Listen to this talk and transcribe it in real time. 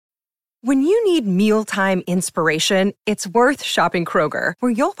When you need mealtime inspiration, it's worth shopping Kroger,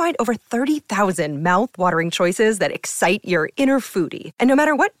 where you'll find over 30,000 mouth-watering choices that excite your inner foodie. And no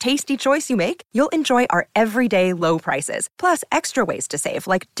matter what tasty choice you make, you'll enjoy our everyday low prices, plus extra ways to save,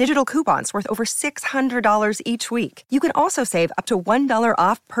 like digital coupons worth over $600 each week. You can also save up to $1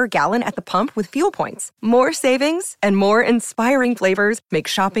 off per gallon at the pump with fuel points. More savings and more inspiring flavors make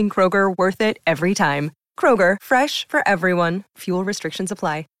shopping Kroger worth it every time. Kroger, fresh for everyone. Fuel restrictions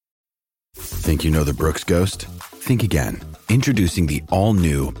apply. Think you know the Brooks Ghost? Think again. Introducing the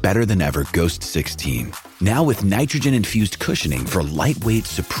all-new, better-than-ever Ghost 16. Now with nitrogen-infused cushioning for lightweight,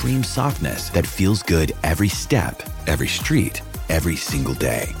 supreme softness that feels good every step, every street, every single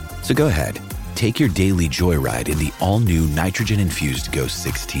day. So go ahead, take your daily joyride in the all-new nitrogen-infused Ghost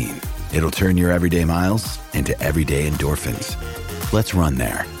 16. It'll turn your everyday miles into everyday endorphins. Let's run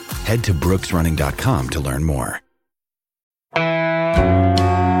there. Head to brooksrunning.com to learn more.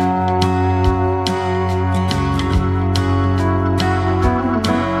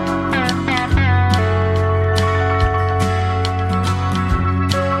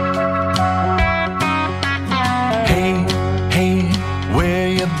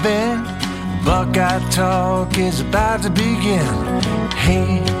 Buckeye Talk is about to begin.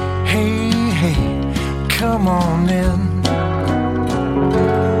 Hey, hey, hey, come on in.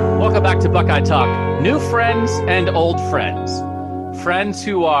 Welcome back to Buckeye Talk. New friends and old friends. Friends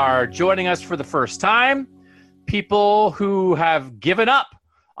who are joining us for the first time. People who have given up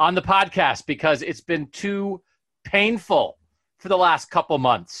on the podcast because it's been too painful for the last couple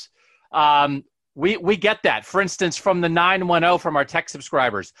months. We get that. For instance, from the 910 from our tech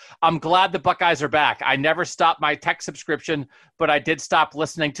subscribers, I'm glad the Buckeyes are back. I never stopped my tech subscription, but I did stop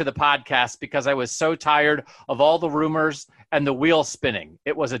listening to the podcast because I was so tired of all the rumors and the wheel spinning.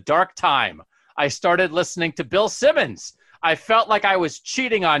 It was a dark time. I started listening to Bill Simmons. I felt like I was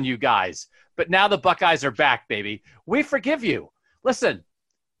cheating on you guys, but now the Buckeyes are back, baby. We forgive you. Listen,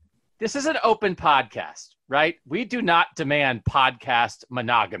 this is an open podcast, right? We do not demand podcast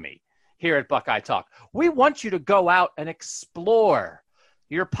monogamy here at Buckeye Talk. We want you to go out and explore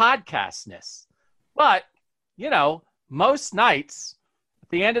your podcastness. But, you know, most nights, at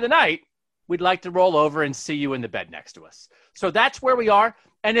the end of the night, we'd like to roll over and see you in the bed next to us. So that's where we are.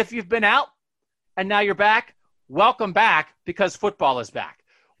 And if you've been out and now you're back, welcome back, because football is back.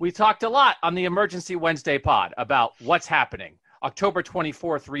 We talked a lot on the Emergency Wednesday pod about what's happening. October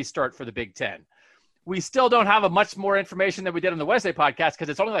 24th restart for the Big Ten. We still don't have a much more information than we did on the Wednesday podcast because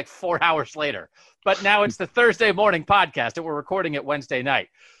it's only like 4 hours later. But now it's the Thursday morning podcast and we're recording it Wednesday night.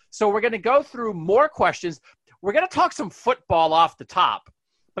 So we're going to go through more questions. We're going to talk some football off the top.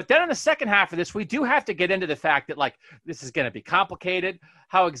 But then in the second half of this, we do have to get into the fact that, like, this is going to be complicated.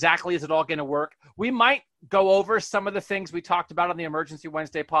 How exactly is it all going to work? We might go over some of the things we talked about on the Emergency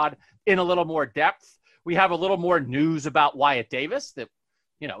Wednesday pod in a little more depth. We have a little more news about Wyatt Davis that,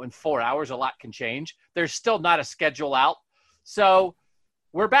 you know, in 4 hours, a lot can change. There's still not a schedule out. So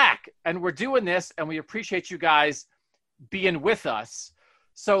we're back and we're doing this and we appreciate you guys being with us.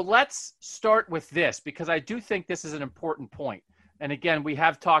 So let's start with this because I do think this is an important point. And again, we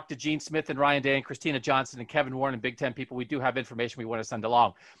have talked to Gene Smith and Ryan Day and Christina Johnson and Kevin Warren and Big Ten people. We do have information we want to send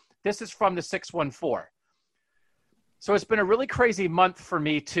along. This is from the 614. So it's been a really crazy month for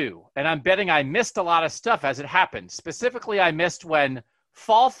me too. And I'm betting I missed a lot of stuff as it happened. Specifically, I missed when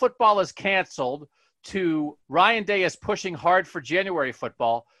fall football is canceled to Ryan Day is pushing hard for January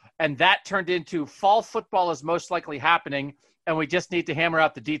football. And that turned into fall football is most likely happening. And we just need to hammer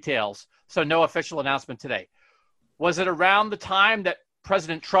out the details. So no official announcement today. Was it around the time that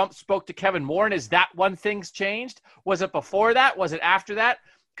President Trump spoke to Kevin Warren? Is that when things changed? Was it before that? Was it after that?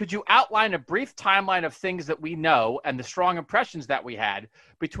 Could you outline a brief timeline of things that we know and the strong impressions that we had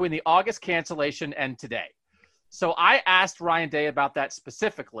between the August cancellation and today? So I asked Ryan Day about that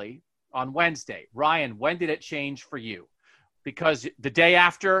specifically on Wednesday. Ryan, when did it change for you? Because the day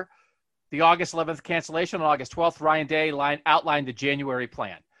after the August 11th cancellation on August 12th, Ryan Day outlined the January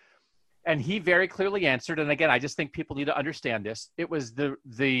plan. And he very clearly answered, and again, I just think people need to understand this. It was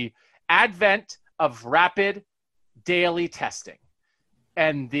the advent of rapid daily testing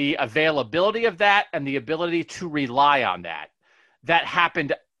and the availability of that and the ability to rely on that. That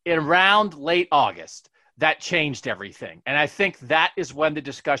happened around late August. That changed everything. And I think that is when the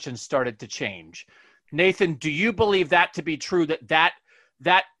discussion started to change. Nathan, do you believe that to be true, that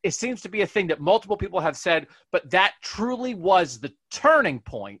it seems to be a thing that multiple people have said, but that truly was the turning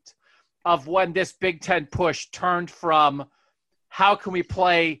point of when this Big Ten push turned from how can we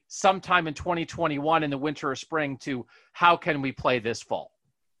play sometime in 2021 in the winter or spring to how can we play this fall?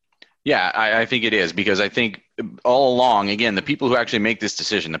 Yeah, I think it is, because I think all along, again, the people who actually make this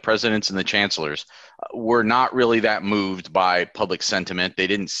decision, the presidents and the chancellors, were not really that moved by public sentiment. They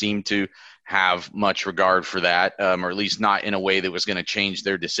didn't seem to have much regard for that, or at least not in a way that was going to change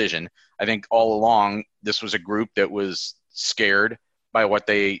their decision. I think all along, this was a group that was scared by what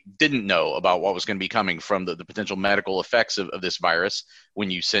they didn't know about what was going to be coming from the potential medical effects of this virus when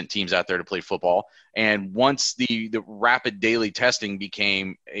you sent teams out there to play football. And once the rapid daily testing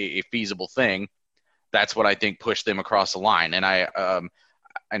became a feasible thing, that's what I think pushed them across the line. And I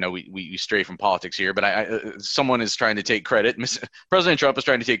know we stray from politics here, but someone is trying to take credit. President Trump is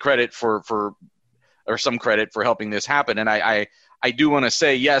trying to take credit or some credit for helping this happen. And I do want to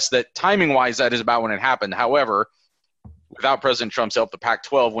say, yes, that timing wise, that is about when it happened. However, without President Trump's help, the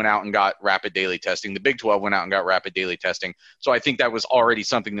Pac-12 went out and got rapid daily testing. The Big 12 went out and got rapid daily testing. So I think that was already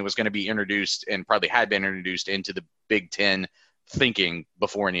something that was going to be introduced, and probably had been introduced, into the Big Ten thinking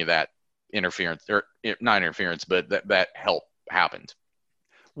before any of that interference, or not interference, but that help happened.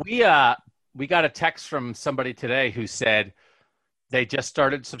 We got a text from somebody today who said they just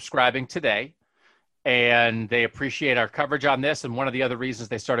started subscribing today, and they appreciate our coverage on this. And one of the other reasons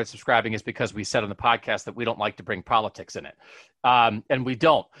they started subscribing is because we said on the podcast that we don't like to bring politics in it. And we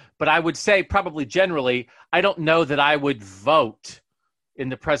don't. But I would say, probably generally, I don't know that I would vote in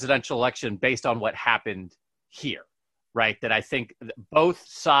the presidential election based on what happened here, right? That I think both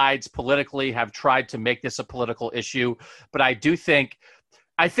sides politically have tried to make this a political issue. But I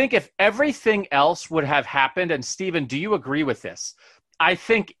think if everything else would have happened, and Stephen, do you agree with this? I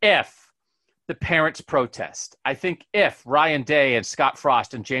think if the parents protest, I think if Ryan Day and Scott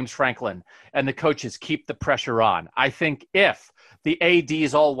Frost and James Franklin and the coaches keep the pressure on, I think if the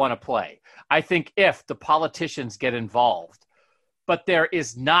ADs all want to play, I think if the politicians get involved, but there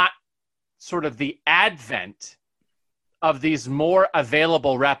is not sort of the advent of these more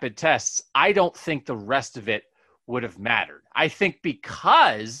available rapid tests, I don't think the rest of it would have mattered. I think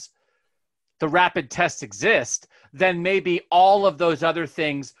because the rapid tests exist, then maybe all of those other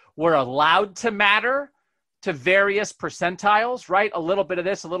things were allowed to matter to various percentiles, right? A little bit of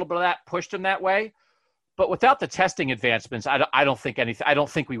this, a little bit of that, pushed them that way. But without the testing advancements, I don't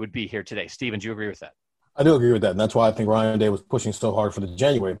think we would be here today. Steven, do you agree with that? I do agree with that. And that's why I think Ryan Day was pushing so hard for the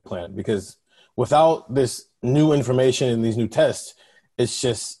January plan, because without this new information and these new tests, it's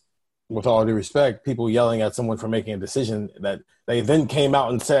just, with all due respect, people yelling at someone for making a decision that they then came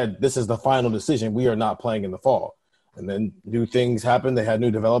out and said, this is the final decision. We are not playing in the fall. And then new things happened. They had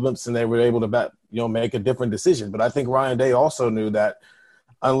new developments, and they were able to make a different decision. But I think Ryan Day also knew that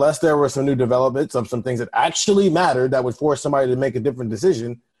unless there were some new developments of some things that actually mattered that would force somebody to make a different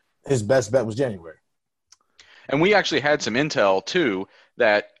decision, his best bet was January. And we actually had some intel, too,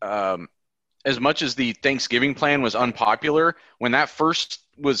 that as much as the Thanksgiving plan was unpopular, when that first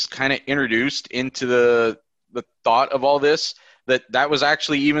was kind of introduced into the thought of all this, that was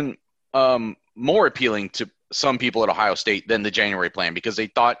actually even more appealing to some people at Ohio State than the January plan, because they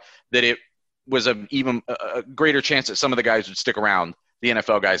thought that it was even a greater chance that some of the guys would stick around. The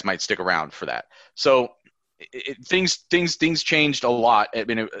NFL guys might stick around for that. So things changed a lot,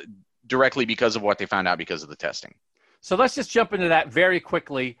 directly because of what they found out because of the testing. So let's just jump into that very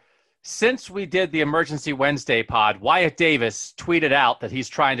quickly. Since we did the Emergency Wednesday pod, Wyatt Davis tweeted out that he's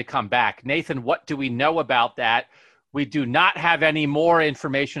trying to come back. Nathan, what do we know about that? We do not have any more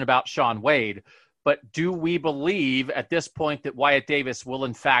information about Shaun Wade, but do we believe at this point that Wyatt Davis will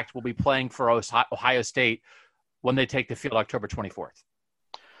be playing for Ohio State when they take the field October 24th?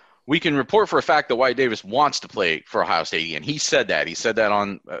 We can report for a fact that Wyatt Davis wants to play for Ohio State again. He said that. He said that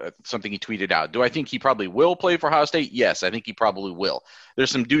on something he tweeted out. Do I think he probably will play for Ohio State? Yes, I think he probably will.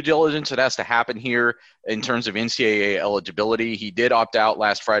 There's some due diligence that has to happen here in terms of NCAA eligibility. He did opt out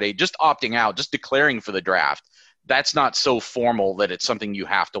last Friday. Just opting out, just declaring for the draft, that's not so formal that it's something you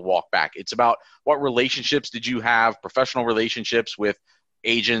have to walk back. It's about what relationships did you have, professional relationships with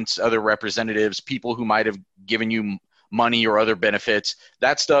agents, other representatives, people who might have given you money or other benefits.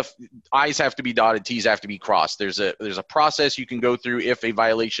 That stuff, I's have to be dotted, T's have to be crossed. There's a process you can go through if a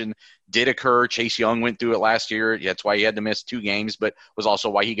violation did occur. Chase Young went through it last year. That's why he had to miss 2 games, but was also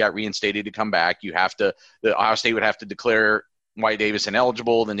why he got reinstated to come back. The Ohio State would have to declare Wyatt Davis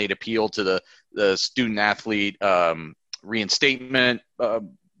ineligible, then they'd appeal to the student athlete reinstatement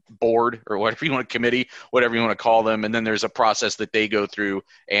board, or whatever you want, committee, whatever you want to call them. And then there's a process that they go through,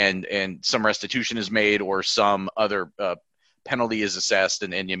 and some restitution is made or some other penalty is assessed,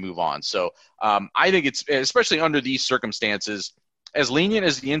 and you move on. So I think it's, especially under these circumstances, as lenient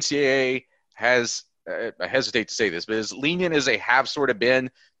as the NCAA has, I hesitate to say this, but as lenient as they have sort of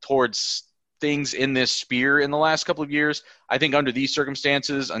been towards things in this sphere in the last couple of years. I think under these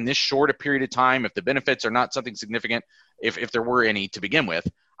circumstances, on this short a period of time, if the benefits are not something significant, if there were any to begin with,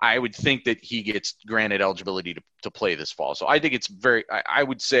 I would think that he gets granted eligibility to play this fall. So I think it's I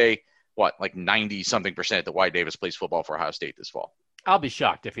would say, like 90-something% that Wyatt Davis plays football for Ohio State this fall. I'll be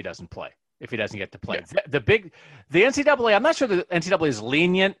shocked if he doesn't play, if he doesn't get to play. Yeah. The NCAA, I'm not sure the NCAA is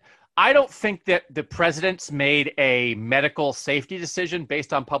lenient. I don't think that the president's made a medical safety decision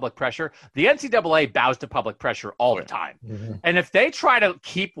based on public pressure. The NCAA bows to public pressure all the time. Mm-hmm. And if they try to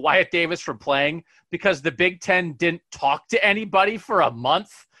keep Wyatt Davis from playing because the Big Ten didn't talk to anybody for a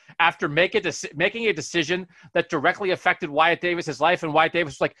month after making a decision that directly affected Wyatt Davis's life, and Wyatt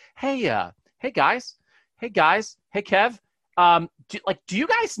Davis was like, hey guys, hey Kev, do you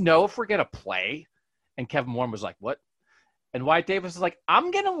guys know if we're going to play? And Kevin Warren was like, what? And Wyatt Davis is like,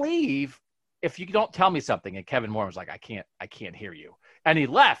 I'm going to leave if you don't tell me something. And Kevin Warren was like, I can't hear you. And he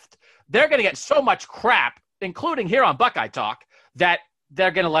left. They're going to get so much crap, including here on Buckeye Talk, that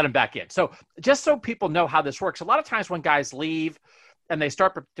they're going to let him back in. So just so people know how this works, a lot of times when guys leave and they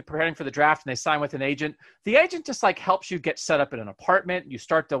start preparing for the draft and they sign with an agent, the agent just like helps you get set up in an apartment. You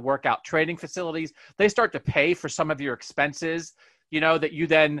start to work out training facilities. They start to pay for some of your expenses,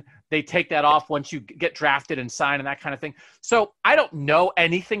 that they take that off once you get drafted and sign and that kind of thing. So I don't know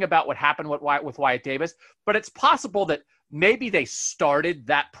anything about what happened with Wyatt Davis, but it's possible that maybe they started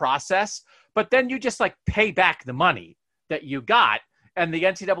that process, but then you just like pay back the money that you got. And the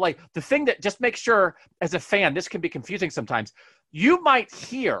NCAA, the thing that just make sure as a fan, this can be confusing sometimes. You might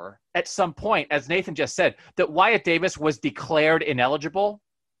hear at some point, as Nathan just said, that Wyatt Davis was declared ineligible.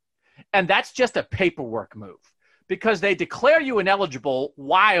 And that's just a paperwork move, because they declare you ineligible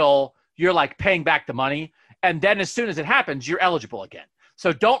while you're like paying back the money. And then as soon as it happens, you're eligible again.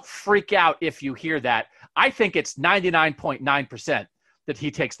 So don't freak out if you hear that. I think it's 99.9% that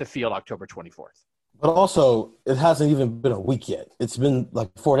he takes the field October 24th. But also, it hasn't even been a week yet. It's been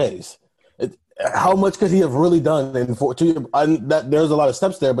like 4 days. How much could he have really done in 4 2 years? There's a lot of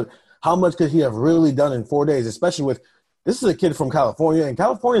steps there, but how much could he have really done in 4 days, especially with this is a kid from California, and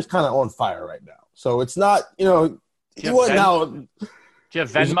California's kind of on fire right now. So it's not, he wasn't out. Do you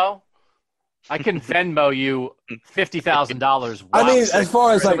have Venmo? I can Venmo you $50,000. I mean, as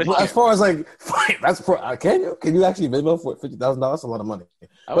far as can you actually Venmo for $50,000? That's a lot of money.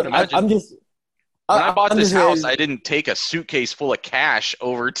 I'm just. When I bought this house, I didn't take a suitcase full of cash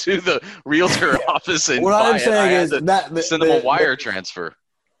over to the realtor office and what I'm saying is send them a wire transfer.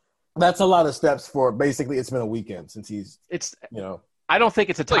 That's a lot of steps for basically. It's been a weekend since I don't think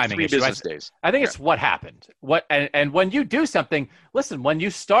it's a timing issue. 3 business days. I think it's what happened. And when you do something, listen, when you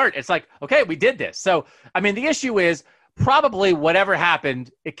start, it's like, okay, we did this. So, I mean, the issue is probably whatever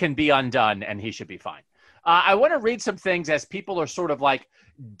happened, it can be undone and he should be fine. I want to read some things as people are sort of like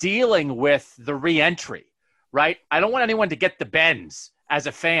dealing with the reentry, right? I don't want anyone to get the bends as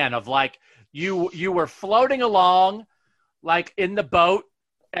a fan of like you were floating along like in the boat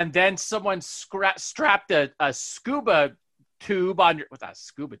and then someone strapped a scuba tube on your, what's that,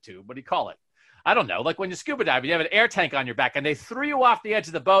 scuba tube? What do you call it? I don't know. Like when you scuba dive, you have an air tank on your back and they threw you off the edge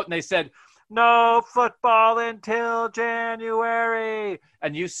of the boat and they said, no football until January.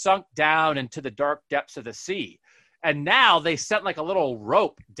 And you sunk down into the dark depths of the sea. And now they sent like a little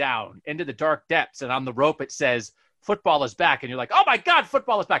rope down into the dark depths. And on the rope, it says football is back. And you're like, oh my God,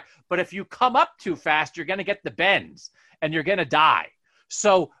 football is back. But if you come up too fast, you're going to get the bends and you're going to die.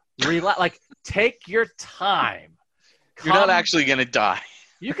 So take your time. You're not actually going to die.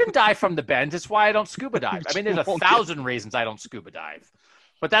 You can die from the bends. It's why I don't scuba dive. I mean, there's 1,000 reasons I don't scuba dive,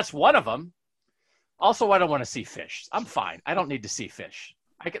 but that's one of them. Also, I don't want to see fish. I'm fine. I don't need to see fish.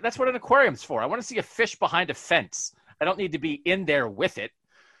 That's what an aquarium's for. I want to see a fish behind a fence. I don't need to be in there with it.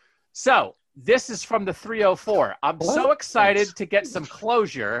 So this is from the 304. I'm so excited to get some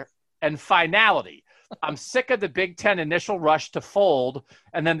closure and finality. I'm sick of the Big Ten initial rush to fold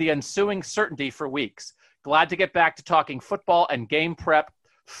and then the ensuing certainty for weeks. Glad to get back to talking football and game prep.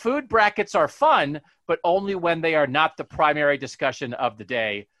 Food brackets are fun, but only when they are not the primary discussion of the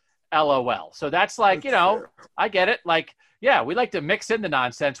day. LOL. So that's like, fair. I get it. Like, yeah, we like to mix in the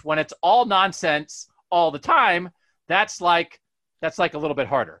nonsense. When it's all nonsense all the time, that's like a little bit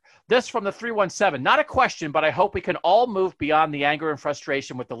harder. This from the 317, not a question, but I hope we can all move beyond the anger and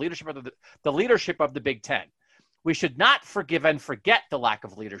frustration with the leadership of the Big Ten. We should not forgive and forget the lack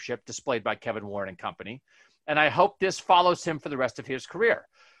of leadership displayed by Kevin Warren and company, and I hope this follows him for the rest of his career.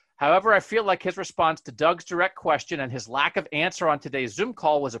 However, I feel like his response to Doug's direct question and his lack of answer on today's Zoom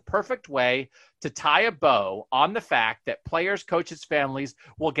call was a perfect way to tie a bow on the fact that players, coaches, families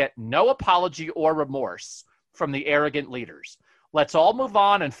will get no apology or remorse from the arrogant leaders. Let's all move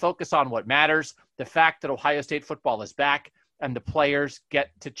on and focus on what matters, the fact that Ohio State football is back and the players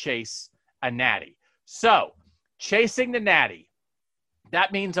get to chase a natty. So, chasing the natty,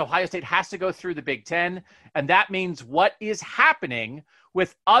 that means Ohio State has to go through the Big Ten, and that means what is happening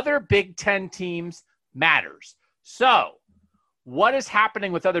with other Big Ten teams matters. So, what is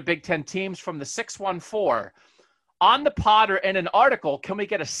happening with other Big Ten teams from the 614? On the pod or in an article, can we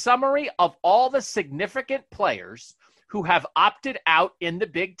get a summary of all the significant players who have opted out in the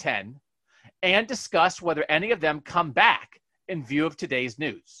Big Ten and discuss whether any of them come back in view of today's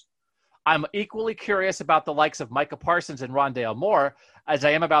news? I'm equally curious about the likes of Micah Parsons and Rondale Moore as I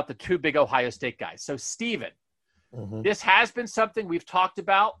am about the two big Ohio State guys. So, Steven, this has been something we've talked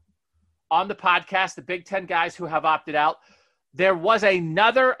about on the podcast, the Big Ten guys who have opted out. There was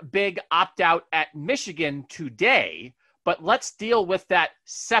another big opt-out at Michigan today, but let's deal with that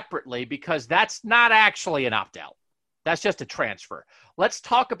separately because that's not actually an opt-out. That's just a transfer. Let's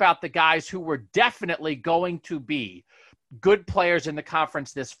talk about the guys who were definitely going to be good players in the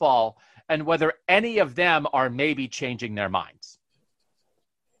conference this fall and whether any of them are maybe changing their minds.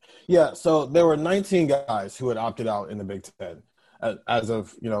 Yeah, so there were 19 guys who had opted out in the Big Ten as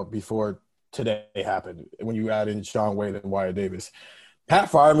of, before today happened, when you add in Shaun Wade and Wyatt Davis. Pat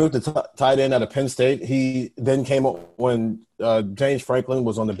Freiermuth, the tight end out of Penn State, he then came up when James Franklin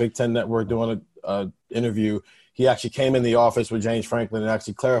was on the Big Ten Network doing an interview. He actually came in the office with James Franklin and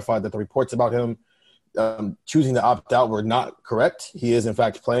actually clarified that the reports about him choosing to opt out were not correct. He is, in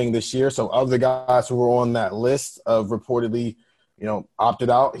fact, playing this year. So of the guys who were on that list of reportedly,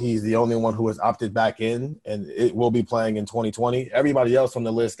 opted out, he's the only one who has opted back in, and it will be playing in 2020. Everybody else on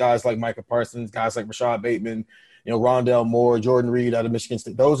the list, guys like Micah Parsons, guys like Rashad Bateman, Rondale Moore, Jordan Reed out of Michigan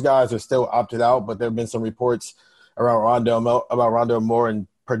State, those guys are still opted out, but there have been some reports around Rondale Moore and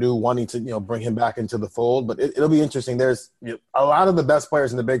Purdue wanting to, bring him back into the fold. But it'll be interesting. There's a lot of the best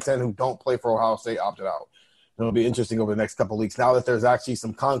players in the Big Ten who don't play for Ohio State opted out. It'll be interesting over the next couple of weeks. Now that there's actually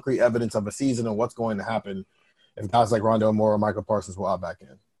some concrete evidence of a season and what's going to happen, if guys like Rondale Moore or Micah Parsons will opt back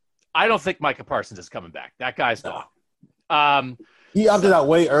in. I don't think Micah Parsons is coming back. That guy's gone. He opted out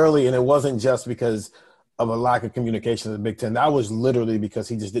way early, and it wasn't just because of a lack of communication in the Big Ten. That was literally because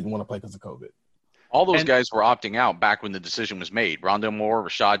he just didn't want to play because of COVID. All those guys were opting out back when the decision was made. Rondale Moore,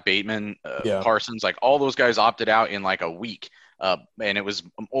 Rashad Bateman, Parsons, all those guys opted out in a week. And it was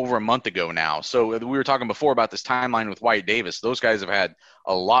over a month ago now. So we were talking before about this timeline with Wyatt Davis. Those guys have had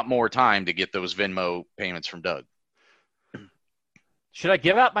a lot more time to get those Venmo payments from Doug. Should I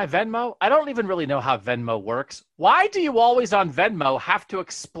give out my Venmo? I don't even really know how Venmo works. Why do you always on Venmo have to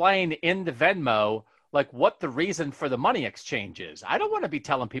explain in the Venmo what the reason for the money exchange is? I don't want to be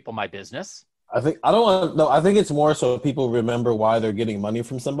telling people my business. I think it's more so people remember why they're getting money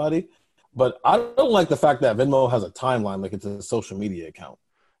from somebody. But I don't like the fact that Venmo has a timeline, it's a social media account.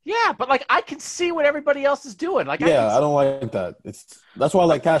 Yeah, but I can see what everybody else is doing. I don't like that. That's why I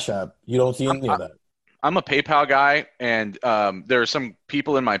like Cash App. You don't see any of that. I'm a PayPal guy, and there are some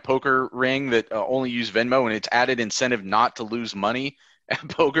people in my poker ring that only use Venmo, and it's added incentive not to lose money at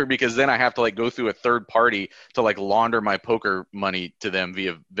poker because then I have to go through a third party to launder my poker money to them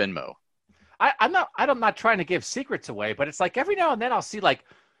via Venmo. I'm not trying to give secrets away, but it's every now and then I'll see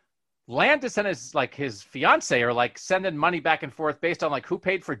Landis and his fiance are sending money back and forth based on who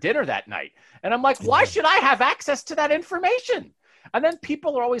paid for dinner that night. And I'm why should I have access to that information? And then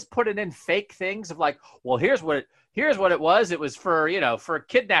people are always putting in fake things of well, here's what it was. It was for a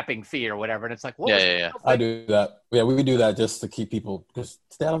kidnapping fee or whatever. And it's yeah. I do that. Yeah, we do that just to keep people just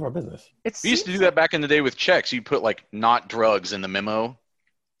stay out of our business. We used to do that back in the day with checks. You put not drugs in the memo.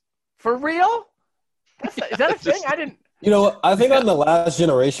 For real? Is that a thing? I didn't. I think I'm the last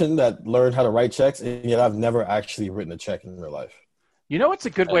generation that learned how to write checks, and yet I've never actually written a check in real life. It's a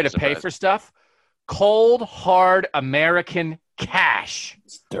good way to pay for stuff? Cold, hard American cash.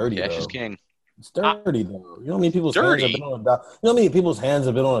 It's dirty, Cash though. is king. It's dirty, though. You know how many people's hands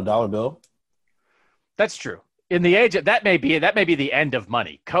have been on a dollar bill? That's true. In the age of, that may be the end of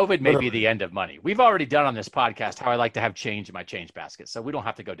money. COVID may be the end of money. We've already done on this podcast how I like to have change in my change basket, so we don't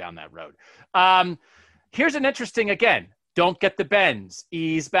have to go down that road. Here's an interesting, again, don't get the bends.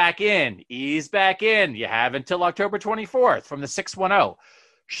 Ease back in. You have until October 24th from the 610.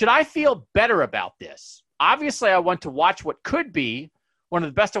 Should I feel better about this? Obviously, I want to watch what could be one of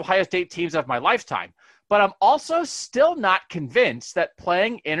the best Ohio State teams of my lifetime, but I'm also still not convinced that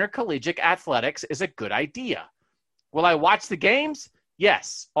playing intercollegiate athletics is a good idea. Will I watch the games?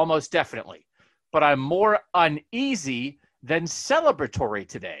 Yes, almost definitely. But I'm more uneasy than celebratory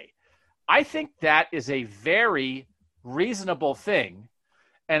today. I think that is a very reasonable thing,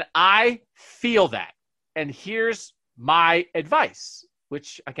 and I feel that. And here's my advice,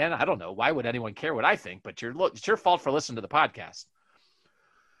 which, again, I don't know. Why would anyone care what I think? But it's your fault for listening to the podcast.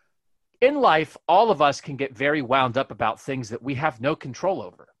 In life, all of us can get very wound up about things that we have no control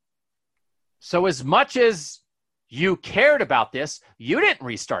over. So as much as you cared about this, you didn't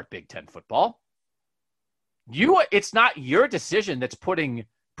restart Big Ten football. It's not your decision that's putting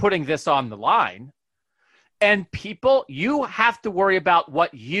this on the line. And people, you have to worry about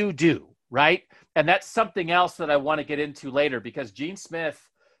what you do, right? And that's something else that I want to get into later, because Gene Smith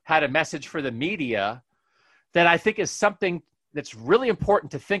had a message for the media that I think is something that's really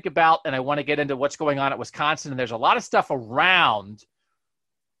important to think about. And I want to get into what's going on at Wisconsin. And there's a lot of stuff around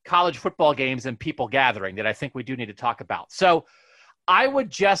college football games and people gathering that I think we do need to talk about. So I would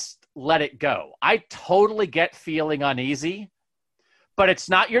just let it go. I totally get feeling uneasy, but it's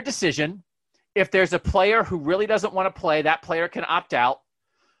not your decision. If there's a player who really doesn't want to play, that player can opt out.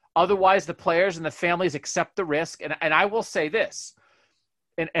 Otherwise, the players and the families accept the risk. And I will say this,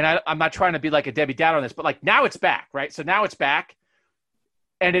 and I'm not trying to be like a Debbie Downer on this, but like now it's back, right? So now it's back,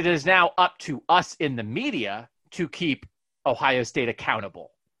 and it is now up to us in the media to keep Ohio State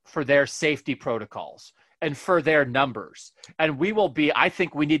accountable for their safety protocols and for their numbers. And I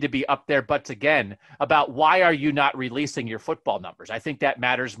think we need to be up their butts again about why are you not releasing your football numbers? I think that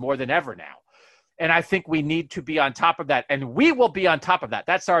matters more than ever now. And I think we need to be on top of that. And we will be on top of that.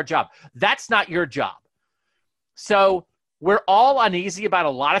 That's our job. That's not your job. So we're all uneasy about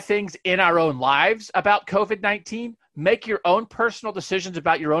a lot of things in our own lives about COVID-19. Make your own personal decisions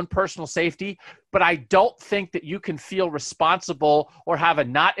about your own personal safety. But I don't think that you can feel responsible or have a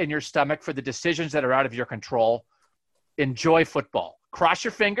knot in your stomach for the decisions that are out of your control. Enjoy football. Cross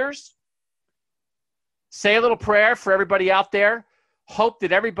your fingers. Say a little prayer for everybody out there. Hope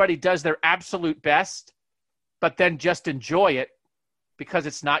that everybody does their absolute best, but then just enjoy it, because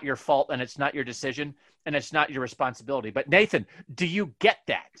it's not your fault and it's not your decision and it's not your responsibility. But Nathan, do you get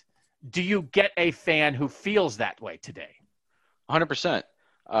that? Do you get a fan who feels that way today? 100%.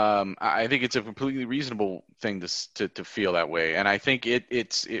 I think it's a completely reasonable thing to feel that way. And I think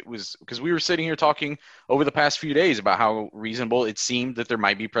it was because we were sitting here talking over the past few days about how reasonable it seemed that there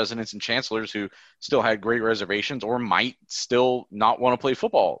might be presidents and chancellors who still had great reservations or might still not want to play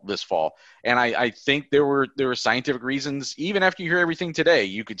football this fall. And I think there were scientific reasons. Even after you hear everything today,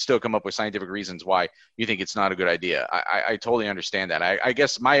 you could still come up with scientific reasons why you think it's not a good idea. I totally understand that. I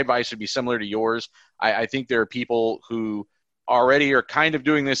guess my advice would be similar to yours. I think there are people who already are kind of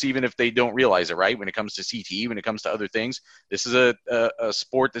doing this even if they don't realize it, right? When it comes to CTE, when it comes to other things, this is a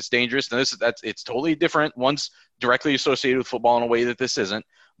sport that's dangerous. And it's totally different. One's directly associated with football in a way that this isn't,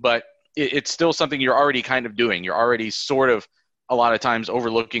 but it's still something you're already kind of doing. You're already sort of a lot of times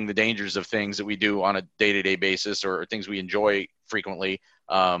overlooking the dangers of things that we do on a day-to-day basis or things we enjoy frequently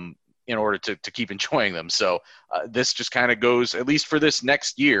in order to keep enjoying them. So this just kind of goes, at least for this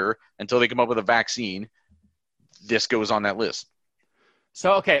next year, until they come up with a vaccine, this goes on that list.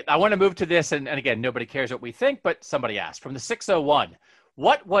 So, okay, I want to move to this. And again, nobody cares what we think, but somebody asked. From the 601,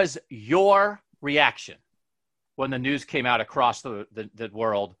 what was your reaction when the news came out across the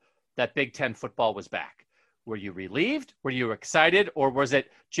world that Big Ten football was back? Were you relieved? Were you excited? Or was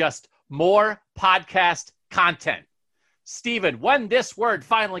it just more podcast content? Steven, when this word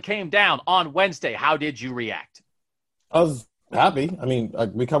finally came down on Wednesday, how did you react? I was happy. I mean,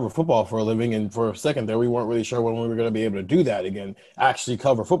 we cover football for a living, and for a second there, we weren't really sure when we were going to be able to do that again, actually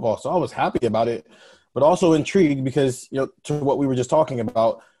cover football. So I was happy about it, but also intrigued because, to what we were just talking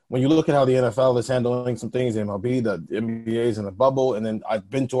about, when you look at how the NFL is handling some things, the MLB, the NBA's in the bubble, and then I've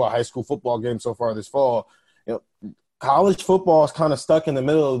been to a high school football game so far this fall, college football is kind of stuck in the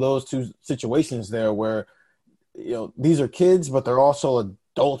middle of those two situations there where, these are kids, but they're also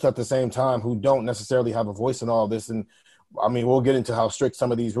adults at the same time who don't necessarily have a voice in all this. And I mean, we'll get into how strict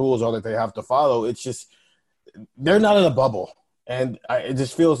some of these rules are that they have to follow. It's just they're not in a bubble. And it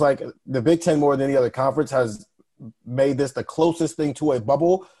just feels like the Big Ten, more than any other conference, has made this the closest thing to a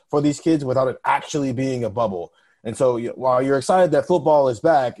bubble for these kids without it actually being a bubble. And so while you're excited that football is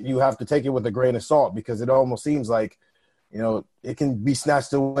back, you have to take it with a grain of salt because it almost seems like, it can be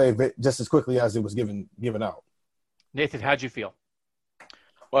snatched away just as quickly as it was given out. Nathan, how'd you feel?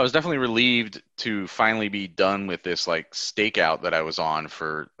 Well, I was definitely relieved to finally be done with this stakeout that I was on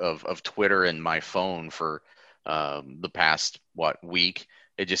of Twitter and my phone for the past week.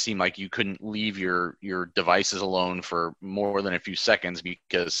 It just seemed like you couldn't leave your devices alone for more than a few seconds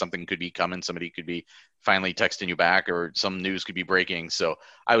because something could be coming, somebody could be finally texting you back, or some news could be breaking. So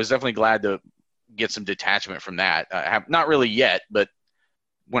I was definitely glad to get some detachment from that. Not really yet, but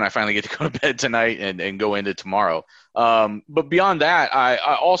when I finally get to go to bed tonight and go into tomorrow. But beyond that, I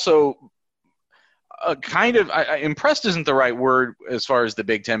also impressed isn't the right word as far as the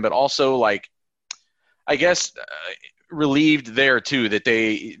Big Ten, but also like, I guess relieved there too that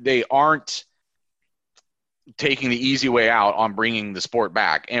they aren't taking the easy way out on bringing the sport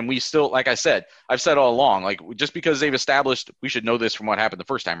back. And we still, like I said, I've said all along, like just because they've established, we should know this from what happened the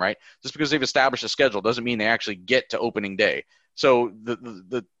first time, right? Just because they've established a schedule doesn't mean they actually get to opening day. So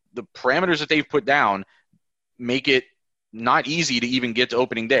the parameters that they've put down make it not easy to even get to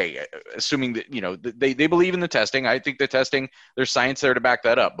opening day, assuming that, they believe in the testing. I think the testing, there's science there to back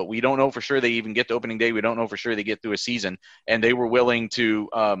that up, but we don't know for sure they even get to opening day. We don't know for sure they get through a season, and they were willing to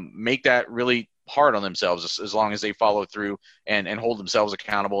make that really hard on themselves as long as they follow through and hold themselves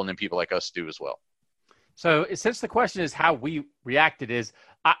accountable, and then people like us do as well. So since the question is how we reacted,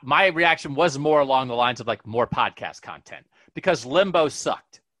 my reaction was more along the lines of like more podcast content, because Limbo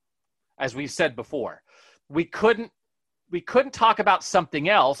sucked. As we've said before, we couldn't talk about something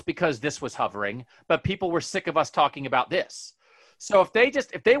else because this was hovering, but people were sick of us talking about this. So if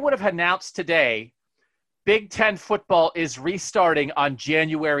they would have announced today, Big Ten football is restarting on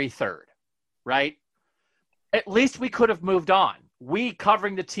January 3rd, right? At least we could have moved on. We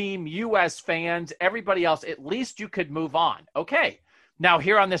covering the team, you as fans, everybody else, at least you could move on. Okay. Now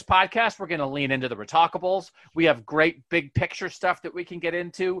here on this podcast, we're going to lean into the Retalkables. We have great big picture stuff that we can get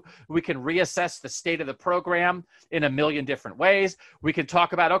into. We can reassess the state of the program in a million different ways. We can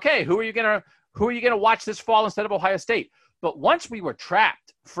talk about, okay, who are you going to watch this fall instead of Ohio State? But once we were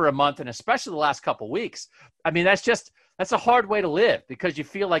trapped for a month, and especially the last couple of weeks, I mean, that's a hard way to live, because you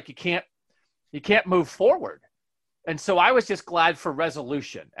feel like you can't move forward. And so I was just glad for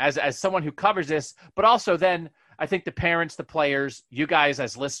resolution as someone who covers this, but also then I think the parents, the players, you guys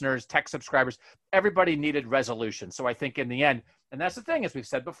as listeners, tech subscribers, everybody needed resolution. So I think in the end, and that's the thing, as we've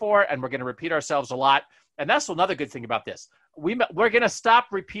said before, and we're going to repeat ourselves a lot. And that's another good thing about this. We're going to stop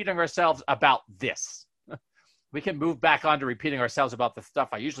repeating ourselves about this. We can move back on to repeating ourselves about the stuff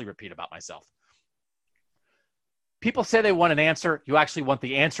I usually repeat about myself. People say they want an answer. You actually want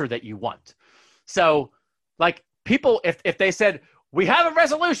the answer that you want. So like people, if they said, we have a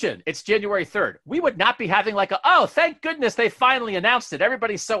resolution, it's January 3rd, we would not be having like oh, thank goodness they finally announced it.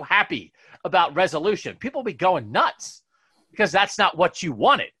 Everybody's so happy about resolution. People would be going nuts because that's not what you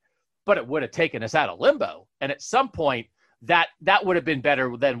wanted, but it would have taken us out of limbo. And at some point that would have been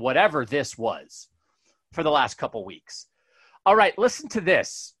better than whatever this was for the last couple weeks. All right, listen to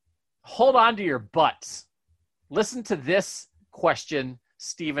this. Hold on to your butts. Listen to this question,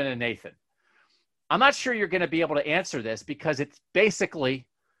 Stephen and Nathan. I'm not sure you're going to be able to answer this because it's basically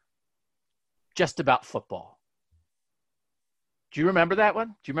just about football. Do you remember that one?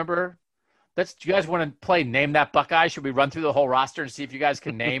 Do you remember? Do you guys want to play Name That Buckeye? Should we run through the whole roster and see if you guys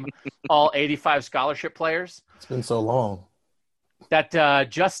can name all 85 scholarship players? It's been so long. That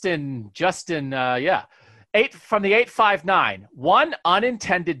Justin, yeah. 8 from the 859. One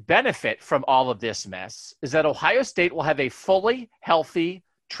unintended benefit from all of this mess is that Ohio State will have a fully healthy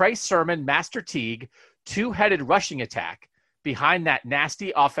Trey Sermon, Master Teague, two-headed rushing attack behind that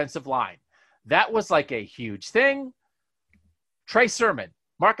nasty offensive line. That was like a huge thing. Trey Sermon,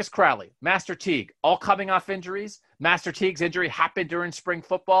 Marcus Crowley, Master Teague, all coming off injuries. Master Teague's injury happened during spring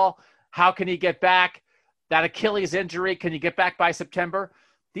football. How can he get back? That Achilles injury, can you get back by September?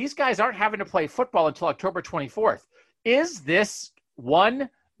 These guys aren't having to play football until October 24th. Is this one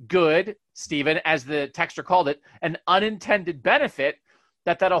good, Stephen, as the texter called it, an unintended benefit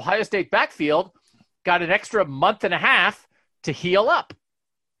that Ohio State backfield got an extra month and a half to heal up?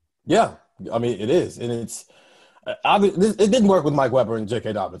 Yeah, I mean, it is. And it didn't work with Mike Weber and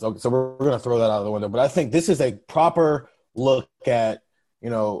J.K. Dobbins. Okay, so we're going to throw that out of the window. But I think this is a proper look at,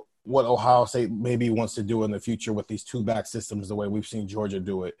 what Ohio State maybe wants to do in the future with these two-back systems, the way we've seen Georgia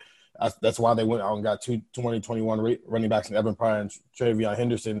do it. That's why they went out and got 2021 running backs in Evan Pryor and Travion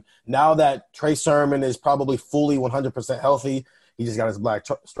Henderson. Now that Trey Sermon is probably fully 100% healthy, he just got his black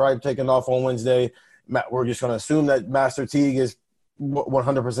stripe taken off on Wednesday. We're just going to assume that Master Teague is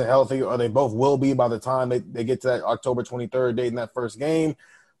 100% healthy, or they both will be by the time they get to that October 23rd date in that first game.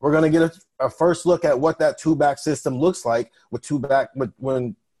 We're going to get a first look at what that two-back system looks like with two-back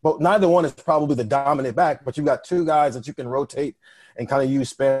but neither one is probably the dominant back, but you've got two guys that you can rotate and kind of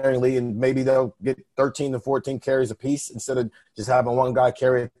use sparingly, and maybe they'll get 13 to 14 carries apiece instead of just having one guy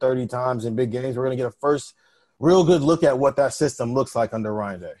carry it 30 times in big games. We're going to get a first real good look at what that system looks like under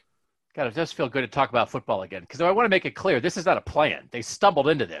Ryan Day. God, it does feel good to talk about football again, because I want to make it clear, this is not a plan. They stumbled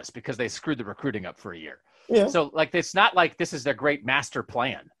into this because they screwed the recruiting up for a year. Yeah. So, it's not like this is their great master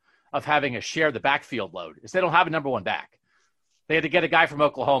plan of having a share the backfield load. It's they don't have a number one back. They had to get a guy from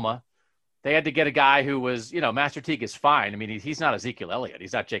Oklahoma. They had to get a guy who was, Master Teague is fine. I mean, he's not Ezekiel Elliott.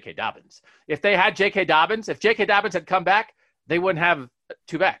 He's not J.K. Dobbins. If they had J.K. Dobbins, if J.K. Dobbins had come back, they wouldn't have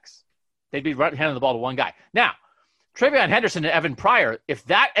two backs. They'd be handing the ball to one guy. Now, TreVeyon Henderson and Evan Pryor, if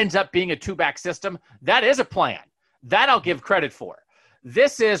that ends up being a two-back system, that is a plan. That I'll give credit for.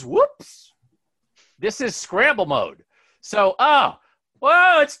 This is scramble mode. So,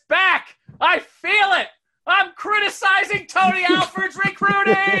 whoa, it's back. I feel it. I'm criticizing Tony Alford's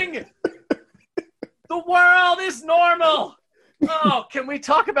recruiting. The world is normal. Oh, can we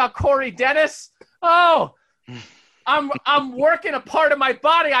talk about Corey Dennis? Oh, I'm working a part of my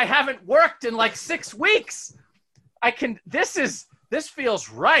body I haven't worked in like 6 weeks. This feels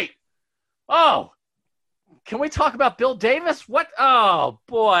right. Oh, can we talk about Bill Davis? What? Oh,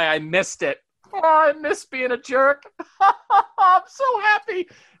 boy, I missed it. Oh, I miss being a jerk. I'm so happy.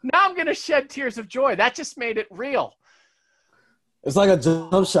 Now I'm going to shed tears of joy. That just made it real. It's like a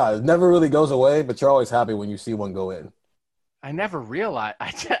jump shot. It never really goes away, but you're always happy when you see one go in. I never realized.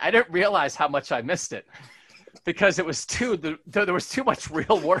 I didn't realize how much I missed it because there was too much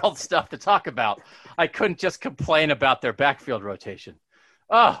real world stuff to talk about. I couldn't just complain about their backfield rotation.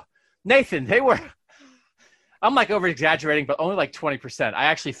 Oh, Nathan, I'm like over exaggerating, but only like 20%. I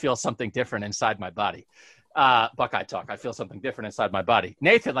actually feel something different inside my body. Buckeye talk. I feel something different inside my body.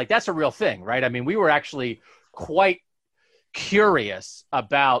 Nathan, like that's a real thing, right? I mean, we were actually quite curious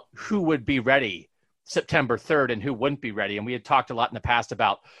about who would be ready September 3rd and who wouldn't be ready. And we had talked a lot in the past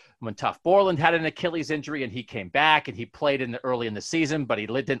about when Tuff Borland had an Achilles injury and he came back and he played early in the season, but he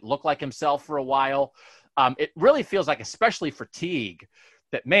didn't look like himself for a while. It really feels like, especially for Teague,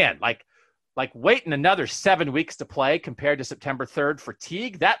 that man, like waiting another 7 weeks to play compared to September 3rd for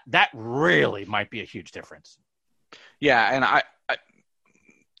Teague, that really might be a huge difference. Yeah, and I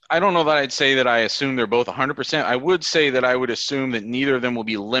don't know that I'd say that I assume they're both 100%. I would say that I would assume that neither of them will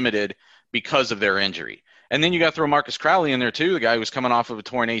be limited because of their injury. And then you got to throw Marcus Crowley in there too, the guy who's coming off of a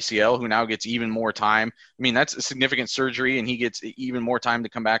torn ACL who now gets even more time. I mean, that's a significant surgery, and he gets even more time to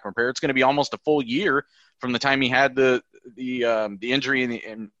come back and repair. It's going to be almost a full year from the time he had the injury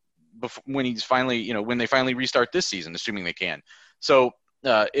and when he's finally, when they finally restart this season, assuming they can. So,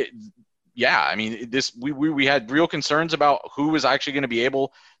 I mean, we had real concerns about who was actually going to be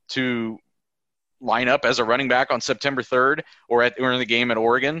able to line up as a running back on September 3rd or in the game at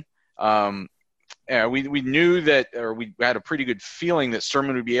Oregon. We knew that, or we had a pretty good feeling that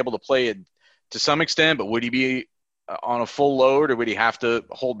Sermon would be able to play it to some extent, but would he be on a full load, or would he have to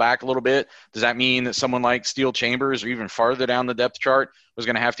hold back a little bit? Does that mean that someone like Steel Chambers or even farther down the depth chart was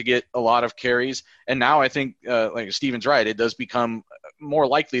going to have to get a lot of carries? And now I think, like Steven's right, it does become more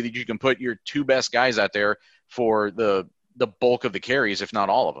likely that you can put your two best guys out there for the bulk of the carries, if not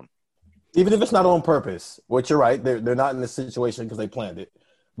all of them. Even if it's not on purpose, which you're right, they're not in this situation because they planned it.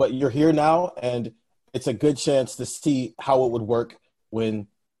 But you're here now, and it's a good chance to see how it would work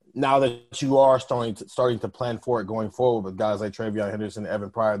now that you are starting to plan for it going forward with guys like TreVeyon Henderson and Evan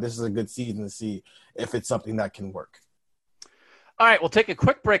Pryor. This is a good season to see if it's something that can work. All right, we'll take a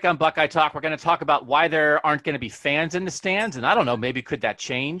quick break on Buckeye Talk. We're going to talk about why there aren't going to be fans in the stands, and I don't know, maybe could that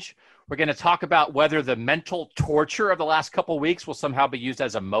change? We're going to talk about whether the mental torture of the last couple of weeks will somehow be used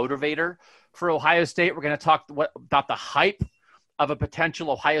as a motivator for Ohio State. We're going to talk about the hype of a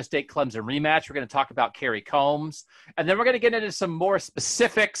potential Ohio State-Clemson rematch. We're going to talk about Kerry Combs. And then we're going to get into some more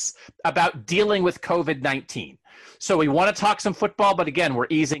specifics about dealing with COVID-19. So we want to talk some football, but again, we're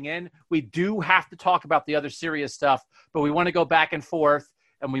easing in. We do have to talk about the other serious stuff, but we want to go back and forth,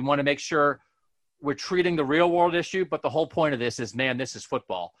 and we want to make sure we're treating the real-world issue. But the whole point of this is, man, this is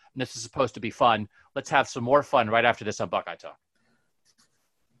football, and this is supposed to be fun. Let's have some more fun right after this on Buckeye Talk.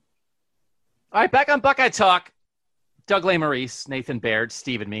 All right, back on Buckeye Talk. Doug Lesmerises, Nathan Baird,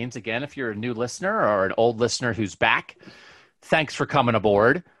 Steven Means. Again, if you're a new listener or an old listener who's back, thanks for coming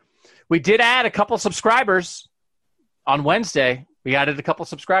aboard. We did add a couple subscribers on Wednesday. We added a couple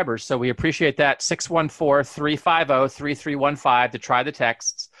subscribers, so we appreciate that. 614-350-3315 to try the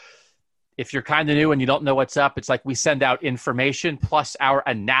texts. If you're kind of new and you don't know what's up, it's like we send out information plus our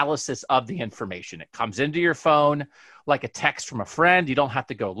analysis of the information. It comes into your phone like a text from a friend. You don't have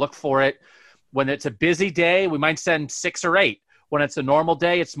to go look for it. When it's a busy day, we might send 6 or 8. When it's a normal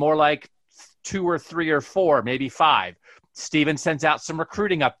day, it's more like 2 or 3 or 4, maybe 5. Steven sends out some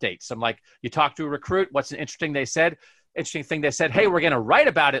recruiting updates. I'm like, you talk to a recruit, what's an interesting thing they said? Hey, we're going to write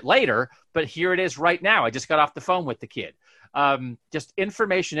about it later, but here it is right now. I just got off the phone with the kid. Just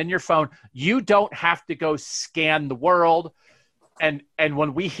information in your phone. You don't have to go scan the world. And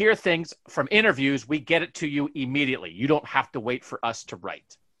when we hear things from interviews, we get it to you immediately. You don't have to wait for us to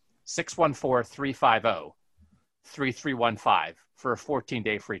write. 614-350-3315 for a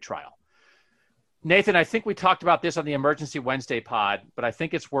 14-day free trial. Nathan, I think we talked about this on the Emergency Wednesday pod, but I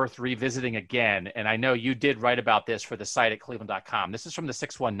think it's worth revisiting again. And I know you did write about this for the site at cleveland.com. This is from the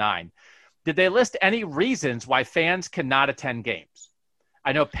 619. Did they list any reasons why fans cannot attend games?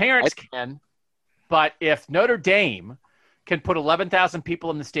 I know parents can, but if Notre Dame can put 11,000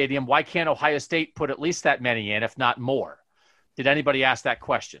 people in the stadium, why can't Ohio State put at least that many in, if not more? Did anybody ask that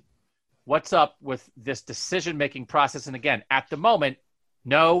question? What's up with this decision-making process? And again, at the moment,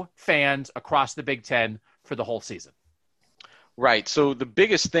 no fans across the Big Ten for the whole season. Right. So the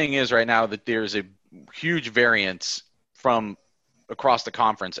biggest thing is right now that there's a huge variance from across the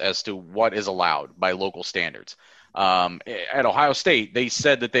conference as to what is allowed by local standards. At Ohio State, they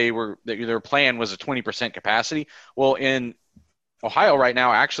said that their plan was a 20% capacity. Well, in Ohio right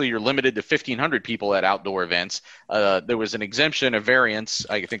now, actually, you're limited to 1,500 people at outdoor events. There was an exemption, a variance,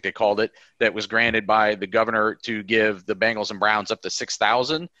 I think they called it, that was granted by the governor to give the Bengals and Browns up to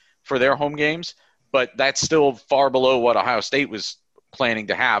 6,000 for their home games. But that's still far below what Ohio State was planning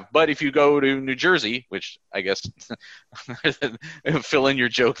to have. But if you go to New Jersey, which I guess fill in your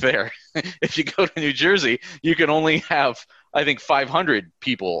joke there, if you go to New Jersey, you can only have, I think, 500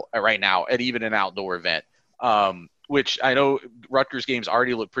 people right now at even an outdoor event. Which I know Rutgers games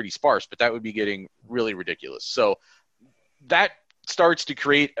already look pretty sparse, but that would be getting really ridiculous. So that starts to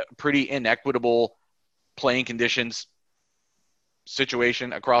create a pretty inequitable playing conditions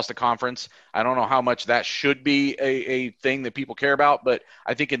situation across the conference. I don't know how much that should be a thing that people care about, but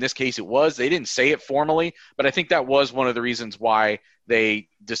I think in this case it was. They didn't say it formally, but I think that was one of the reasons why they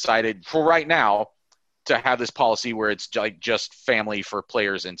decided for right now to have this policy where it's like just family for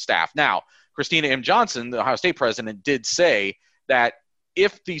players and staff. Now, Christina M. Johnson, the Ohio State president, did say that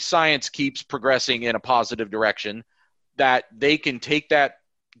if the science keeps progressing in a positive direction, that they can take that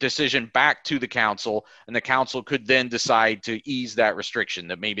decision back to the council, and the council could then decide to ease that restriction,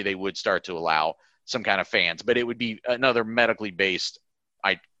 that maybe they would start to allow some kind of fans, but it would be another medically based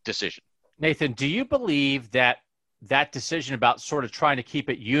decision. Nathan, do you believe that decision about sort of trying to keep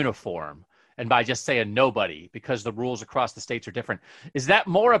it uniform, and by just saying nobody because the rules across the states are different, is that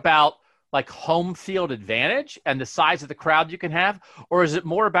more about like home field advantage and the size of the crowd you can have? Or is it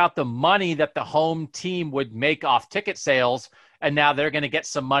more about the money that the home team would make off ticket sales, and now they're going to get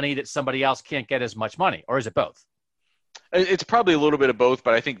some money that somebody else can't get as much money? Or is it both? It's probably a little bit of both,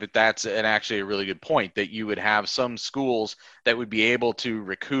 but I think that that's actually a really good point, that you would have some schools that would be able to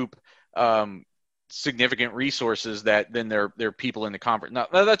recoup significant resources that then their people in the conference. Now,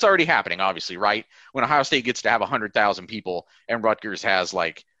 that's already happening, obviously, right? When Ohio State gets to have 100,000 people and Rutgers has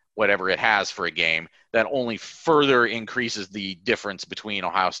like whatever it has for a game, that only further increases the difference between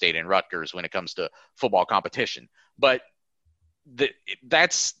Ohio State and Rutgers when it comes to football competition. But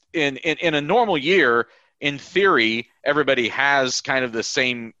that's in a normal year, in theory, everybody has kind of the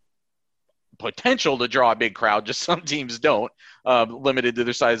same potential to draw a big crowd, just some teams don't, limited to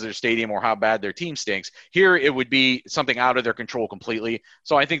the size of their stadium or how bad their team stinks. Here, it would be something out of their control completely.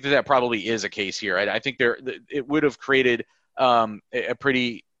 So I think that probably is a case here. I think it would have created a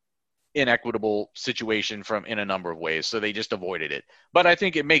pretty inequitable situation in a number of ways, so they just avoided it. But I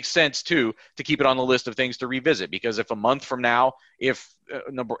think it makes sense too to keep it on the list of things to revisit, because if a month from now, if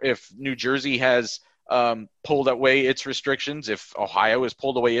New Jersey has pulled away its restrictions, if Ohio has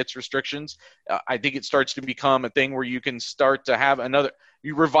pulled away its restrictions, I think it starts to become a thing where you can start to have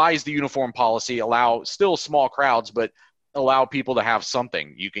you revise the uniform policy, allow still small crowds, but allow people to have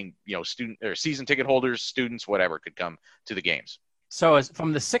something. You can, student or season ticket holders, students, whatever, could come to the games. So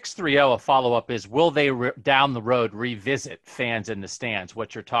from the 630, a follow-up is, will they down the road revisit fans in the stands,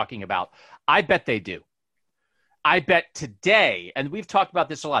 what you're talking about? I bet they do. I bet today, and we've talked about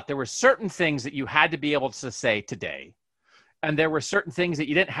this a lot, there were certain things that you had to be able to say today, and there were certain things that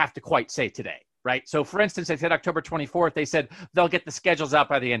you didn't have to quite say today, right? So, for instance, they said October 24th, they said they'll get the schedules out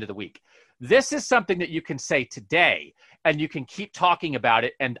by the end of the week. This is something that you can say today, and you can keep talking about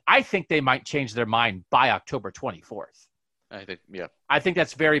it, and I think they might change their mind by October 24th. I think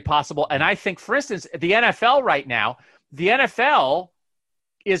that's very possible. And I think, for instance, the NFL right now, the NFL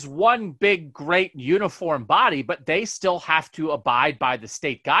is one big, great uniform body, but they still have to abide by the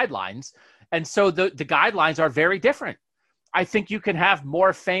state guidelines. And so the guidelines are very different. I think you can have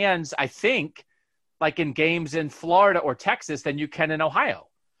more fans, like in games in Florida or Texas than you can in Ohio.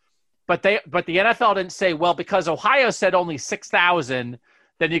 But the NFL didn't say, well, because Ohio said only 6,000,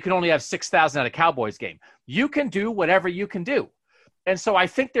 then you can only have 6,000 at a Cowboys game. You can do whatever you can do. And so I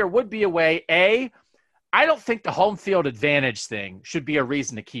think there would be a way. I don't think the home field advantage thing should be a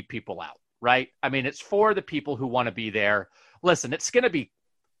reason to keep people out, right? I mean, it's for the people who want to be there. Listen, it's going to be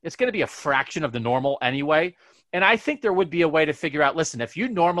It's going to be a fraction of the normal anyway. And I think there would be a way to figure out, listen, if you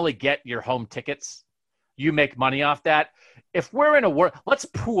normally get your home tickets, you make money off that. If we're in a world, let's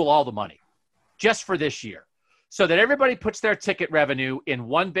pool all the money just for this year so that everybody puts their ticket revenue in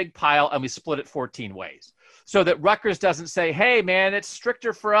one big pile and we split it 14 ways so that Rutgers doesn't say, hey, man, it's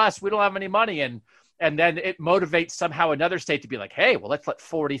stricter for us. We don't have any money. And then it motivates somehow another state to be like, hey, well, let's let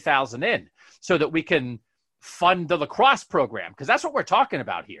 40,000 in so that we can fund the lacrosse program, because that's what we're talking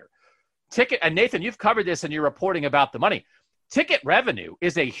about here. And Nathan, you've covered this and you're reporting about the money. Ticket revenue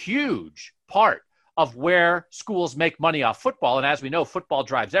is a huge part of where schools make money off football. And as we know, football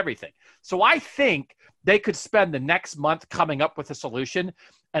drives everything. So I think they could spend the next month coming up with a solution.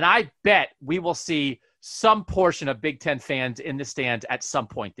 And I bet we will see some portion of Big Ten fans in the stands at some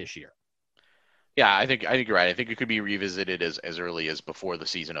point this year. Yeah, I think you're right. I think it could be revisited as early as before the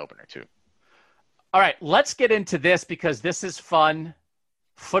season opener too. All right, let's get into this because this is fun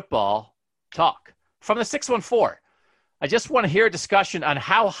football talk. From the 614, I just want to hear a discussion on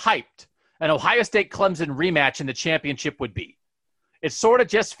how hyped an Ohio State-Clemson rematch in the championship would be. It sort of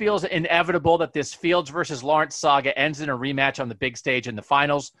just feels inevitable that this Fields versus Lawrence saga ends in a rematch on the big stage in the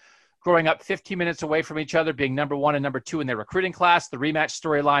finals. Growing up 15 minutes away from each other, being number 1 and number 2 in their recruiting class, the rematch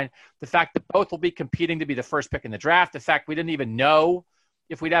storyline, the fact that both will be competing to be the first pick in the draft, the fact we didn't even know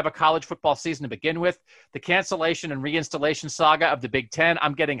if we'd have a college football season to begin with, the cancellation and reinstallation saga of the Big Ten.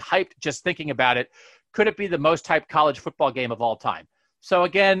 I'm getting hyped just thinking about it. Could it be the most hyped college football game of all time? So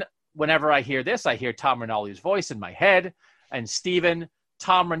again, whenever I hear this, I hear Tom Rinaldi's voice in my head. And Stephen,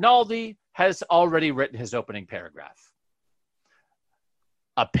 Tom Rinaldi has already written his opening paragraph.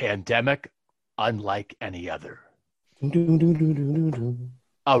 A pandemic unlike any other. A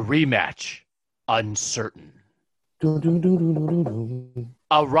rematch uncertain.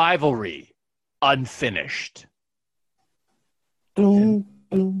 A rivalry unfinished.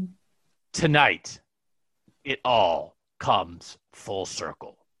 Tonight, it all comes full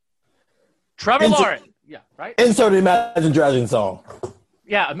circle. Trevor Lawrence. Yeah, right? Insert Imagine Dragons song.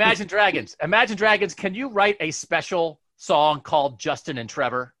 Yeah, Imagine Dragons. Imagine Dragons, can you write a special song called Justin and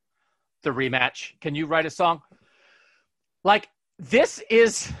Trevor, the rematch? Can you write a song? Like, this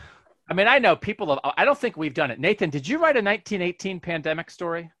is, I mean, I know I don't think we've done it. Nathan, did you write a 1918 pandemic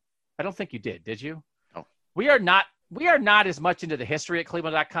story? I don't think you did you? No. We are not as much into the history at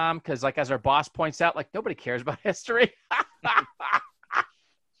Cleveland.com because, like, as our boss points out, like, nobody cares about history.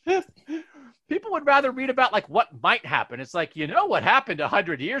 People would rather read about, like, what might happen. It's like, you know what happened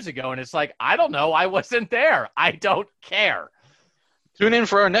 100 years ago? And it's like, I don't know. I wasn't there. I don't care. Tune in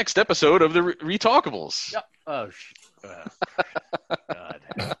for our next episode of the Retalkables. Yep. Oh, God.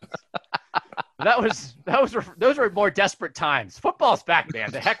 Those were more desperate times. Football's back, man.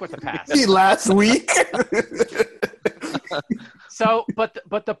 The heck with the past. Last week. So,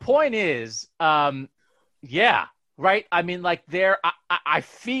 but the point is, yeah. Right. I mean, like I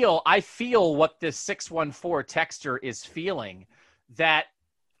feel what this 614 texter is feeling, that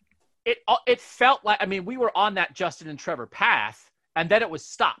it felt like, I mean, we were on that Justin and Trevor path and then it was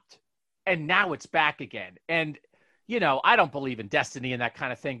stopped and now it's back again. And, you know, I don't believe in destiny and that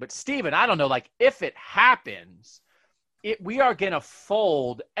kind of thing, but Steven, I don't know, like if it happens, we are going to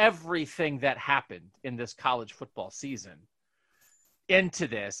fold everything that happened in this college football season into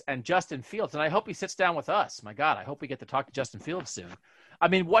this, and Justin Fields, and I hope he sits down with us. My God, I hope we get to talk to Justin Fields soon. I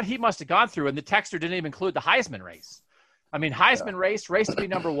mean, what he must have gone through, and the texter didn't even include the Heisman race. I mean, Heisman race to be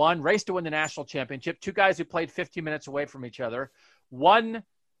number 1, race to win the national championship, 2 guys who played 15 minutes away from each other. One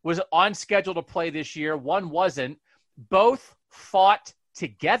was on schedule to play this year, one wasn't. Both fought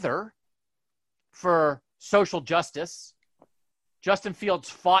together for social justice. Justin Fields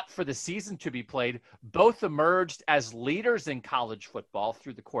fought for the season to be played. Both emerged as leaders in college football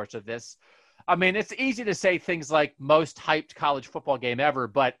through the course of this. I mean, it's easy to say things like most hyped college football game ever,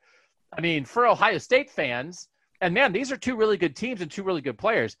 but I mean, for Ohio State fans, and man, these are 2 really good teams and 2 really good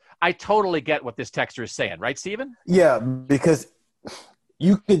players. I totally get what this texter is saying, right, Steven? Yeah, because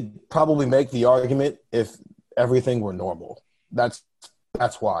you could probably make the argument if everything were normal. That's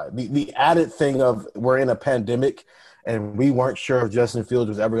why. The added thing of we're in a pandemic and we weren't sure if Justin Fields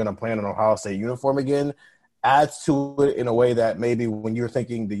was ever going to play in an Ohio State uniform again adds to it in a way that maybe when you're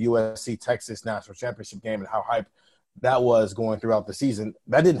thinking the USC-Texas national championship game and how hyped that was going throughout the season,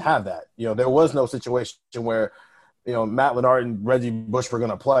 that didn't have that. You know, there was no situation where, you know, Matt Lennart and Reggie Bush were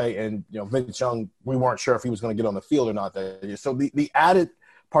going to play and, you know, Vince Young, we weren't sure if he was going to get on the field or not that year. So the added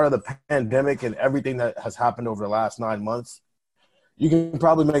part of the pandemic and everything that has happened over the last 9 months, you can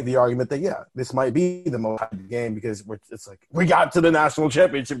probably make the argument that, yeah, this might be the most hyped game because it's like we got to the national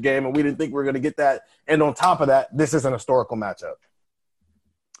championship game and we didn't think we were going to get that. And on top of that, this is an historical matchup.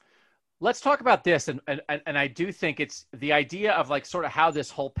 Let's talk about this. And I do think it's the idea of like sort of how this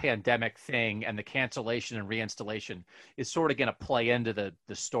whole pandemic thing and the cancellation and reinstallation is sort of going to play into the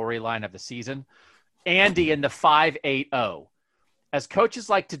storyline of the season. Andy in the 5-8-0. As coaches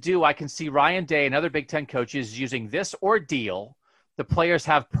like to do, I can see Ryan Day and other Big Ten coaches using this ordeal the players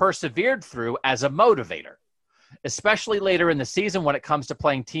have persevered through as a motivator, especially later in the season when it comes to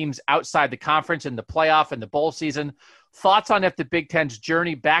playing teams outside the conference in the playoff and the bowl season. Thoughts on if the Big Ten's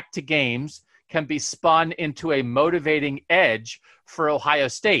journey back to games can be spun into a motivating edge for Ohio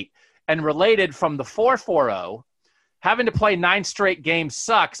State? And related from the 4-4-0, having to play 9 straight games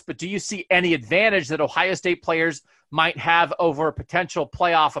sucks, but do you see any advantage that Ohio State players might have over a potential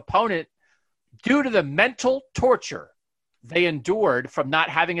playoff opponent due to the mental torture they endured from not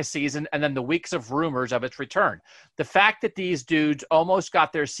having a season and then the weeks of rumors of its return? The fact that these dudes almost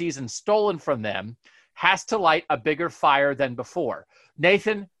got their season stolen from them has to light a bigger fire than before.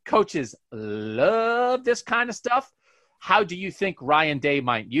 Nathan, coaches love this kind of stuff. How do you think Ryan Day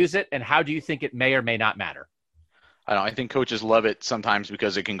might use it, and how do you think it may or may not matter? I think coaches love it sometimes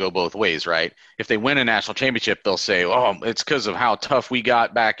because it can go both ways, right? If they win a national championship, they'll say, oh, it's because of how tough we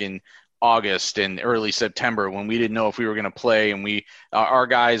got back in August and early September when we didn't know if we were going to play, and our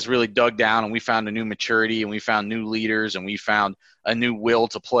guys really dug down and we found a new maturity and we found new leaders and we found a new will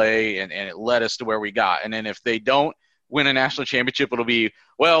to play, and it led us to where we got. And then if they don't win a national championship, it'll be,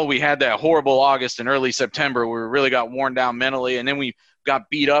 well, we had that horrible August and early September where we really got worn down mentally, and then we got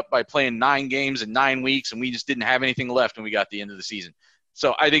beat up by playing 9 games in 9 weeks and we just didn't have anything left when we got the end of the season.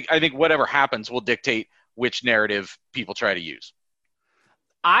 So I think whatever happens will dictate which narrative people try to use.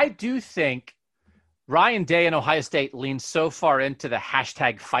 I do think Ryan Day and Ohio State lean so far into the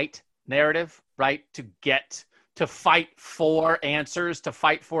 #fight narrative, right? To fight for answers, to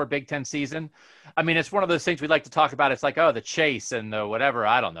fight for a Big Ten season. I mean, it's one of those things we like to talk about. It's like, oh, the chase and the whatever,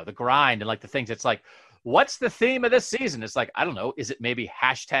 I don't know, the grind and like the things. It's like, what's the theme of this season? It's like, I don't know. Is it maybe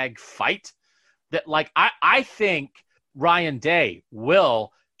 #fight? That like, I think Ryan Day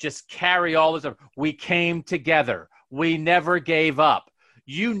will just carry all this. We came together. We never gave up.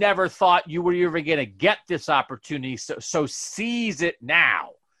 You never thought you were even going to get this opportunity, so seize it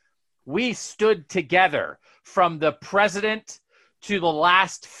now. We stood together from the president to the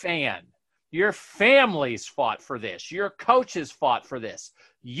last fan. Your families fought for this. Your coaches fought for this.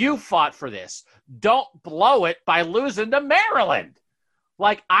 You fought for this. Don't blow it by losing to Maryland.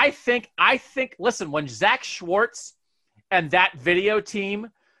 Like, I think, listen, when Zach Schwartz and that video team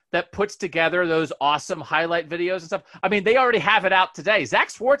that puts together those awesome highlight videos and stuff, I mean, they already have it out today. Zach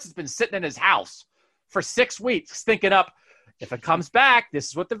Schwartz has been sitting in his house for 6 weeks thinking up, if it comes back, this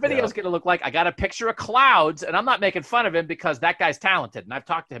is what the video is going to look like. I got a picture of clouds, and I'm not making fun of him because that guy's talented, and I've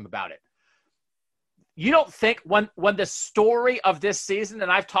talked to him about it. You don't think when the story of this season,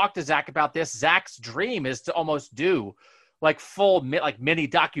 and I've talked to Zach about this, Zach's dream is to almost do like full like mini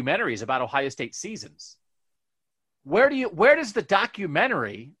documentaries about Ohio State seasons. Where does the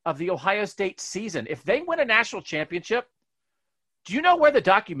documentary of the Ohio State season, if they win a national championship, do you know where the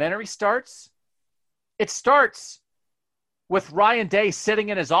documentary starts? It starts with Ryan Day sitting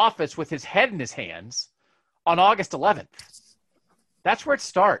in his office with his head in his hands on August 11th. That's where it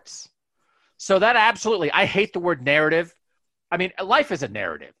starts. So that absolutely, I hate the word narrative. I mean, life is a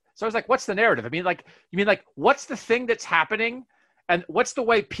narrative. So I was like, what's the narrative? I mean, like, you mean like, what's the thing that's happening? And what's the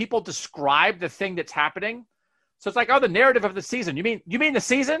way people describe the thing that's happening? So it's like, oh, the narrative of the season. You mean the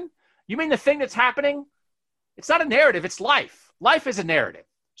season? You mean the thing that's happening? It's not a narrative. It's life. Life is a narrative.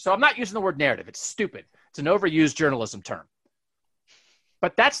 So I'm not using the word narrative. It's stupid. It's an overused journalism term.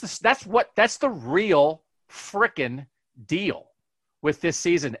 But that's the real frickin' deal with this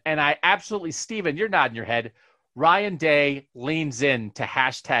season. And I absolutely, Steven, you're nodding your head. Ryan Day leans in to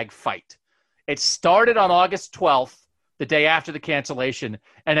 #fight. It started on August 12th, the day after the cancellation,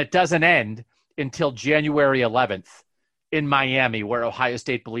 and it doesn't end until January 11th in Miami, where Ohio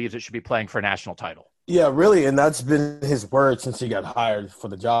State believes it should be playing for a national title. Yeah, really, and that's been his word since he got hired for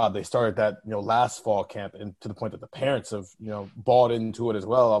the job. They started that, last fall camp, and to the point that the parents have, bought into it as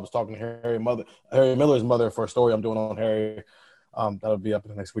well. I was talking to Harry Miller's mother for a story I'm doing on Harry. That'll be up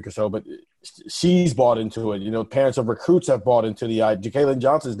in the next week or so, but she's bought into it. Parents of recruits have bought into the idea. Jalen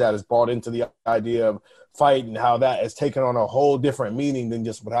Johnson's dad has bought into the idea of fight and how that has taken on a whole different meaning than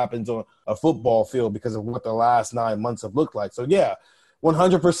just what happens on a football field because of what the last 9 months have looked like. So, yeah,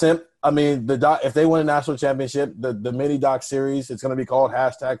 100%. I mean, if they win a national championship, the mini doc series, it's going to be called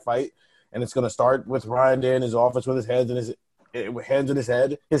 #fight, and it's going to start with Ryan Day in his office with his head in his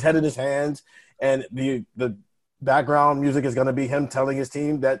head in his hands, and the background music is going to be him telling his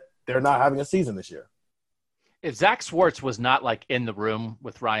team that they're not having a season this year. if Zach Schwartz was not like in the room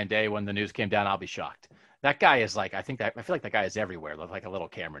with Ryan Day when the news came down, I'll be shocked. That guy is like, I feel like that guy is everywhere with like a little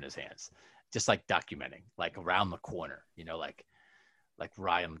camera in his hands, just like documenting, like around the corner, like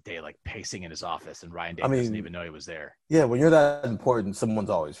Ryan Day, like pacing in his office, and Ryan Day doesn't even know he was there. Yeah, when you're that important, someone's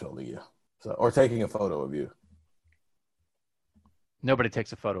always filming you, or taking a photo of you. Nobody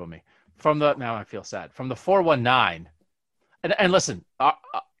takes a photo of me. Now I feel sad. From the 419, and listen,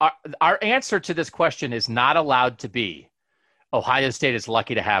 our answer to this question is not allowed to be Ohio State is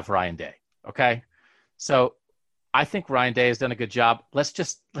lucky to have Ryan Day. Okay. So I think Ryan Day has done a good job. Let's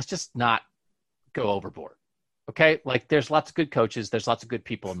just not go overboard. Okay. Like there's lots of good coaches. There's lots of good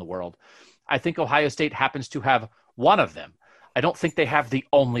people in the world. I think Ohio State happens to have one of them. I don't think they have the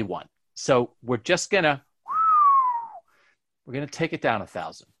only one. So we're going to take it down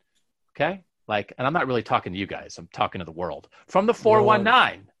 1,000. Okay. Like, and I'm not really talking to you guys. I'm talking to the world. From the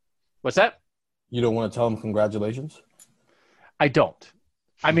 419. What's that? You don't want to tell them congratulations? I don't.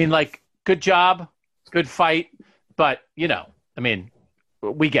 I mean, like, good job, good fight, but,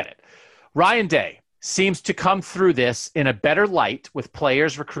 we get it. Ryan Day seems to come through this in a better light with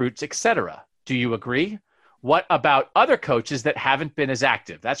players, recruits, etc. Do you agree? What about other coaches that haven't been as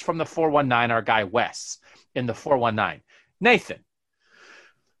active? That's from the 419, our guy Wes in the 419. Nathan,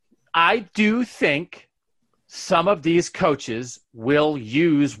 I do think some of these coaches will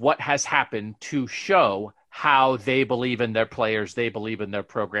use what has happened to show how they believe in their players, they believe in their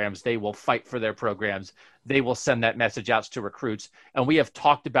programs, they will fight for their programs, they will send that message out to recruits. And we have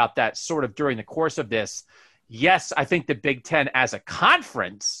talked about that sort of during the course of this. Yes, I think the Big Ten as a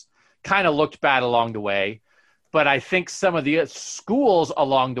conference kind of looked bad along the way, but I think some of the schools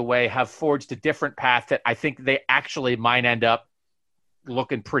along the way have forged a different path that I think they actually might end up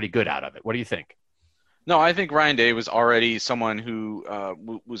looking pretty good out of it. What do you think? No, I think Ryan Day was already someone who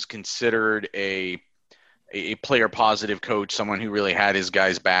was considered a player positive coach, someone who really had his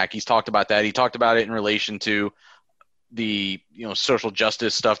guys back. He's talked about that. He talked about it in relation to the social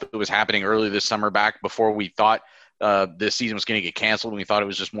justice stuff that was happening early this summer, back before we thought this season was going to get canceled. We thought it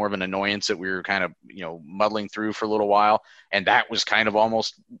was just more of an annoyance that we were kind of muddling through for a little while, and that was kind of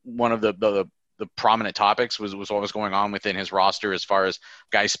almost one of the prominent topics was what was going on within his roster as far as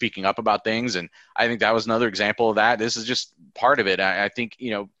guys speaking up about things. And I think that was another example of that. This is just part of it. I think,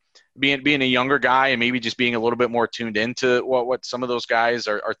 being a younger guy and maybe just being a little bit more tuned into what some of those guys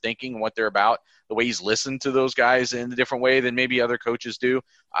are thinking and what they're about, the way he's listened to those guys in a different way than maybe other coaches do.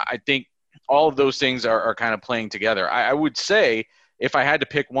 I think all of those things are kind of playing together. I would say, if I had to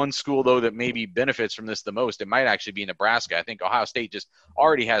pick one school, though, that maybe benefits from this the most, it might actually be Nebraska. I think Ohio State just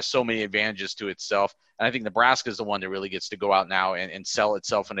already has so many advantages to itself. And I think Nebraska is the one that really gets to go out now and sell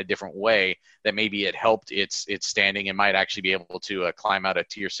itself in a different way that maybe it helped its standing and might actually be able to climb out of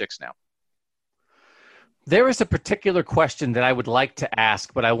Tier 6 now. There is a particular question that I would like to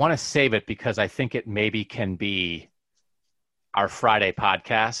ask, but I want to save it because I think it maybe can be our Friday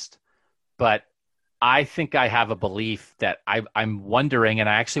podcast. But I think I have a belief that I'm wondering, and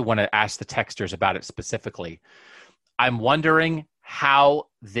I actually want to ask the texters about it specifically. I'm wondering how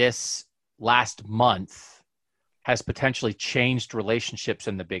this last month has potentially changed relationships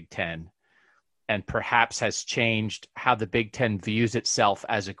in the Big Ten and perhaps has changed how the Big Ten views itself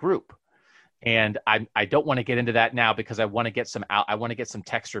as a group. And I don't want to get into that now because I want to get some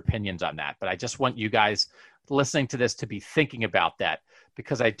texter opinions on that. But I just want you guys listening to this to be thinking about that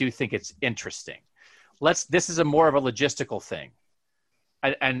because I do think it's interesting. This is a more of a logistical thing.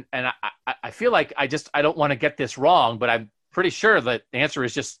 And I feel like I don't want to get this wrong, but I'm pretty sure that the answer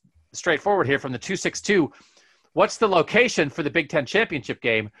is just straightforward here from the 262. What's the location for the Big Ten championship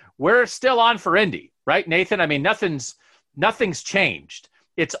game? We're still on for Indy, right, Nathan? I mean, nothing's changed.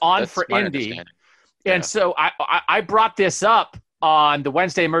 It's on for Indy. Yeah. And so I brought this up on the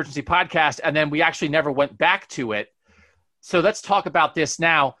Wednesday Emergency Podcast, and then we actually never went back to it. So let's talk about this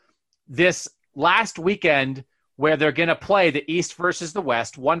now. This last weekend where they're going to play the East versus the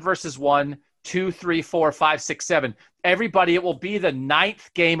West, 1 versus 1, 2, 3, 4, 5, 6, 7. Everybody, it will be the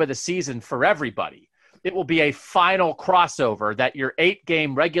 9th game of the season for everybody. It will be a final crossover that your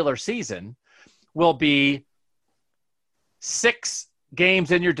 8-game regular season will be 6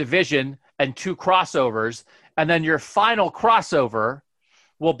 games in your division and 2 crossovers. And then your final crossover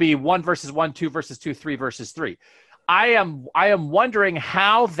will be 1 versus 1, 2 versus 2, 3 versus 3. I am wondering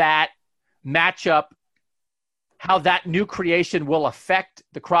how that matchup, how that new creation will affect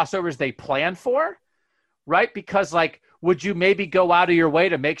the crossovers they plan for, right? Because would you maybe go out of your way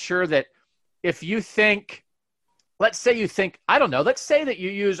to make sure that if you think, let's say you think, let's say that you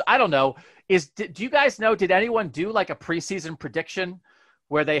use, do you guys know, did anyone do a preseason prediction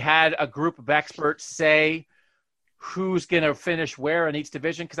where they had a group of experts say who's going to finish where in each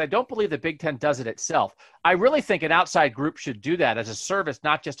division, because I don't believe the Big Ten does it itself. I really think an outside group should do that as a service,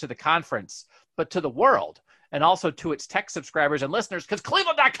 not just to the conference, but to the world, and also to its tech subscribers and listeners, because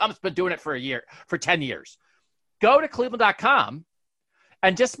Cleveland.com's been doing it for 10 years. Go to Cleveland.com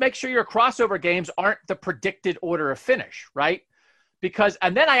and just make sure your crossover games aren't the predicted order of finish, right? Because,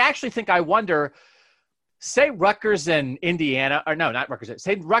 and then I actually think I wonder, say Rutgers and Indiana, or no, not Rutgers,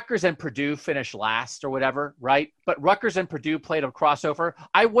 say Rutgers and Purdue finish last or whatever, right? But Rutgers and Purdue played a crossover.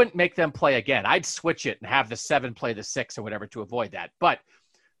 I wouldn't make them play again. I'd switch it and have the 7 play the 6 or whatever to avoid that. But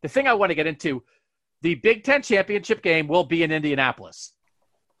the thing I want to get into, the Big Ten championship game will be in Indianapolis.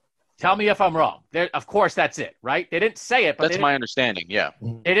 Tell me if I'm wrong. Of course, that's it, right? They didn't say it, but that's my understanding. Yeah,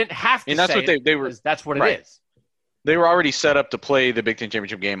 they didn't have to. And that's say what they were. That's what right. it is. They were already set up to play the Big Ten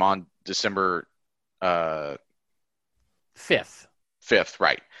championship game on December 5th,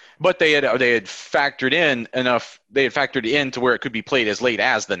 right? But they had factored in enough. They had factored in to where it could be played as late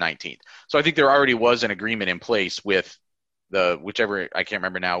as the 19th. So I think there already was an agreement in place with whichever, I can't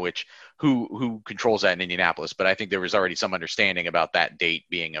remember now who controls that in Indianapolis, but I think there was already some understanding about that date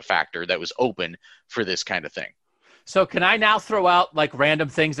being a factor that was open for this kind of thing. So can I now throw out like random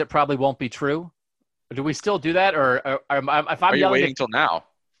things that probably won't be true? Do we still do that, or if I'm Are you waiting till now?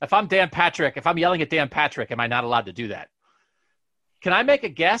 If I'm Dan Patrick, if I'm yelling at Dan Patrick, am I not allowed to do that? Can I make a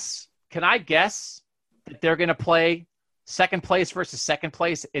guess? Can I guess that they're going to play second place versus second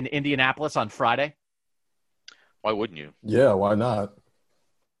place in Indianapolis on Friday? Why wouldn't you? Yeah, why not?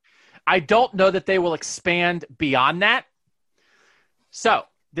 I don't know that they will expand beyond that. So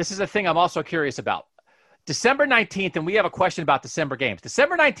this is a thing I'm also curious about. December 19th, and we have a question about December games.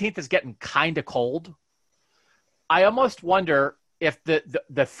 December 19th is getting kind of cold. I almost wonder if the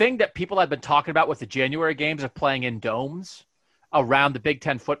thing that people have been talking about with the January games of playing in domes around the Big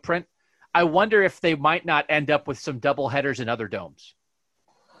Ten footprint, I wonder if they might not end up with some double headers in other domes.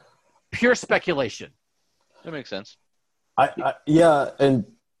 Pure speculation. That makes sense. Yeah, and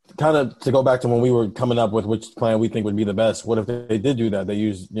kind of to go back to when we were coming up with which plan we think would be the best, what if they did do that? They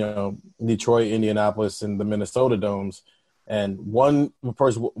used, Detroit, Indianapolis, and the Minnesota domes, and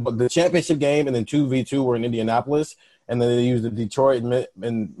the championship game and then 2v2 were in Indianapolis, and then they used the Detroit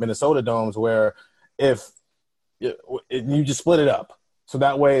and Minnesota domes where if you just split it up. So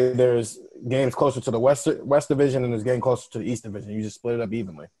that way there's games closer to the West Division and there's game closer to the East Division. You just split it up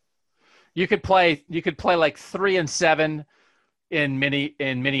evenly. You could play like 3 and 7 in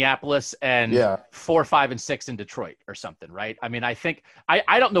Minneapolis and 4, 5, and 6 in Detroit or something, right? I mean, I think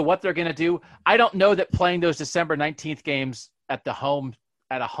I don't know what they're going to do. I don't know that playing those December 19th games at a home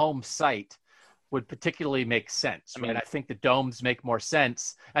site would particularly make sense, right? I think the domes make more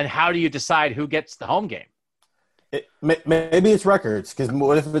sense. And how do you decide who gets the home game? Maybe it's records, because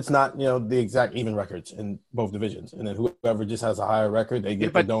what if it's not, the exact even records in both divisions, and then whoever just has a higher record, they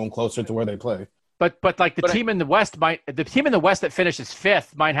get the dome closer to where they play. But like the team in the West that finishes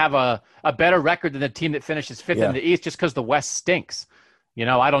 5th might have a better record than the team that finishes 5th in the East, just because the West stinks.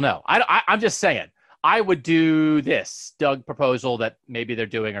 I don't know. I'm just saying. I would do this Doug proposal that maybe they're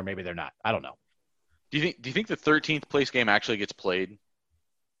doing or maybe they're not. I don't know. Do you think the 13th place game actually gets played?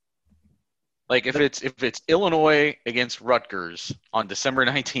 Like if it's Illinois against Rutgers on December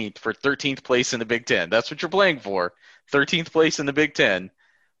 19th for 13th place in the Big Ten, that's what you're playing for, 13th place in the Big Ten,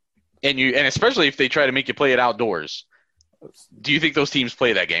 and especially if they try to make you play it outdoors, do you think those teams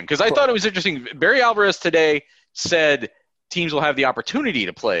play that game? Because I thought it was interesting. Barry Alvarez today said teams will have the opportunity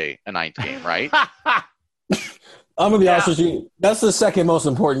to play a 9th game, right? I'm gonna be honest with you. That's the second most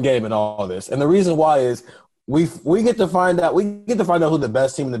important game in all of this, and the reason why is we get to find out who the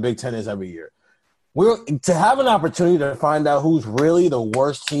best team in the Big Ten is every year. To have an opportunity to find out who's really the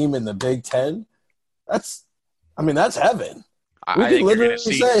worst team in the Big Ten, that's heaven. We can literally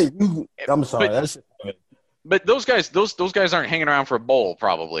say, I'm sorry, that's heaven. But those guys aren't hanging around for a bowl.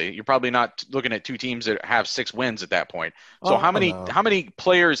 Probably you're probably not looking at two teams that have 6 wins at that point. So how many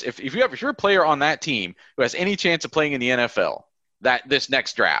players? If you're a player on that team who has any chance of playing in the NFL this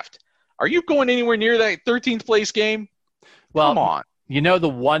next draft, are you going anywhere near that 13th place game? Well, come on. The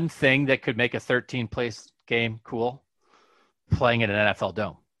one thing that could make a 13th place game cool? Playing in an NFL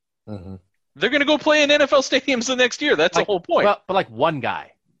dome. Mm-hmm. They're going to go play in NFL stadiums the next year. That's the whole point. Well, but like one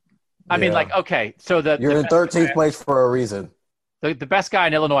guy. I mean, okay, so you're in 13th place for a reason. The best guy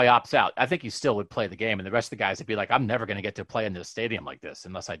in Illinois opts out. I think he still would play the game, and the rest of the guys would be like, I'm never going to get to play in this stadium like this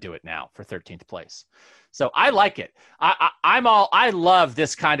unless I do it now for 13th place. So I like it. I love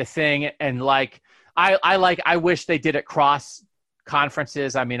this kind of thing, and I wish they did it cross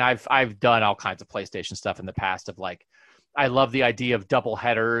conferences. I mean, I've done all kinds of PlayStation stuff in the past I love the idea of double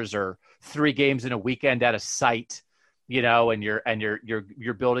headers or 3 games in a weekend at a site. and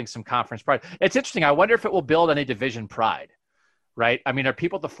you're building some conference pride. It's interesting. I wonder if it will build any division pride, right? I mean, are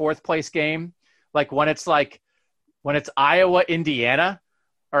people at the fourth place game, when it's Iowa, Indiana,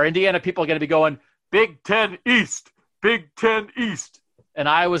 are Indiana people going to be going Big Ten East, and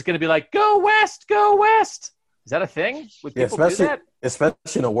Iowa's going to be like, go West, go West? Is that a thing? Would people do that? Especially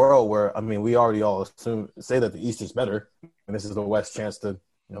in a world where, we already all say that the East is better, and this is the West's chance to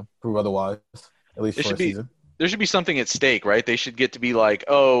prove otherwise, at least for a season. There should be something at stake, right? They should get to be like,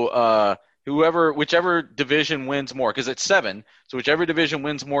 whichever division wins more, because it's 7, so whichever division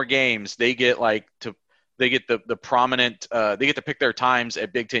wins more games, they get the prominent. They get to pick their times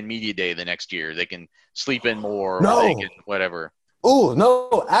at Big Ten Media Day the next year. They can sleep in more. No. Or they can whatever. Oh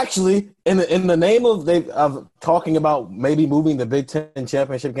no! Actually, in the name of talking about maybe moving the Big Ten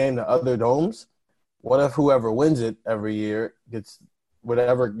championship game to other domes, what if whoever wins it every year gets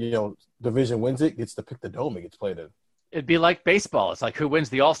whatever division wins it gets to pick the dome it gets played in? It'd be like baseball. It's like who wins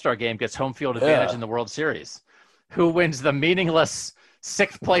the All-Star game gets home field advantage in the World Series. Who wins the meaningless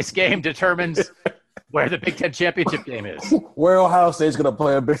 6th place game determines where the Big Ten championship game is. Where Ohio State's going to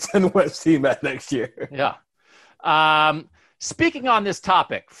play a Big Ten West team at next year. Yeah. Speaking on this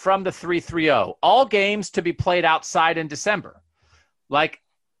topic from the 330, all games to be played outside in December.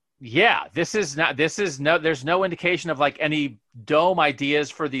 There's no indication of any dome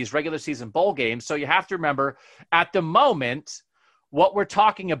ideas for these regular season bowl games. So you have to remember, at the moment, what we're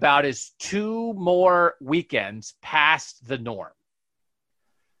talking about is 2 more weekends past the norm.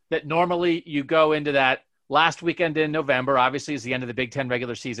 That normally you go into that last weekend in November, obviously is the end of the Big Ten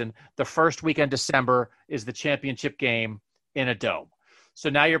regular season. The first weekend December is the championship game in a dome. So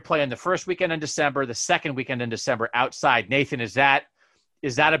now you're playing the first weekend in December, the second weekend in December outside. Nathan, is that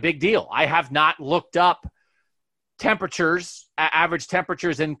a big deal? I have not looked up temperatures, average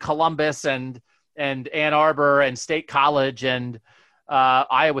temperatures in Columbus and Ann Arbor and State College and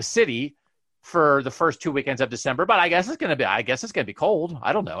Iowa City for the first 2 weekends of December, but I guess it's going to be cold.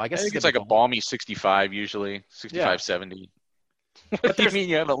 I don't know. I think it's like a balmy 65 usually, 65, 70. What do you mean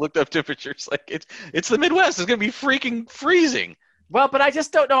you haven't looked up temperatures? It's the Midwest. It's going to be freaking freezing. Well, but I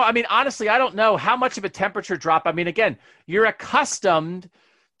just don't know. Honestly, I don't know how much of a temperature drop. Again, you're accustomed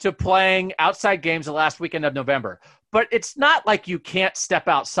to playing outside games the last weekend of November, but it's not like you can't step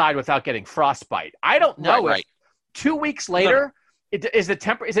outside without getting frostbite. I don't know if 2 weeks later, is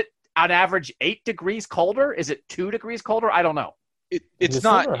it on average 8 degrees colder? Is it 2 degrees colder? I don't know. It's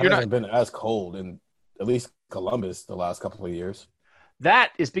not. You're not been as cold in at least Columbus the last couple of years.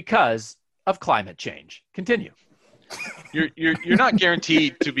 That is because of climate change. Continue. You're not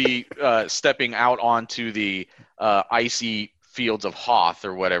guaranteed to be stepping out onto the icy fields of Hoth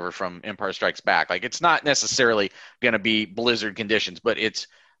or whatever from Empire Strikes Back. It's not necessarily going to be blizzard conditions, but it's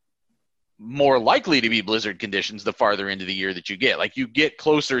more likely to be blizzard conditions the farther into the year that you get. You get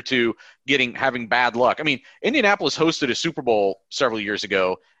closer to having bad luck. Indianapolis hosted a Super Bowl several years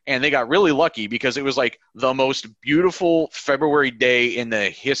ago, and they got really lucky because it was the most beautiful February day in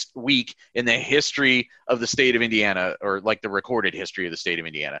the week in the history of the state of Indiana, or the recorded history of the state of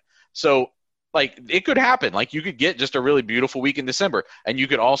Indiana. So it could happen. You could get just a really beautiful week in December, and you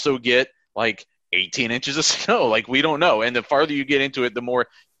could also get 18 inches of snow. We don't know. And the farther you get into it, the more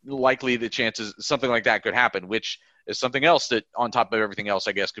likely the chances something like that could happen, which is something else that, on top of everything else,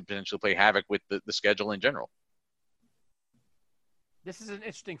 I guess could potentially play havoc with the schedule in general. This is an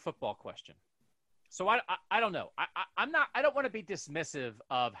interesting football question. So I don't know. I don't want to be dismissive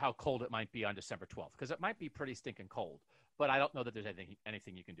of how cold it might be on December 12th, because it might be pretty stinking cold, but I don't know that there's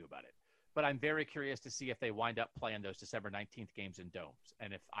anything you can do about it. But I'm very curious to see if they wind up playing those December 19th games in domes.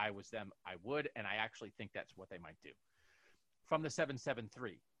 And if I was them, I would, and I actually think that's what they might do. From the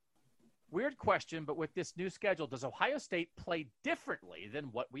 773. Weird question, but with this new schedule, does Ohio State play differently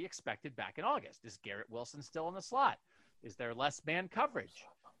than what we expected back in August? Is Garrett Wilson still in the slot? Is there less man coverage?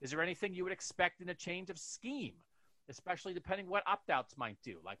 Is there anything you would expect in a change of scheme, especially depending what opt-outs might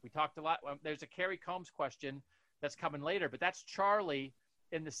do? We talked a lot. There's a Kerry Combs question that's coming later, but that's Charlie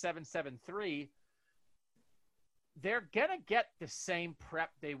in the 773. They're going to get the same prep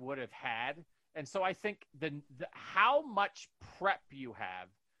they would have had. And so I think the how much prep you have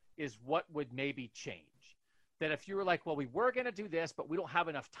is what would maybe change. That if you were we were going to do this, but we don't have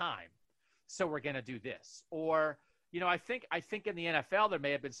enough time, so we're going to do this. Or, I think in the NFL there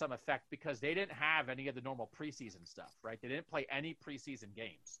may have been some effect because they didn't have any of the normal preseason stuff, right? They didn't play any preseason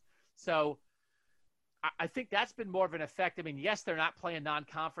games. So I think that's been more of an effect. Yes, they're not playing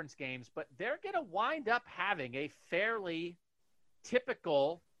non-conference games, but they're going to wind up having a fairly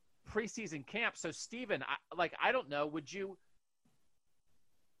typical preseason camp. So Steven, I don't know,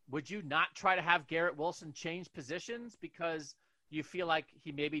 would you not try to have Garrett Wilson change positions because you feel like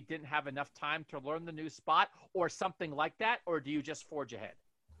he maybe didn't have enough time to learn the new spot or something like that? Or do you just forge ahead?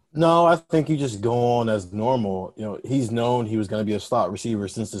 No, I think you just go on as normal. You know, he's known he was going to be a slot receiver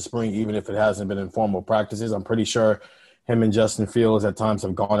since the spring, even if it hasn't been in formal practices. I'm pretty sure him and Justin Fields at times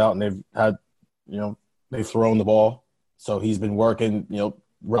have gone out and they've had, they've thrown the ball. So he's been working,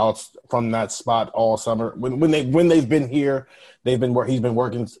 routes from that spot all summer. When they've been here, he's been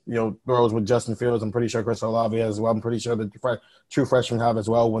working, throws with Justin Fields. I'm pretty sure Chris Olave has as well. I'm pretty sure the true freshmen have as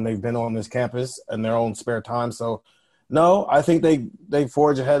well when they've been on this campus in their own spare time. So, no, I think they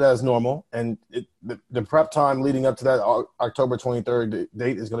forge ahead as normal. And the prep time leading up to that October 23rd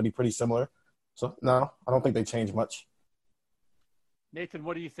date is going to be pretty similar. So, no, I don't think they change much. Nathan,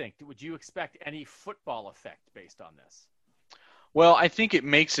 what do you think? Would you expect any football effect based on this? Well, I think it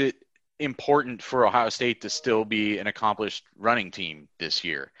makes it important for Ohio State to still be an accomplished running team this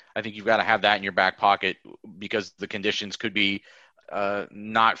year. I think you've got to have that in your back pocket because the conditions could be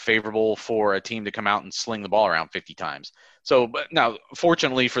not favorable for a team to come out and sling the ball around 50 times. So, but now,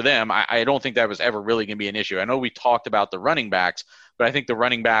 fortunately for them, I don't think that was ever really going to be an issue. I know we talked about the running backs, but I think the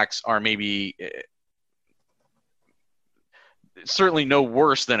running backs are maybe certainly no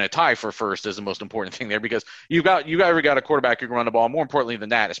worse than a tie for first is the most important thing there because you got a quarterback who can run the ball. More importantly than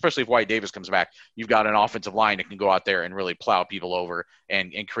that, especially if Wyatt Davis comes back, you've got an offensive line that can go out there and really plow people over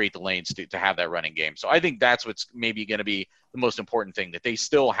and create the lanes to have that running game. So I think that's what's maybe going to be the most important thing, that they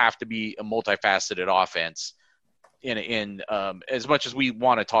still have to be a multifaceted offense in as much as we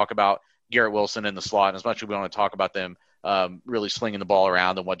want to talk about Garrett Wilson in the slot and as much as we want to talk about them really slinging the ball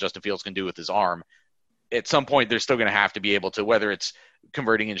around and what Justin Fields can do with his arm. At some point, they're still going to have to be able to, whether it's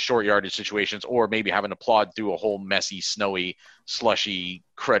converting in short yardage situations or maybe having to plod through a whole messy, snowy, slushy,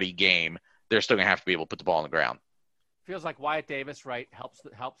 cruddy game, they're still going to have to be able to put the ball on the ground. Feels like Wyatt Davis, right,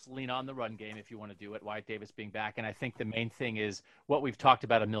 helps lean on the run game if you want to do it, Wyatt Davis being back. And I think the main thing is what we've talked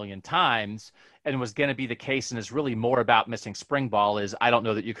about a million times and was going to be the case and is really more about missing spring ball is I don't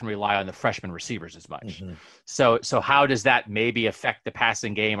know that you can rely on the freshman receivers as much. Mm-hmm. So how does that maybe affect the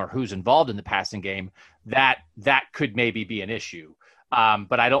passing game or who's involved in the passing game? That could maybe be an issue.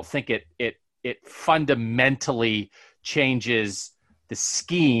 But I don't think it fundamentally changes the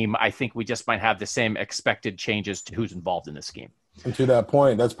scheme. I think we just might have the same expected changes to who's involved in the scheme. And to that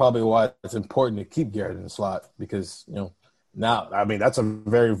point, that's probably why it's important to keep Garrett in the slot because, now, I mean, that's a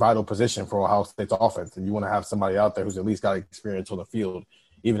very vital position for Ohio State's offense. And you want to have somebody out there who's at least got experience on the field,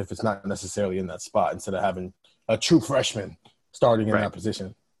 even if it's not necessarily in that spot, instead of having a true freshman starting in that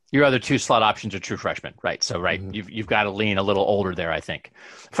position. Your other two slot options are true freshmen, right? So, mm-hmm. You've got to lean a little older there, I think.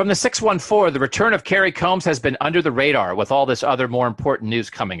 From the 614, the return of Kerry Combs has been under the radar with all this other more important news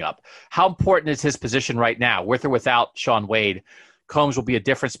coming up. How important is his position right now? With or without Shaun Wade, Combs will be a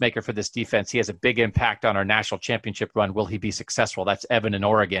difference maker for this defense. He has a big impact on our national championship run. Will he be successful? That's Evan in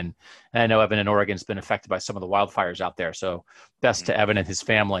Oregon. And I know Evan in Oregon's been affected by some of the wildfires out there. So best to Evan and his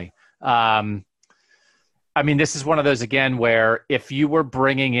family. I mean, this is one of those, again, where if you were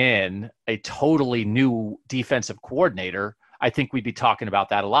bringing in a totally new defensive coordinator, I think we'd be talking about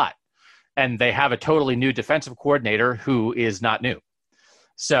that a lot. And they have a totally new defensive coordinator who is not new.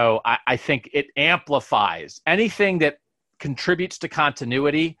 So I think it amplifies anything that contributes to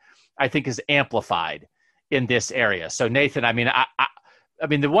continuity, I think is amplified in this area. So, Nathan, I mean, I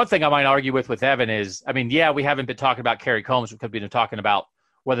mean, the one thing I might argue with Evan is, I mean, yeah, we haven't been talking about Kerry Combs. We could have been talking about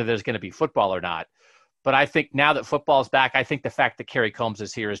whether there's going to be football or not. But I think now that football's back, I think the fact that Kerry Combs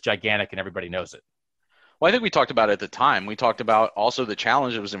is here is gigantic and everybody knows it. Well, I think we talked about it at the time. We talked about also the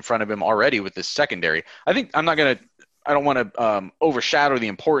challenge that was in front of him already with this secondary. I don't want to overshadow the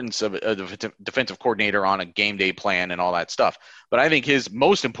importance of a defensive coordinator on a game day plan and all that stuff. But I think his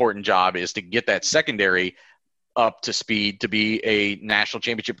most important job is to get that secondary up to speed to be a national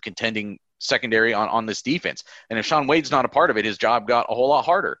championship contending secondary on this defense. And if Shaun Wade's not a part of it, his job got a whole lot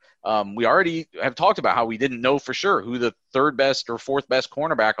harder. We already have talked about how we didn't know for sure who the third best or fourth best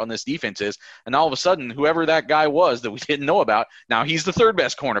cornerback on this defense is. And all of a sudden, whoever that guy was that we didn't know about, now he's the third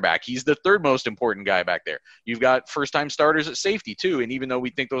best cornerback. He's the third most important guy back there. You've got first time starters at safety too. And even though we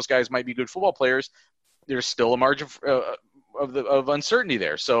think those guys might be good football players, there's still a margin of uncertainty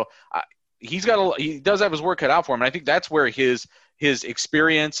there. So he does have his work cut out for him. And I think that's where his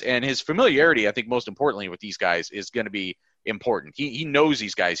experience and his familiarity, I think most importantly with these guys, is going to be important. He knows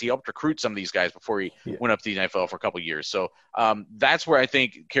these guys. He helped recruit some of these guys before he went up to the NFL for a couple of years. So that's where I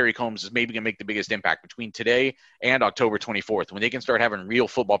think Kerry Combs is maybe going to make the biggest impact between today and October 24th, when they can start having real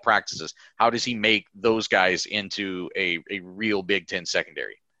football practices. How does he make those guys into a real Big Ten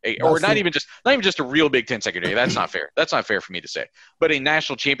secondary? or not even just a real Big Ten secondary. That's not fair. That's not fair for me to say. But a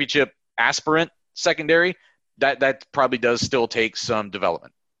national championship aspirant secondary, that probably does still take some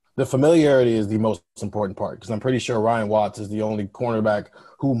development. The familiarity is the most important part, because I'm pretty sure Ryan Watts is the only cornerback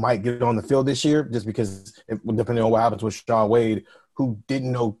who might get on the field this year, just because depending on what happens with Shaun Wade, who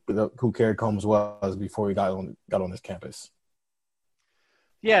didn't know who Kerry Combs was before he got on this campus.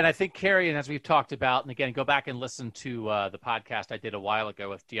 Yeah, and I think Kerry, and as we've talked about, and again, go back and listen to the podcast I did a while ago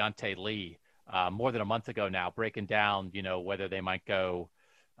with Deontay Lee, more than a month ago now, breaking down, whether they might go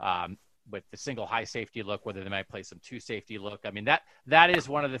with the single high safety look, whether they might play some two safety look. I mean, that is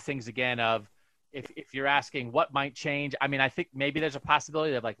one of the things, again, of if you're asking what might change, I mean, I think maybe there's a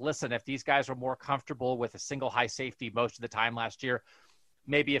possibility of listen, if these guys were more comfortable with a single high safety most of the time last year,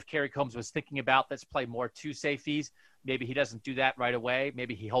 maybe if Kerry Combs was thinking about let's play more two safeties, maybe he doesn't do that right away.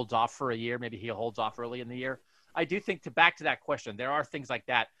 Maybe he holds off for a year. Maybe he holds off early in the year. I do think back to that question, there are things like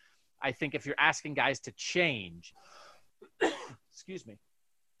that. I think if you're asking guys to change, excuse me,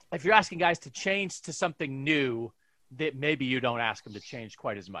 if you're asking guys to change to something new, that maybe you don't ask them to change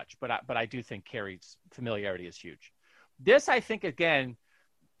quite as much. But I do think Kerry's familiarity is huge. This, I think, again,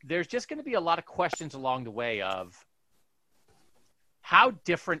 there's just going to be a lot of questions along the way of how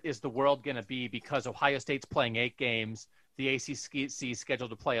different is the world going to be because Ohio State's playing 8 games, the ACC is scheduled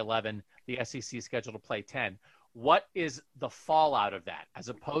to play 11, the SEC is scheduled to play 10. What is the fallout of that as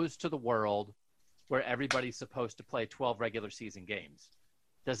opposed to the world where everybody's supposed to play 12 regular season games?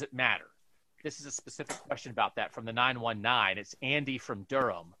 Does it matter? This is a specific question about that from the 919. It's Andy from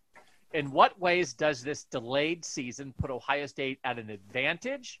Durham. In what ways does this delayed season put Ohio State at an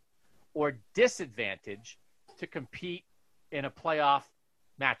advantage or disadvantage to compete in a playoff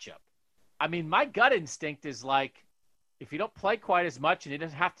matchup? I mean, my gut instinct is if you don't play quite as much and you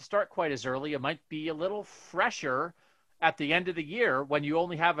don't have to start quite as early, it might be a little fresher at the end of the year when you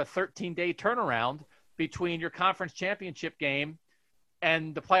only have a 13-day turnaround between your conference championship game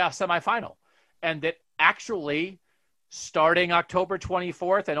and the playoff semifinal. And that actually starting October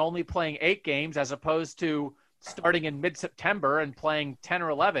 24th and only playing 8 games as opposed to starting in mid-September and playing 10 or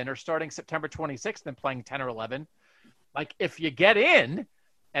 11, or starting September 26th and playing 10 or 11. If you get in,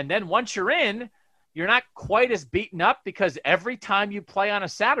 and then once you're in, you're not quite as beaten up, because every time you play on a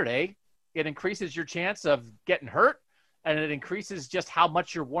Saturday, it increases your chance of getting hurt, and it increases just how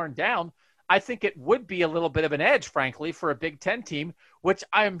much you're worn down. I think it would be a little bit of an edge, frankly, for a Big Ten team, which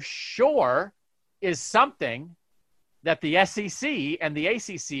I'm sure is something that the SEC and the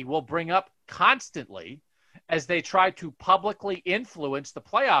ACC will bring up constantly as they try to publicly influence the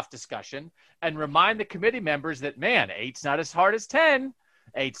playoff discussion and remind the committee members that, man, 8's not as hard as 10.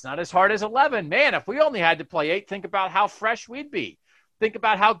 8's not as hard as 11. Man, if we only had to play 8, think about how fresh we'd be. Think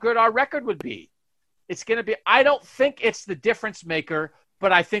about how good our record would be. It's going to be – I don't think it's the difference maker,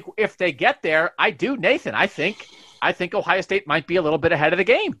 but I think if they get there, I do, Nathan. I think Ohio State might be a little bit ahead of the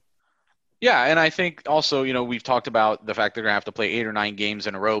game. Yeah, and I think also, we've talked about the fact they're going to have to play 8 or 9 games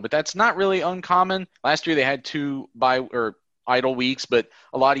in a row, but that's not really uncommon. Last year they had 2 idle weeks, but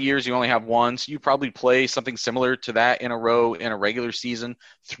a lot of years you only have 1. So you probably play something similar to that in a row in a regular season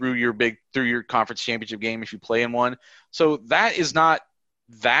through your conference championship game if you play in one. So that is not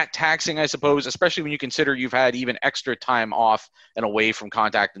that taxing, I suppose, especially when you consider you've had even extra time off and away from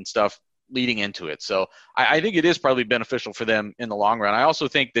contact and stuff leading into it. So I think it is probably beneficial for them in the long run. I also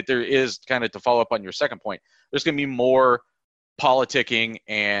think that there is, kind of to follow up on your second point, there's going to be more politicking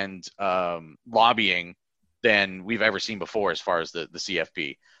and lobbying than we've ever seen before as far as the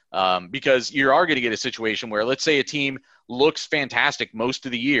CFP. Because you are going to get a situation where, let's say a team looks fantastic most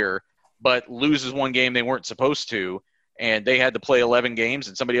of the year, but loses one game they weren't supposed to, and they had to play 11 games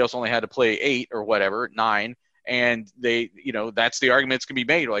and somebody else only had to play 8 or whatever, 9. And they, that's the argument that's going to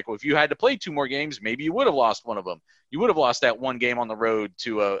be made. Well, if you had to play 2 more games, maybe you would have lost one of them. You would have lost that one game on the road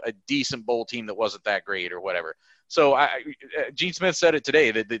to a decent bowl team that wasn't that great or whatever. So Gene Smith said it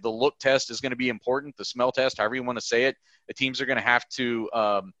today, that the look test is going to be important, the smell test, however you want to say it. The teams are going to have to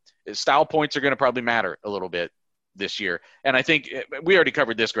style points are going to probably matter a little bit this year. And I think we already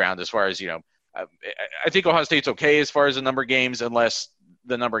covered this ground as far as, I think Ohio State's okay as far as the number of games, unless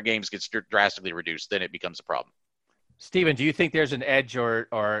the number of games gets drastically reduced, then it becomes a problem. Steven, do you think there's an edge or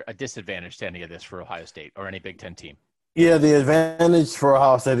a disadvantage to any of this for Ohio State or any Big Ten team? Yeah, the advantage for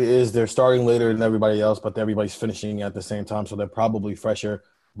Ohio State is they're starting later than everybody else, but everybody's finishing at the same time, so they're probably fresher.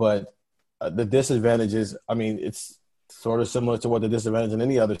 But the disadvantage is, it's sort of similar to what the disadvantage in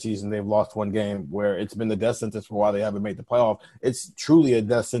any other season. They've lost one game where it's been the death sentence for why they haven't made the playoff. It's truly a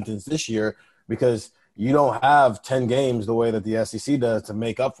death sentence this year because you don't have 10 games the way that the SEC does to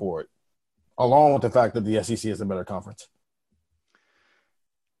make up for it, along with the fact that the SEC is a better conference.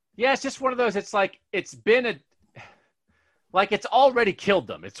 Yeah, it's just one of those. It's like it's already killed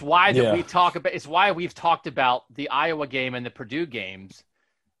them. It's why that we talk about. It's why we've talked about the Iowa game and the Purdue games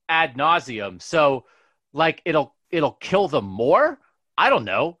ad nauseum. So, like, it'll kill them more. I don't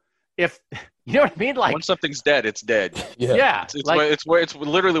know if you know what I mean. Like, once something's dead, it's dead. Yeah. It's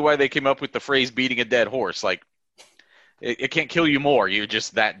literally why they came up with the phrase "beating a dead horse." Like, it can't kill you more. You're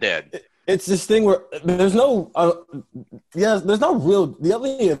just that dead. It's this thing where there's no there's no real – the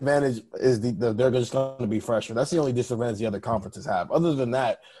only advantage is they're just going to be fresher. That's the only disadvantage the other conferences have. Other than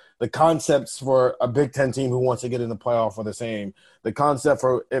that, the concepts for a Big Ten team who wants to get in the playoff are the same. The concept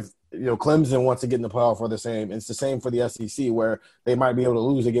for if Clemson wants to get in the playoff are the same. It's the same for the SEC where they might be able to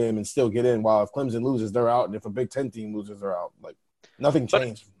lose a game and still get in, while if Clemson loses, they're out, and if a Big Ten team loses, they're out. Like, nothing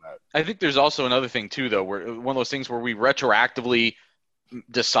changed from that. I think there's also another thing too, though, where one of those things where we retroactively –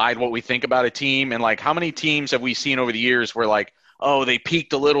 decide what we think about a team. And like, how many teams have we seen over the years where like, oh, they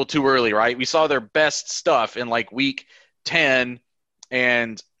peaked a little too early, right? We saw their best stuff in like week 10.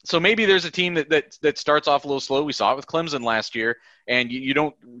 And so maybe there's a team that starts off a little slow. We saw it with Clemson last year, and you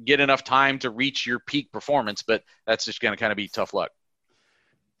don't get enough time to reach your peak performance, but that's just going to kind of be tough luck.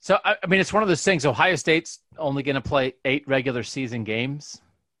 So, I mean, it's one of those things. Ohio State's only going to play 8 regular season games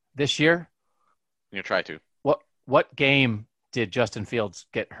this year. You try to. What game did Justin Fields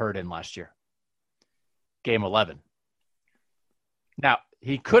get hurt in last year? Game 11. Now,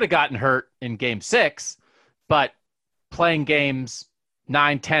 he could have gotten hurt in game 6, but playing games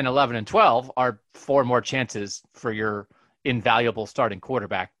 9, 10, 11, and 12 are 4 more chances for your invaluable starting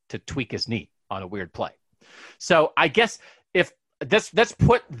quarterback to tweak his knee on a weird play. So I guess let's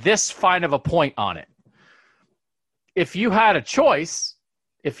put this fine of a point on it. If you had a choice,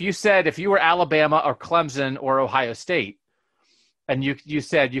 if you were Alabama or Clemson or Ohio State, and you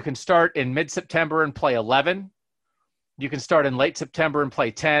said you can start in mid-September and play 11, you can start in late September and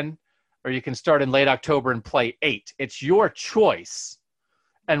play 10, or you can start in late October and play 8. It's your choice,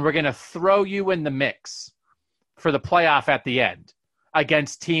 and we're going to throw you in the mix for the playoff at the end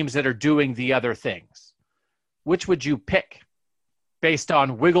against teams that are doing the other things. Which would you pick based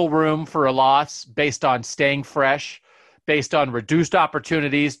on wiggle room for a loss, based on staying fresh, based on reduced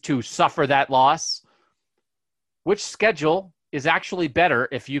opportunities to suffer that loss? Which schedule is actually better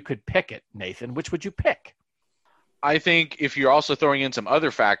if you could pick it, Nathan? Which would you pick? I think if you're also throwing in some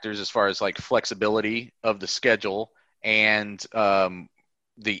other factors as far as like flexibility of the schedule and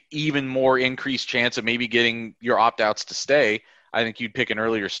the even more increased chance of maybe getting your opt-outs to stay, I think you'd pick an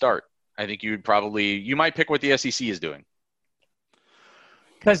earlier start. I think you might pick what the SEC is doing.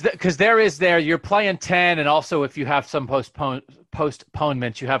 Because you're playing 10, and also if you have some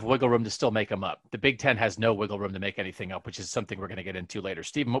postponements, you have wiggle room to still make them up. The Big Ten has no wiggle room to make anything up, which is something we're going to get into later.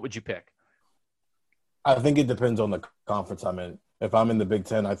 Stephen, what would you pick? I think it depends on the conference I'm in. If I'm in the Big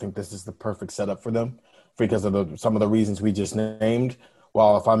Ten, I think this is the perfect setup for them because of some of the reasons we just named.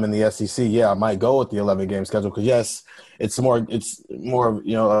 While if I'm in the SEC, I might go with the 11-game schedule because, yes, it's more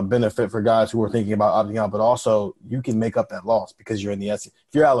a benefit for guys who are thinking about opting out, but also you can make up that loss because you're in the SEC.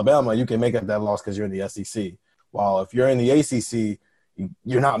 If you're Alabama, you can make up that loss because you're in the SEC. While if you're in the ACC,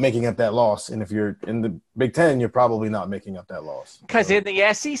 you're not making up that loss. And if you're in the Big Ten, you're probably not making up that loss. Because in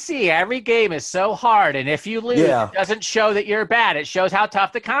the SEC, every game is so hard. And if you lose, it doesn't show that you're bad. It shows how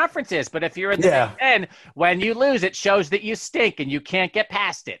tough the conference is. But if you're in the Big Ten, when you lose, it shows that you stink and you can't get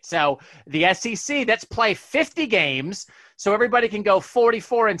past it. So the SEC, let's play 50 games so everybody can go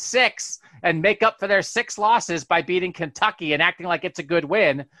 44-6 and make up for their 6 losses by beating Kentucky and acting like it's a good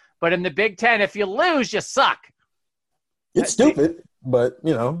win. But in the Big Ten, if you lose, you suck. It's stupid. But,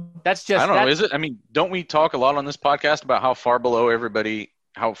 that's just – I don't know. Is it? I mean, don't we talk a lot on this podcast about how far below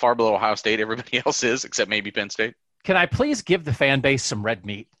Ohio State everybody else is, except maybe Penn State? Can I please give the fan base some red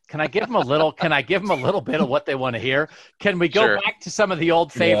meat? Can I give them a little bit of what they want to hear? Can we go back to some of the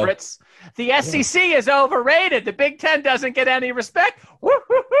old favorites? Yeah. The SEC is overrated. The Big Ten doesn't get any respect.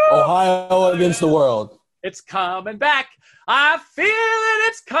 Woo-hoo-hoo. Ohio against the world. It's coming back. I feel it.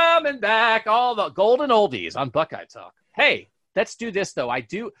 It's coming back. All the golden oldies on Buckeye Talk. Hey. Let's do this, though.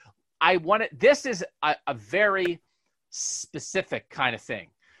 This is a very specific kind of thing.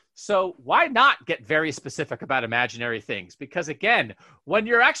 So why not get very specific about imaginary things? Because, again, when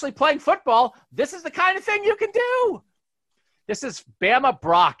you're actually playing football, this is the kind of thing you can do. This is Bama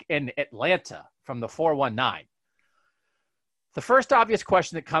Brock in Atlanta from the 419. The first obvious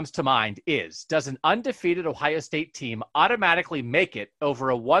question that comes to mind is, does an undefeated Ohio State team automatically make it over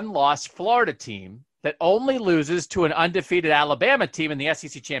a one-loss Florida team that only loses to an undefeated Alabama team in the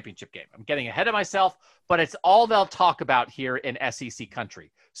SEC championship game. I'm getting ahead of myself, but it's all they'll talk about here in SEC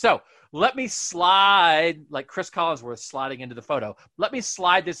country. So let me slide, like Chris Collinsworth sliding into the photo. Let me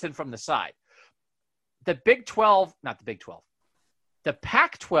slide this in from the side. The Pac-12,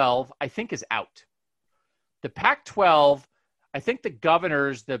 I think, is out. The Pac-12, I think the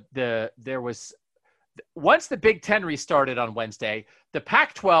governors, once the Big Ten restarted on Wednesday, the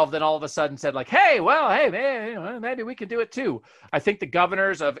Pac-12 then all of a sudden said like, hey, man, maybe we can do it too. I think the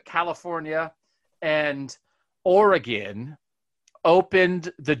governors of California and Oregon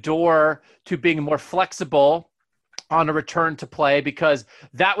opened the door to being more flexible on a return to play, because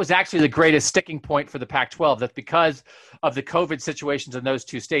that was actually the greatest sticking point for the Pac-12, that because of the COVID situations in those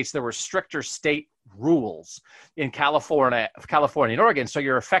two states, there were stricter state rules in California and Oregon. So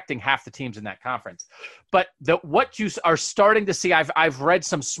you're affecting half the teams in that conference. But what you are starting to see, I've read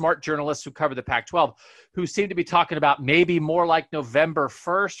some smart journalists who cover the Pac-12 who seem to be talking about maybe more like November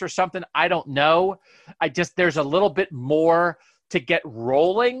 1st or something. I don't know. There's a little bit more to get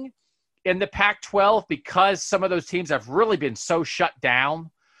rolling in the Pac-12 because some of those teams have really been so shut down.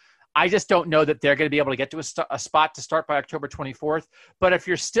 I just don't know that they're going to be able to get to a spot to start by October 24th. But if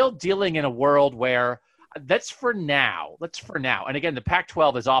you're still dealing in a world where that's for now. And again, the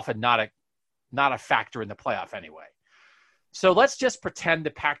Pac-12 is often not a factor in the playoff anyway. So let's just pretend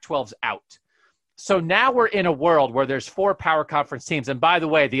the Pac-12's out. So now we're in a world where there's 4 power conference teams. And by the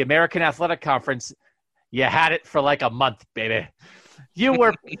way, the American Athletic Conference, you had it for like a month, baby. You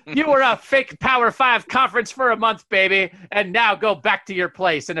were a fake Power 5 conference for a month, baby, and now go back to your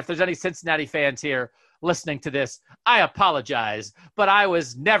place. And if there's any Cincinnati fans here listening to this, I apologize, but I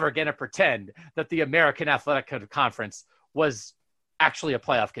was never going to pretend that the American Athletic Conference was actually a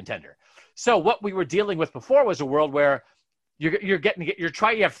playoff contender. So what we were dealing with before was a world where you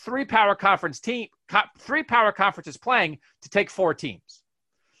have 3 power conferences playing to take 4 teams.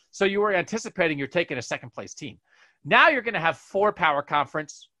 So you were anticipating you're taking a second place team. Now you're going to have 4 power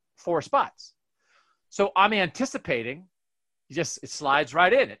conference, 4 spots. So I'm anticipating it slides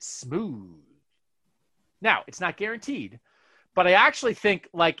right in. It's smooth. Now, it's not guaranteed, but I actually think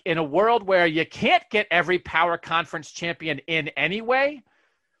like in a world where you can't get every power conference champion in anyway,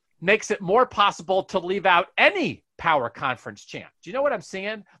 makes it more possible to leave out any power conference champ. Do you know what I'm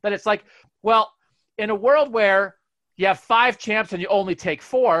seeing? That it's like, well, in a world where you have 5 champs and you only take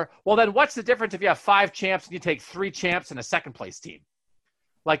 4. Well, then what's the difference if you have 5 champs and you take 3 champs and a second place team?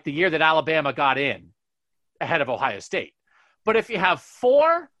 Like the year that Alabama got in ahead of Ohio State. But if you have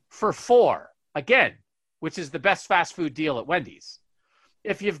 4 for 4, again, which is the best fast food deal at Wendy's,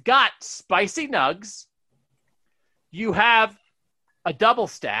 if you've got spicy nugs, you have a double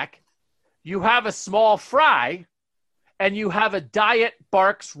stack, you have a small fry, and you have a Diet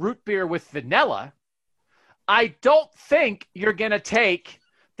Barks root beer with vanilla, I don't think you're going to take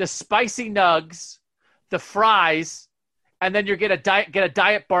the spicy nugs, the fries, and then you're going to get a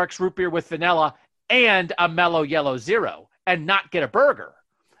Diet Barks root beer with vanilla and a Mellow Yellow Zero and not get a burger.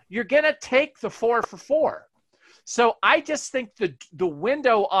 You're going to take the 4 for 4. So I just think the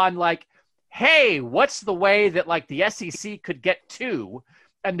window on like, hey, what's the way that like the SEC could get 2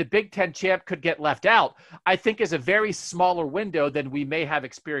 and the Big Ten champ could get left out, I think is a very smaller window than we may have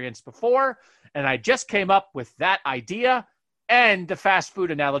experienced before. And I just came up with that idea and the fast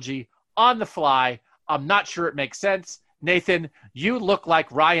food analogy on the fly. I'm not sure it makes sense. Nathan, you look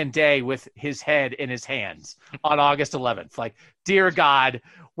like Ryan Day with his head in his hands on August 11th. Like, dear God,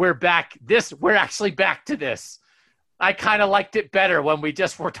 we're back. We're actually back to this. I kind of liked it better when we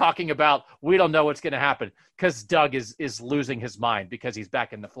just were talking about we don't know what's going to happen because Doug is losing his mind because he's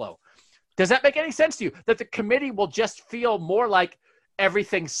back in the flow. Does that make any sense to you? That the committee will just feel more like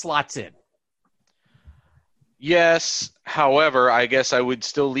everything slots in? Yes. However, I guess I would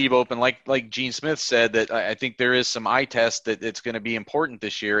still leave open, like Gene Smith said, that I think there is some eye test that it's going to be important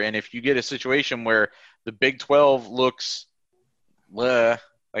this year. And if you get a situation where the Big 12 looks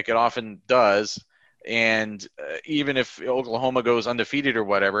like it often does, and even if Oklahoma goes undefeated or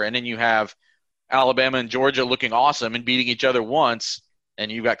whatever, and then you have Alabama and Georgia looking awesome and beating each other once,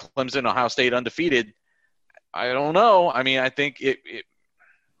 and you've got Clemson and Ohio State undefeated, I don't know. I mean, I think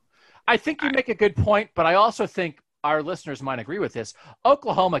I think you make a good point, but I also think our listeners might agree with this.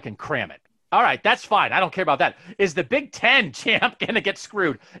 Oklahoma can cram it. All right, that's fine. I don't care about that. Is the Big Ten champ going to get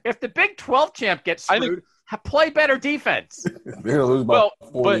screwed? If the Big 12 champ gets screwed, play better defense. They're going to lose by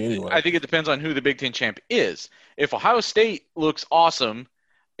 40 but anyway. I think it depends on who the Big Ten champ is. If Ohio State looks awesome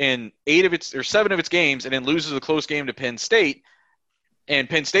in 7 of its games and then loses a close game to Penn State, and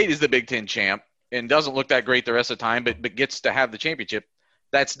Penn State is the Big Ten champ and doesn't look that great the rest of the time, but gets to have the championship,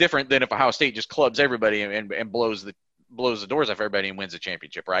 That's different than if Ohio State just clubs everybody and blows the doors off everybody and wins the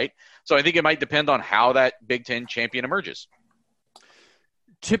championship, right? So I think it might depend on how that Big Ten champion emerges.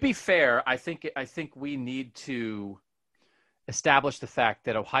 To be fair, I think we need to establish the fact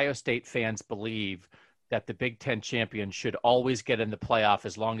that Ohio State fans believe that the Big Ten champion should always get in the playoff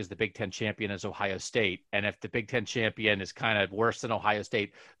as long as the Big Ten champion is Ohio State. And if the Big Ten champion is kind of worse than Ohio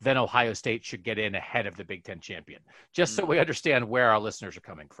State, then Ohio State should get in ahead of the Big Ten champion, just so we understand where our listeners are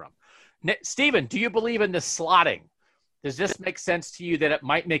coming from. Stephen, do you believe in this slotting? Does this make sense to you that it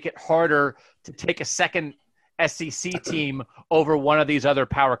might make it harder to take a second SEC team over one of these other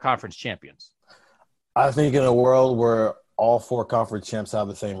power conference champions? I think in a world where all 4 conference champs have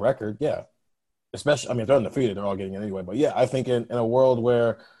the same record, yeah. Especially, I mean, if they're undefeated, they're all getting it anyway. But, yeah, I think in a world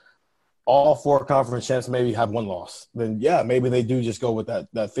where all 4 conference champs maybe have 1 loss, then, yeah, maybe they do just go with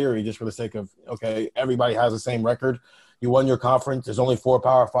that theory just for the sake of, okay, everybody has the same record. You won your conference. There's only 4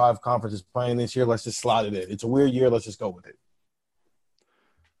 Power 5 conferences playing this year. Let's just slot it in. It's a weird year. Let's just go with it.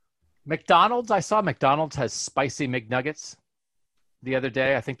 McDonald's, I saw McDonald's has spicy McNuggets the other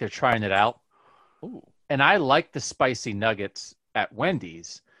day. I think they're trying it out. Ooh. And I like the spicy nuggets at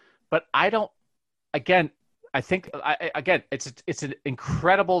Wendy's, but I don't. Again, it's an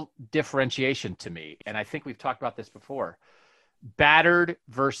incredible differentiation to me, and I think we've talked about this before. Battered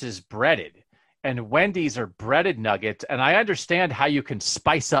versus breaded, and Wendy's are breaded nuggets, and I understand how you can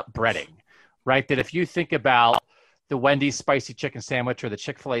spice up breading, right? That if you think about the Wendy's spicy chicken sandwich or the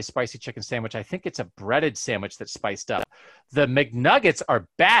Chick-fil-A spicy chicken sandwich, I think it's a breaded sandwich that's spiced up. The McNuggets are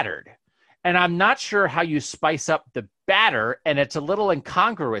battered, and I'm not sure how you spice up the batter, and it's a little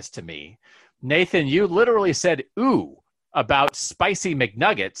incongruous to me. Nathan, you literally said ooh about spicy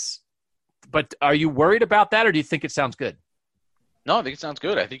McNuggets, but are you worried about that, or do you think it sounds good? No, I think it sounds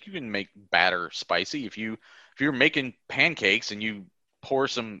good. I think you can make batter spicy. If you're making pancakes and you pour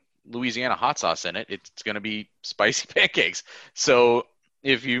some Louisiana hot sauce in it, it's going to be spicy pancakes. So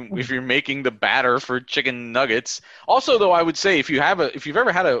if you're making the batter for chicken nuggets, also though, I would say if you've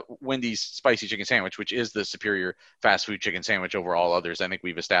ever had a Wendy's spicy chicken sandwich, which is the superior fast food chicken sandwich over all others, I think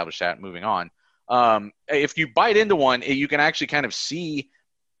we've established that. Moving on, if you bite into one, you can actually kind of see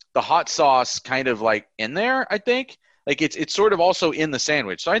the hot sauce kind of like in there. I think like it's sort of also in the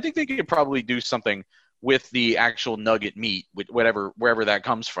sandwich. So I think they could probably do something with the actual nugget meat, with wherever that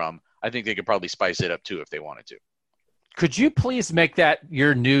comes from. I think they could probably spice it up too if they wanted to. Could you please make that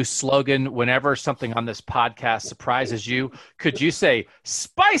your new slogan whenever something on this podcast surprises you? Could you say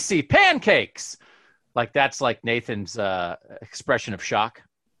spicy pancakes? Like that's like Nathan's expression of shock.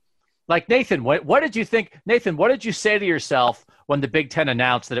 Like Nathan, what did you think? Nathan, what did you say to yourself when the Big Ten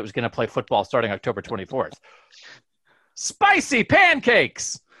announced that it was going to play football starting October 24th? Spicy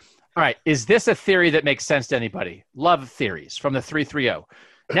pancakes. All right. Is this a theory that makes sense to anybody? Love theories from the 330.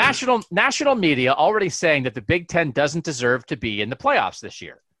 National media already saying that the Big Ten doesn't deserve to be in the playoffs this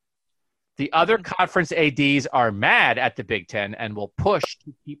year. The other conference ADs are mad at the Big Ten and will push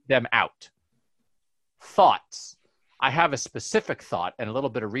to keep them out. Thoughts? I have a specific thought and a little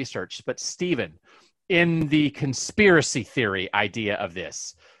bit of research, but Stephen, in the conspiracy theory idea of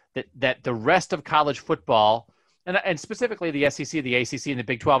this, that the rest of college football, and specifically the SEC, the ACC, and the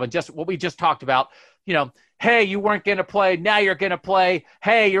Big 12, and just what we just talked about, hey, you weren't going to play, now you're going to play.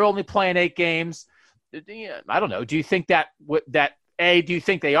 Hey, you're only playing 8 games. I don't know. Do you think that A, do you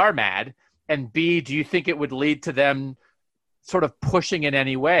think they are mad? And B, do you think it would lead to them sort of pushing in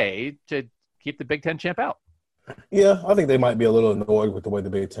any way to keep the Big Ten champ out? Yeah, I think they might be a little annoyed with the way the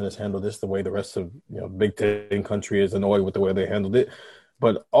Big Ten has handled this, the way the rest of Big Ten country is annoyed with the way they handled it.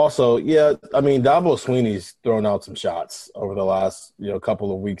 But also, yeah, I mean, Dabo Swinney's thrown out some shots over the last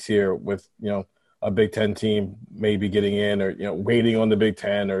couple of weeks here with a Big Ten team maybe getting in or waiting on the Big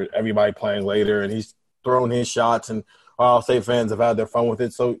Ten or everybody playing later, and he's thrown his shots, and Ohio State fans have had their fun with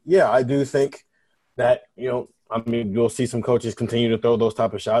it. So yeah, I do think that you'll see some coaches continue to throw those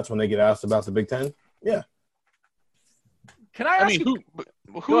type of shots when they get asked about the Big Ten. Yeah. Can I ask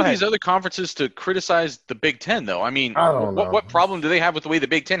who are these other conferences to criticize the Big Ten, though? I mean, what problem do they have with the way the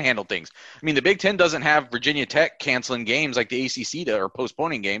Big Ten handled things? I mean, the Big Ten doesn't have Virginia Tech canceling games like the ACC does, or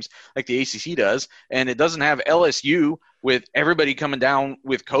postponing games like the ACC does, and it doesn't have LSU with everybody coming down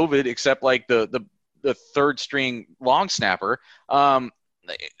with COVID except like the third string long snapper.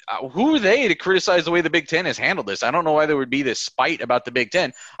 Who are they to criticize the way the Big Ten has handled this? I don't know why there would be this spite about the Big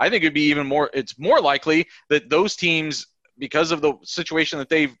Ten. I think it'd be it's more likely that those teams, because of the situation that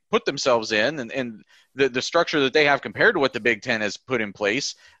they've put themselves in and the structure that they have compared to what the Big Ten has put in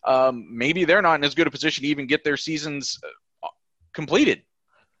place, maybe they're not in as good a position to even get their seasons completed.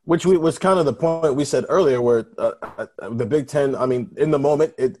 Which was kind of the point we said earlier, where the Big Ten. I mean, in the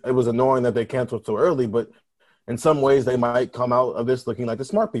moment, it was annoying that they canceled so early, but in some ways, they might come out of this looking like the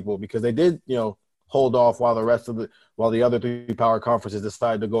smart people because they did, hold off while the other three power conferences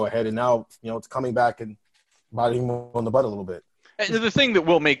decided to go ahead, and now it's coming back and biting on the butt a little bit. And the thing that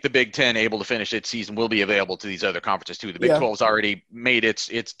will make the Big Ten able to finish its season will be available to these other conferences too. The Big 12 has already made its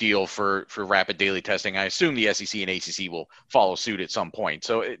deal for rapid daily testing. I assume the SEC and ACC will follow suit at some point.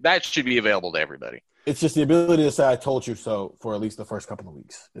 So that should be available to everybody. It's just the ability to say "I told you so" for at least the first couple of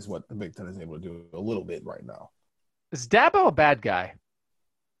weeks is what the Big Ten is able to do a little bit right now. Is Dabo a bad guy?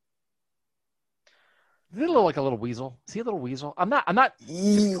 Is he like a little weasel? Is he a little weasel? I'm not. To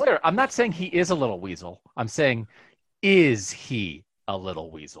be clear, I'm not saying he is a little weasel. I'm saying, is he a little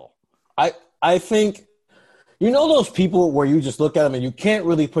weasel? I think, those people where you just look at them and you can't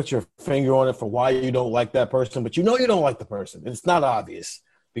really put your finger on it for why you don't like that person, but you don't like the person. It's not obvious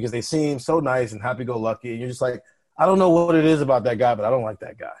because they seem so nice and happy-go-lucky, and you're just like, I don't know what it is about that guy, but I don't like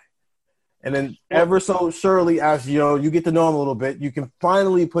that guy. And then ever so surely, as you get to know him a little bit, you can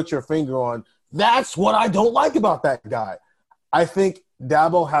finally put your finger on, that's what I don't like about that guy. I think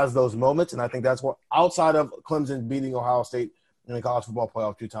Dabo has those moments, and I think that's what, outside of Clemson beating Ohio State in the college football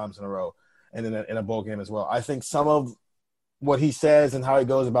playoff 2 times in a row and in a bowl game as well, I think some of what he says and how he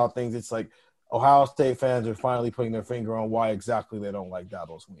goes about things, it's like Ohio State fans are finally putting their finger on why exactly they don't like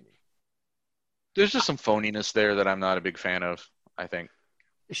Dabo Swinney. There's just some phoniness there that I'm not a big fan of, I think.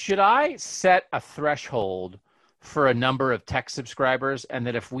 Should I set a threshold for a number of tech subscribers, and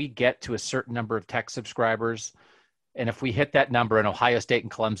that if we get to a certain number of tech subscribers, and if we hit that number and Ohio State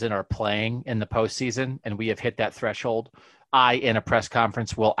and Clemson are playing in the postseason and we have hit that threshold, I, in a press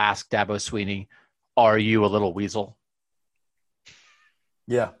conference, will ask Dabo Swinney, are you a little weasel?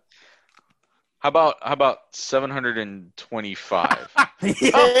 Yeah. How about 725?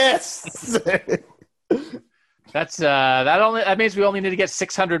 Yes. That means we only need to get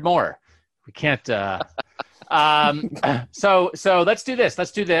 600 more. We can't. So let's do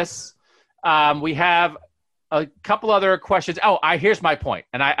this. We have a couple other questions. Here's my point,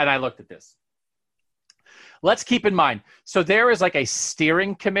 and I looked at this. Let's keep in mind. So there is like a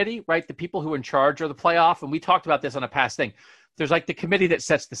steering committee, right? The people who are in charge of the playoff, and we talked about this on a past thing. There's like the committee that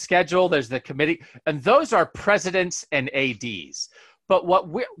sets the schedule. There's the committee, and those are presidents and ADs. But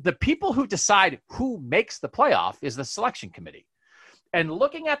the people who decide who makes the playoff is the selection committee. And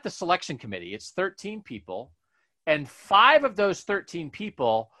looking at the selection committee, it's 13 people, and 5 of those 13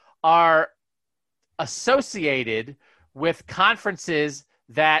 people are associated with conferences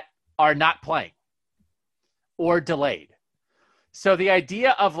that are not playing or delayed. So the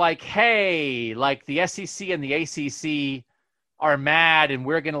idea of like, hey, like the SEC and the ACC are mad and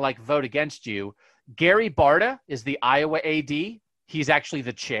we're going to like vote against you. Gary Barta is the Iowa AD. He's actually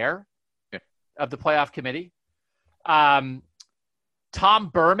the chair of the playoff committee. Tom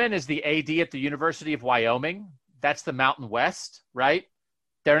Berman is the AD at the University of Wyoming. That's the Mountain West, right?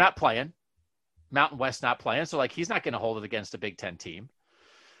 They're not playing. Mountain West not playing. So like he's not going to hold it against a Big Ten team.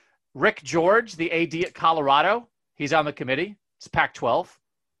 Rick George, the AD at Colorado, he's on the committee. It's Pac-12.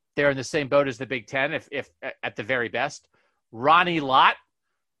 They're in the same boat as the Big Ten, if at the very best. Ronnie Lott,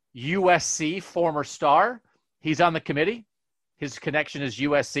 USC former star, he's on the committee. His connection is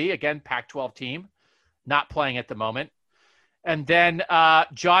USC, again, Pac-12 team, not playing at the moment. And then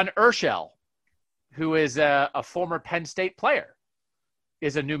John Urschel, who is a former Penn State player,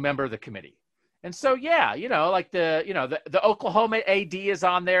 is a new member of the committee. And so, yeah, like the Oklahoma AD is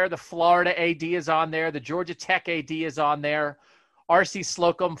on there. The Florida AD is on there. The Georgia Tech AD is on there. R.C.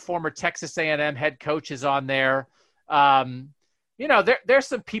 Slocum, former Texas A&M head coach, is on there. There's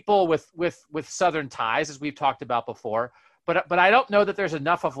some people with Southern ties, as we've talked about before. But I don't know that there's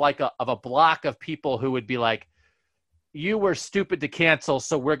enough of like a block of people who would be like, you were stupid to cancel,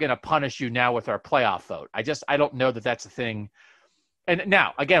 so we're going to punish you now with our playoff vote. I don't know that that's a thing. And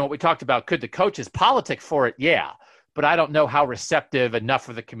now, again, what we talked about, could the coaches politic for it? Yeah. But I don't know how receptive enough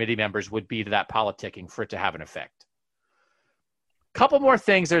of the committee members would be to that politicking for it to have an effect. Couple more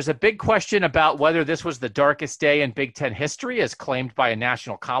things. There's a big question about whether this was the darkest day in Big Ten history, as claimed by a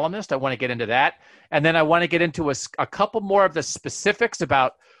national columnist. I want to get into that. And then I want to get into a couple more of the specifics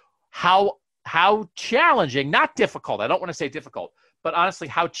about how challenging, not difficult, I don't want to say difficult, but honestly,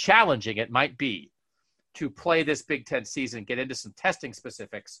 how challenging it might be to play this Big Ten season, get into some testing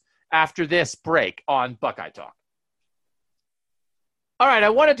specifics after this break on Buckeye Talk. All right, I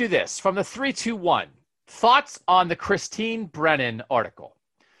want to do this from the 3-2-1. Thoughts on the Christine Brennan article.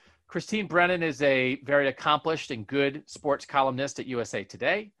 Christine Brennan is a very accomplished and good sports columnist at USA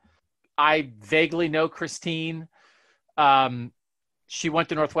Today. I vaguely know Christine. She went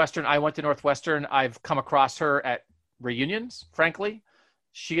to Northwestern. I went to Northwestern. I've come across her at reunions, frankly.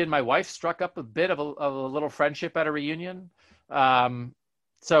 She and my wife struck up a bit of a little friendship at a reunion.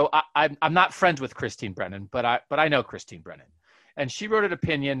 So I'm not friends with Christine Brennan, but I know Christine Brennan. And she wrote an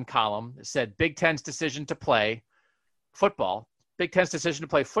opinion column that said Big Ten's decision to play football, Big Ten's decision to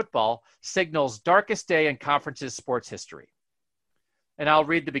play football signals darkest day in conference's sports history. And I'll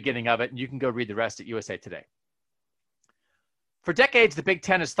read the beginning of it, and you can go read the rest at USA Today. For decades, the Big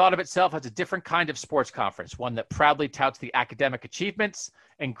Ten has thought of itself as a different kind of sports conference, one that proudly touts the academic achievements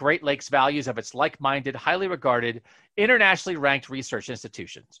and Great Lakes values of its like-minded, highly regarded, internationally ranked research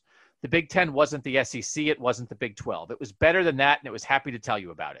institutions. The Big Ten wasn't the SEC, it wasn't the Big 12. It was better than that, and it was happy to tell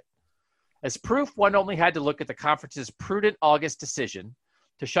you about it. As proof, one only had to look at the conference's prudent August decision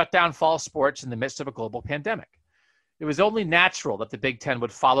to shut down fall sports in the midst of a global pandemic. It was only natural that the Big Ten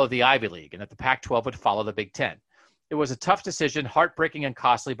would follow the Ivy League and that the Pac-12 would follow the Big Ten. It was a tough decision, heartbreaking and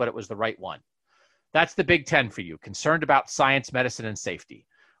costly, but it was the right one. That's the Big Ten for you, concerned about science, medicine, and safety.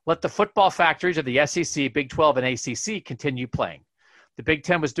 Let the football factories of the SEC, Big 12, and ACC continue playing. The Big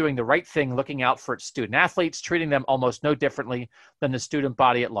Ten was doing the right thing, looking out for its student athletes, treating them almost no differently than the student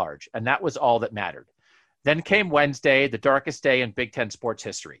body at large, and that was all that mattered. Then came Wednesday, the darkest day in Big Ten sports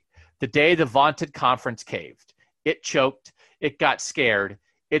history, the day the vaunted conference caved. It choked, it got scared,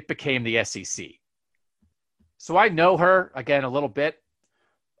 it became the SEC. So I know her, again, a little bit.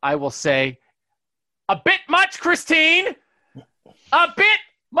 I will say, a bit much, Christine! A bit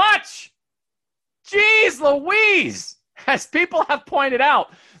much! Jeez Louise! As people have pointed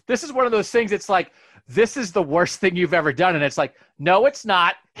out, this is one of those things, it's like, this is the worst thing you've ever done. And it's like, no, it's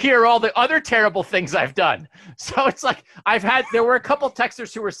not. Here are all the other terrible things I've done. So it's like, there were a couple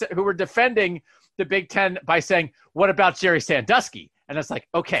texters who were defending the Big Ten by saying, what about Jerry Sandusky? And it's like,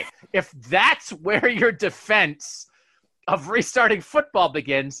 okay, if that's where your defense of restarting football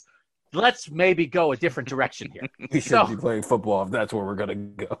begins, let's maybe go a different direction here. We shouldn't be playing football if that's where we're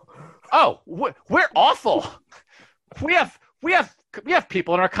going to go. Oh, we're awful. We have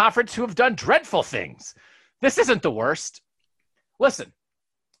people in our conference who have done dreadful things. This isn't the worst. Listen,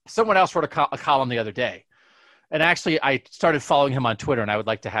 someone else wrote a column the other day. And actually, I started following him on Twitter, and I would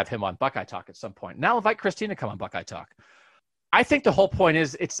like to have him on Buckeye Talk at some point. Now I'll invite Christine to come on Buckeye Talk. I think the whole point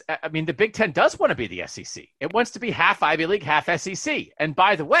is the Big Ten does want to be the SEC. It wants to be half Ivy League, half SEC. And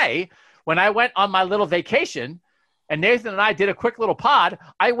by the way, when I went on my little vacation and Nathan and I did a quick little pod,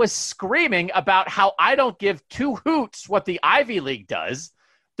 I was screaming about how I don't give two hoots what the Ivy League does.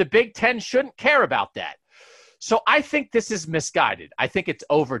 The Big Ten shouldn't care about that. So I think this is misguided. I think it's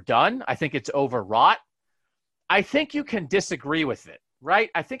overdone. I think it's overwrought. I think you can disagree with it, right?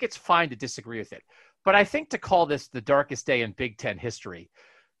 I think it's fine to disagree with it. But I think to call this the darkest day in Big Ten history,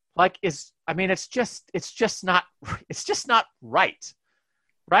 it's just not right.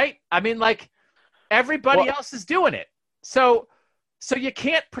 Right? I mean, everybody else is doing it. So you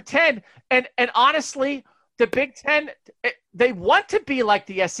can't pretend. And honestly, the Big Ten, they want to be like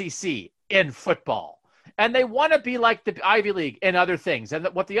the SEC in football. And they want to be like the Ivy League in other things. And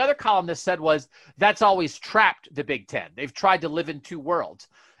what the other columnist said was that's always trapped the Big Ten. They've tried to live in two worlds.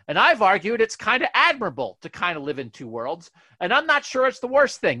 And I've argued it's kind of admirable to kind of live in two worlds. And I'm not sure it's the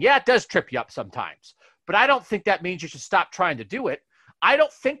worst thing. Yeah, it does trip you up sometimes. But I don't think that means you should stop trying to do it. I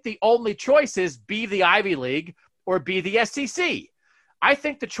don't think the only choice is be the Ivy League or be the SEC. I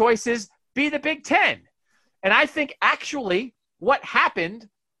think the choice is be the Big Ten. And I think actually what happened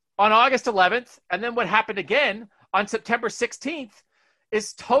on August 11th and then what happened again on September 16th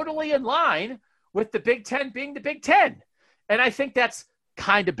is totally in line with the Big Ten being the Big Ten. And I think that's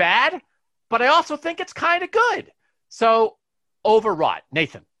kind of bad, but I also think it's kind of good. So overwrought.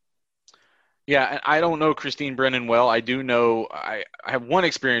 Nathan. Yeah, I don't know Christine Brennan well. I do know I have one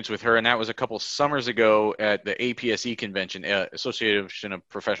experience with her, and that was a couple summers ago at the APSE convention, Association of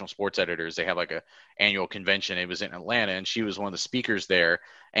Professional Sports Editors. They have a annual convention. It was in Atlanta, and she was one of the speakers there.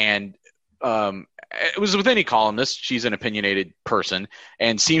 And it was with any columnist. She's an opinionated person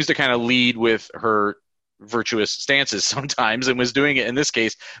and seems to kind of lead with her virtuous stances sometimes, and was doing it in this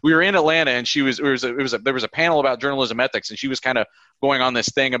case. We were in Atlanta, and there was a panel about journalism ethics, and she was kind of going on this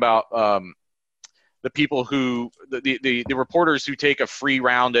thing about the people who the reporters who take a free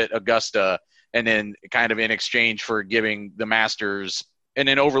round at Augusta and then kind of in exchange for giving the Masters and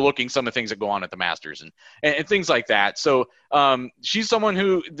then overlooking some of the things that go on at the Masters and things like that. So she's someone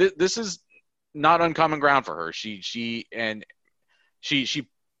who this is not uncommon ground for her. She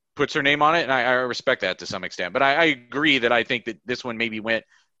puts her name on it, and I respect that to some extent. But I agree that I think that this one maybe went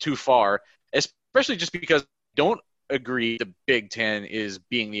too far, especially just because don't agree the Big Ten is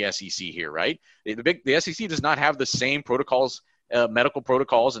being the SEC here, right? The SEC does not have the same protocols medical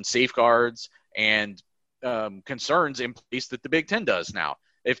protocols and safeguards and concerns in place that the Big Ten does now.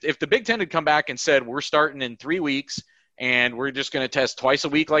 If the Big Ten had come back and said, we're starting in 3 weeks and we're just going to test twice a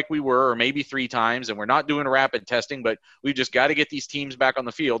week like we were, or maybe 3 times, and we're not doing rapid testing, but we've just got to get these teams back on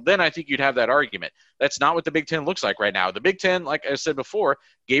the field, then I think you'd have that argument. That's not what the Big Ten looks like right now. The Big Ten, like I said before,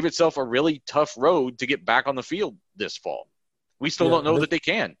 gave itself a really tough road to get back on the field this fall. We still don't know that they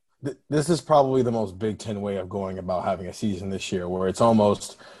can. This is probably the most Big Ten way of going about having a season this year, where it's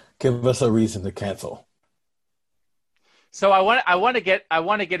almost give us a reason to cancel. So I want to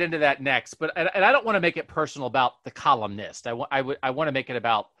get into that next, but and I don't want to make it personal about the columnist. I want to make it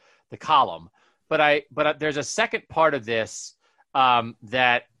about the column, but there's a second part of this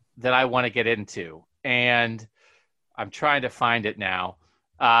that I want to get into, and I'm trying to find it now.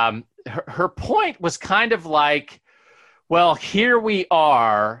 Her point was kind of like, well, here we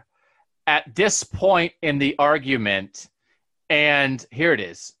are at this point in the argument, and here it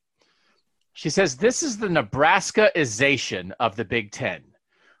is. She says, this is the Nebraskaization of the Big Ten.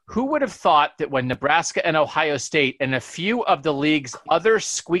 Who would have thought that when Nebraska and Ohio State and a few of the league's other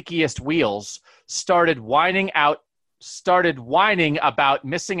squeakiest wheels started whining about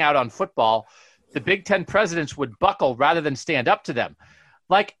missing out on football, the Big Ten presidents would buckle rather than stand up to them?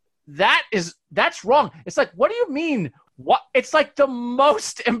 Like, that's wrong. It's like, what do you mean? What? It's like the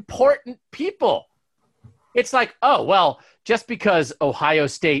most important people. It's like, oh, well, just because Ohio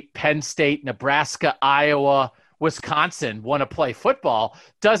State, Penn State, Nebraska, Iowa, Wisconsin want to play football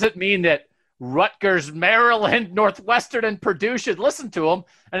doesn't mean that Rutgers, Maryland, Northwestern, and Purdue should listen to them.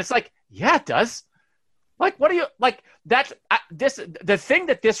 And it's like, yeah, it does. Like, what do you like? That's the thing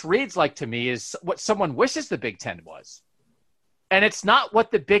that this reads like to me is what someone wishes the Big Ten was. And it's not what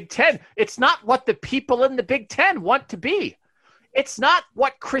the Big Ten, it's not what the people in the Big Ten want to be. It's not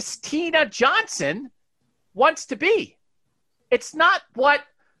what Christina Johnson wants to be. It's not what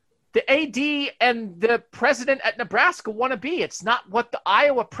the AD and the president at Nebraska want to be. It's not what the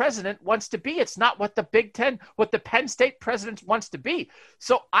Iowa president wants to be. It's not what the Big Ten, what the Penn State president wants to be.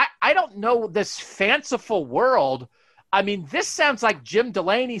 So I don't know this fanciful world. I mean, this sounds like Jim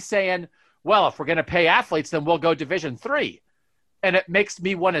Delaney saying, well, if we're going to pay athletes, then we'll go Division III. And it makes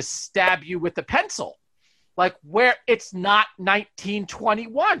me want to stab you with a pencil. Like, where it's not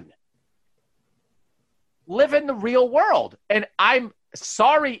 1921. Live in the real world. And I'm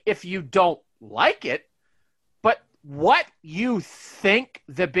sorry if you don't like it, but what you think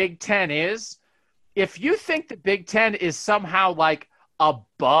the Big Ten is, if you think the Big Ten is somehow like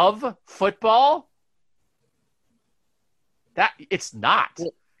above football, that it's not. Well,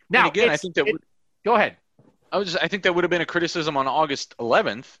 now, again, I think that go ahead. I think that would have been a criticism on August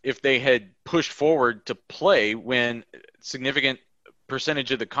 11th if they had pushed forward to play when significant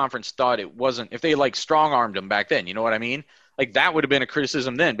percentage of the conference thought it wasn't, if they like strong-armed them back then, you know what I mean? Like, that would have been a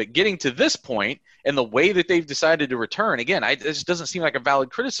criticism then. But getting to this point and the way that they've decided to return, again, it just doesn't seem like a valid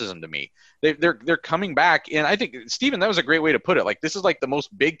criticism to me. They're coming back, and I think, Stephen, that was a great way to put it. Like, this is like the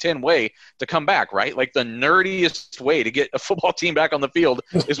most Big Ten way to come back, right? Like, the nerdiest way to get a football team back on the field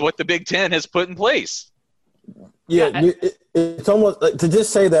is what the Big Ten has put in place. Yeah, it's almost like to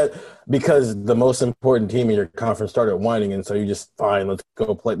just say that because the most important team in your conference started whining, and so you just, fine, let's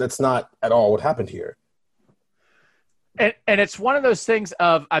go play. That's not at all what happened here. And it's one of those things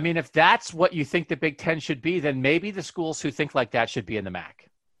of, I mean, if that's what you think the Big Ten should be, then maybe the schools who think like that should be in the MAC.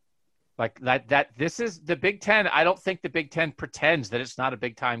 Like that this is the Big Ten. I don't think the Big Ten pretends that it's not a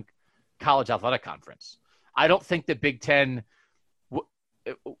big-time college athletic conference. I don't think the Big Ten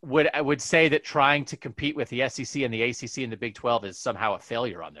would say that trying to compete with the SEC and the ACC and the Big 12 is somehow a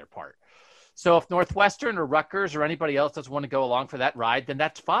failure on their part. So if Northwestern or Rutgers or anybody else doesn't want to go along for that ride, then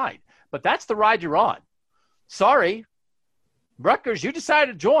that's fine. But that's the ride you're on. Sorry, Rutgers, you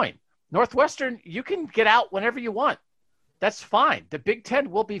decided to join. Northwestern, you can get out whenever you want. That's fine. The Big Ten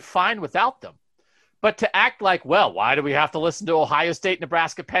will be fine without them. But to act like, well, why do we have to listen to Ohio State,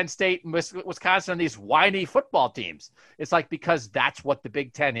 Nebraska, Penn State, and Wisconsin and these whiny football teams? It's like, because that's what the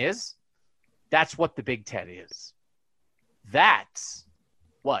Big Ten is. That's what the Big Ten is. That's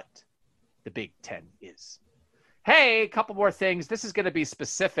what the Big Ten is. Hey, a couple more things. This is going to be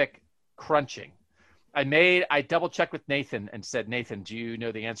specific crunching. I double-checked with Nathan and said, Nathan, do you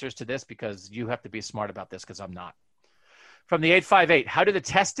know the answers to this? Because you have to be smart about this because I'm not. From the 858, how do the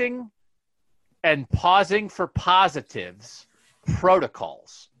testing and pausing for positives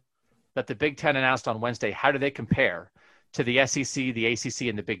protocols that the Big Ten announced on Wednesday, how do they compare to the SEC, the ACC,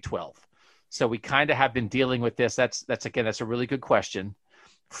 and the Big 12? So we kind of have been dealing with this. That's a really good question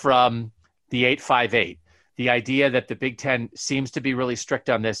from the 858. The idea that the Big Ten seems to be really strict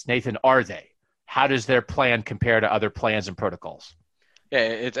on this. Nathan, are they? how does their plan compare to other plans and protocols? Yeah,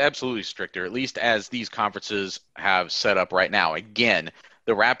 it's absolutely stricter, at least as these conferences have set up right now. Again,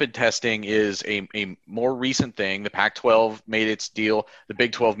 the rapid testing is a more recent thing. The Pac-12 made its deal. The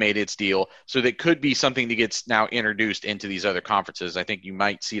Big 12 made its deal. So that could be something that gets now introduced into these other conferences. I think you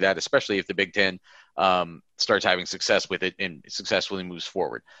might see that, especially if the Big 10 starts having success with it and successfully moves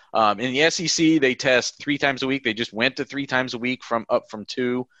forward. In the SEC, they test 3 times a week. They just went to 3 times a week from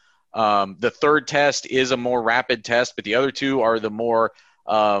 2. The third test is a more rapid test, but the other 2 are the more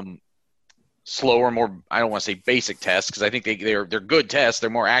slower, more, I don't want to say basic tests, because I think they're good tests. They're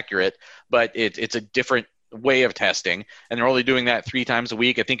more accurate, but it's a different way of testing, and they're only doing that 3 times a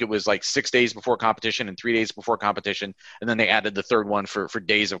week. I think it was like 6 days before competition and 3 days before competition, and then they added the third one for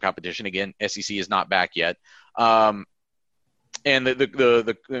days of competition. Again, SEC is not back yet. And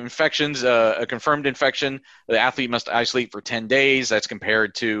the infections, a confirmed infection, the athlete must isolate for 10 days. That's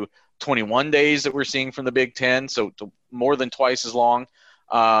compared to 21 days that we're seeing from the Big 10, so more than twice as long.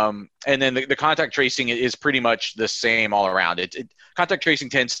 And then the contact tracing is pretty much the same all around. Contact tracing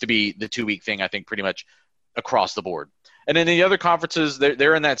tends to be the 2-week thing, I think, pretty much across the board. And then the other conferences,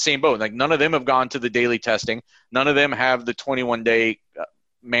 they're in that same boat. Like, none of them have gone to the daily testing. None of them have the 21-day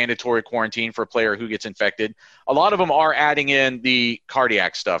mandatory quarantine for a player who gets infected. A lot of them are adding in the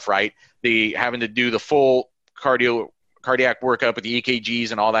cardiac stuff, right? The having to do the full cardiac workup with the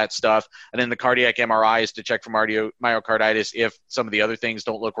EKGs and all that stuff, and then the cardiac MRIs to check for myocarditis if some of the other things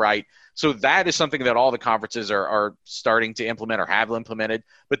don't look right. So that is something that all the conferences are starting to implement or have implemented.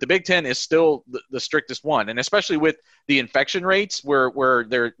 But the Big 10 is still the strictest one, and especially with the infection rates where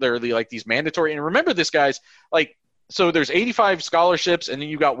they're like these mandatory. And remember this, guys, like, so there's 85 scholarships, and then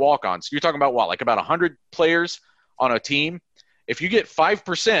you got walk-ons. You're talking about what, like about 100 players on a team? If you get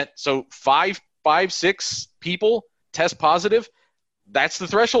 5%, so 6 people test positive, that's the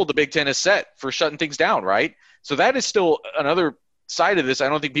threshold the Big Ten has set for shutting things down, right? So that is still another side of this I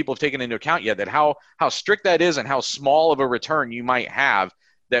don't think people have taken into account yet, that how strict that is and how small of a return you might have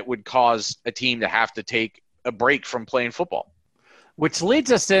that would cause a team to have to take a break from playing football. Which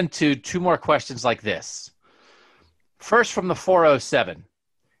leads us into 2 more questions like this. First, from the 407.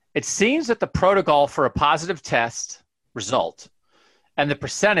 It seems that the protocol for a positive test result and the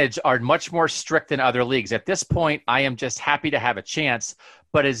percentage are much more strict than other leagues. At this point, I am just happy to have a chance,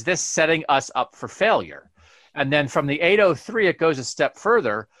 but is this setting us up for failure? And then from the 803, it goes a step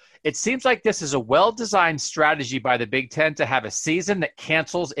further. It seems like this is a well-designed strategy by the Big Ten to have a season that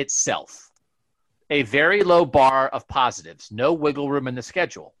cancels itself. A very low bar of positives, no wiggle room in the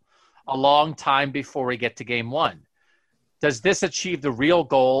schedule, a long time before we get to game 1. Does this achieve the real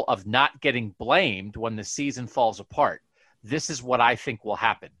goal of not getting blamed when the season falls apart? This is what I think will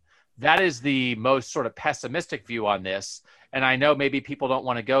happen. That is the most sort of pessimistic view on this. And I know maybe people don't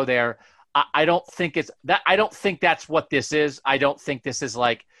want to go there. I don't think it's that. I don't think that's what this is. I don't think this is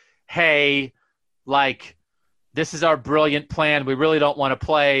like, hey, like, this is our brilliant plan. We really don't want to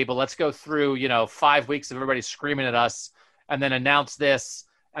play, but let's go through, 5 weeks of everybody screaming at us and then announce this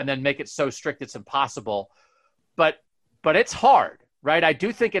and then make it so strict it's impossible. But it's hard, right? I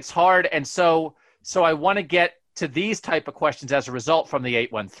do think it's hard. And so I want to get to these type of questions as a result from the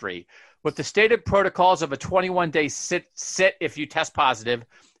 813. With the stated protocols of a 21-day sit if you test positive,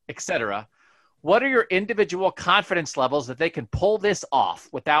 etc., what are your individual confidence levels that they can pull this off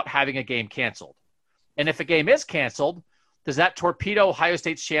without having a game canceled? And if a game is canceled, does that torpedo Ohio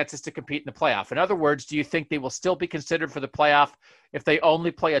State's chances to compete in the playoff? In other words, do you think they will still be considered for the playoff if they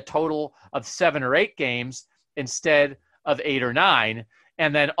only play a total of 7 or 8 games instead of 8 or 9?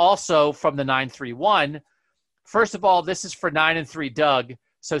 And then also from the 931, first of all, this is for 9-3 Doug.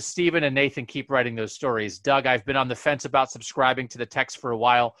 So Stephen and Nathan keep writing those stories. Doug, I've been on the fence about subscribing to the text for a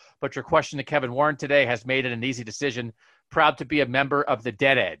while, but your question to Kevin Warren today has made it an easy decision. Proud to be a member of the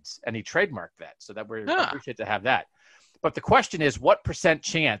Deadheads. And he trademarked that, so that we appreciate to have that. But the question is, what %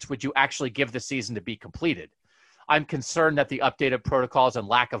 chance would you actually give the season to be completed? I'm concerned that the updated protocols and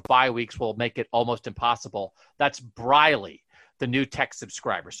lack of bye weeks will make it almost impossible. That's Briley, the new tech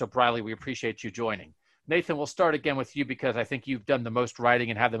subscriber. So Briley, we appreciate you joining. Nathan, we'll start again with you because I think you've done the most writing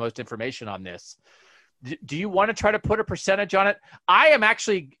and have the most information on this. Do you want to try to put a percentage on it? I am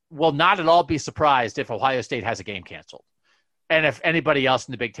actually will not at all be surprised if Ohio State has a game canceled and if anybody else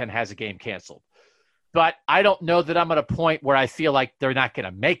in the Big Ten has a game canceled. But I don't know that I'm at a point where I feel like they're not going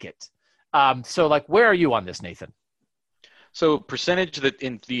to make it. So, where are you on this, Nathan? So percentage that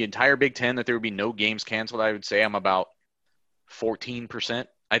in the entire Big Ten that there would be no games canceled, I would say I'm about 14%.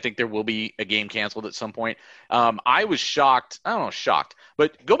 I think there will be a game canceled at some point. I was shocked. I don't know, shocked.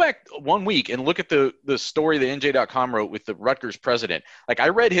 But go back 1 week and look at the story that NJ.com wrote with the Rutgers president. Like, I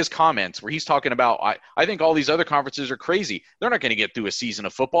read his comments where he's talking about, I think all these other conferences are crazy. They're not going to get through a season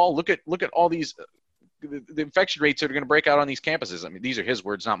of football. Look at all these the infection rates that are going to break out on these campuses. I mean, these are his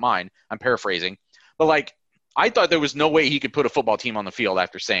words, not mine. I'm paraphrasing. But, like, I thought there was no way he could put a football team on the field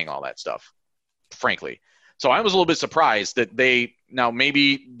after saying all that stuff, frankly. So I was a little bit surprised that now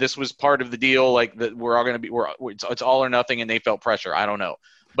maybe this was part of the deal, like that we're all going to be, it's all or nothing, and they felt pressure. I don't know.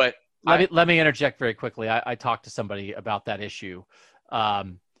 But let me interject very quickly. I talked to somebody about that issue.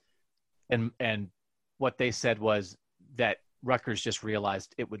 And what they said was that Rutgers just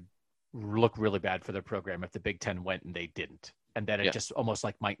realized it would look really bad for their program if the Big Ten went and they didn't, and that it just almost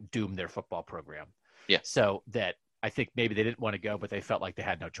like might doom their football program. Yeah. So that I think maybe they didn't want to go, but they felt like they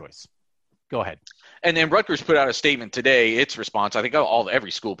had no choice. Go ahead. And then Rutgers put out a statement today, its response. I think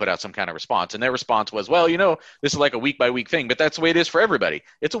every school put out some kind of response. And their response was, well, this is like a week-by-week thing. But that's the way it is for everybody.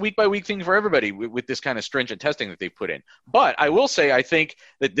 It's a week-by-week thing for everybody with this kind of stringent testing that they've put in. But I will say I think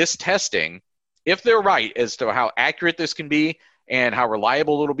that this testing, if they're right as to how accurate this can be and how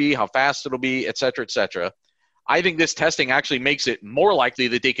reliable it'll be, how fast it'll be, et cetera, I think this testing actually makes it more likely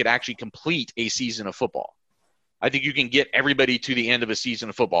that they could actually complete a season of football. I think you can get everybody to the end of a season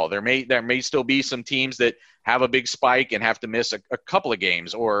of football. There may still be some teams that have a big spike and have to miss a couple of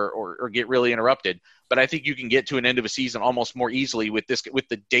games or get really interrupted. But I think you can get to an end of a season almost more easily with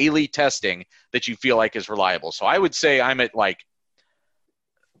the daily testing that you feel like is reliable. So I would say I'm at like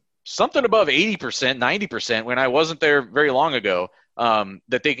something above 80%, 90% when I wasn't there very long ago,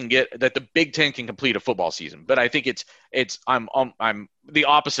 that the Big Ten can complete a football season. But I think I'm the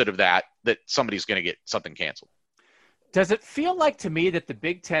opposite of that somebody's going to get something canceled. Does it feel like to me that the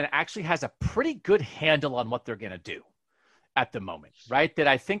Big Ten actually has a pretty good handle on what they're going to do at the moment, right? That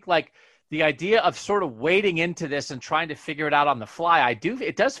I think like the idea of sort of wading into this and trying to figure it out on the fly,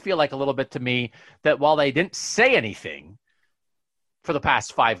 it does feel like a little bit to me that while they didn't say anything for the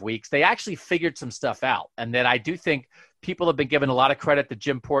past 5 weeks, they actually figured some stuff out. And that I do think people have been given a lot of credit to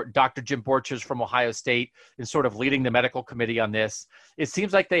Dr. Jim Borchers from Ohio State in sort of leading the medical committee on this. It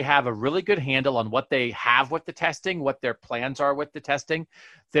seems like they have a really good handle on what they have with the testing, what their plans are with the testing.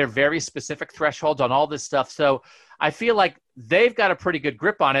 They're very specific thresholds on all this stuff. So I feel like they've got a pretty good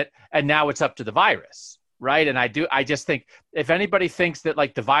grip on it, and now it's up to the virus, right? And I just think if anybody thinks that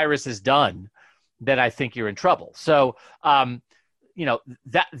like the virus is done, then I think you're in trouble. So,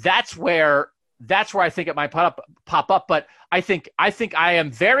 that's where I think it might pop up. But I think I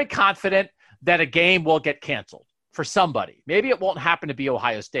am very confident that a game will get canceled for somebody. Maybe it won't happen to be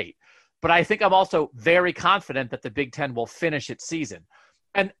Ohio State, but I think I'm also very confident that the Big Ten will finish its season.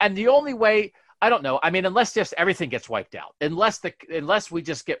 And the only way, I don't know, I mean, unless just everything gets wiped out, unless we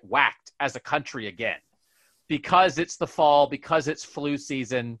just get whacked as a country again, because it's the fall, because it's flu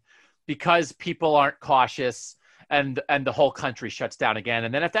season, because people aren't cautious, and the whole country shuts down again.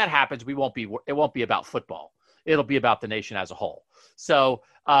 And then if that happens, it won't be about football. It'll be about the nation as a whole. So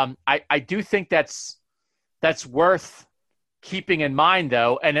I do think that's worth keeping in mind,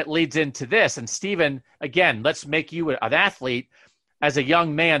 though. And it leads into this. And Stephen, again, let's make you an athlete as a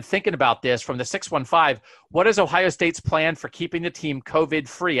young man thinking about this from the 615. What is Ohio State's plan for keeping the team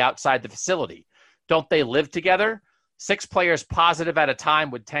COVID-free outside the facility? Don't they live together? 6 players positive at a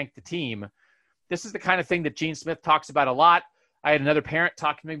time would tank the team. This is the kind of thing that Gene Smith talks about a lot. I had another parent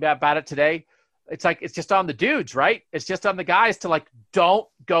talk to me about it today. It's like, it's just on the dudes, right? It's just on the guys to like, don't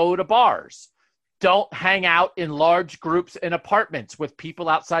go to bars. Don't hang out in large groups in apartments with people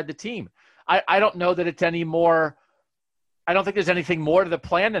outside the team. I don't know that it's any more. I don't think there's anything more to the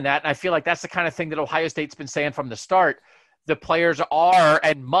plan than that. And I feel like that's the kind of thing that Ohio State's been saying from the start. The players are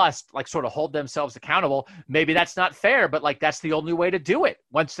and must like sort of hold themselves accountable. Maybe that's not fair, but like that's the only way to do it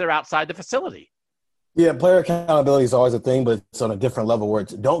once they're outside the facility. Yeah, player accountability is always a thing, but it's on a different level where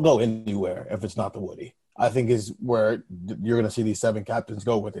it's don't go anywhere if it's not the Woody. I think is where you're going to see these 7 captains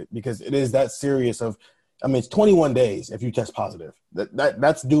go with it, because it is that serious it's 21 days if you test positive.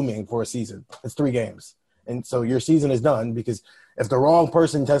 That's dooming for a season. It's 3 games. And so your season is done, because if the wrong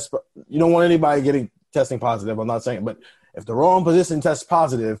person tests – you don't want anybody testing positive. I'm not saying – but if the wrong position tests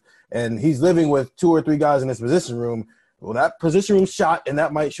positive and he's living with 2 or 3 guys in his position room – well, that position room shot, and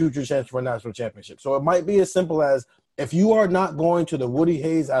that might shoot your chance for a national championship. So it might be as simple as if you are not going to the Woody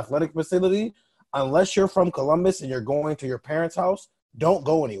Hayes Athletic Facility, unless you're from Columbus and you're going to your parents' house, don't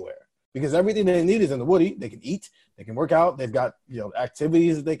go anywhere, because everything they need is in the Woody. They can eat, they can work out, they've got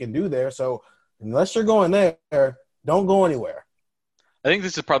activities that they can do there. So unless you're going there, don't go anywhere. I think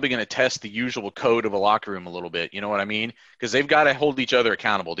this is probably going to test the usual code of a locker room a little bit. You know what I mean? Because they've got to hold each other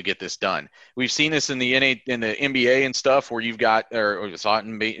accountable to get this done. We've seen this in the NBA and stuff, where you've got, or we saw it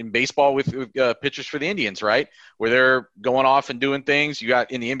in baseball with pitchers for the Indians, right? Where they're going off and doing things. You got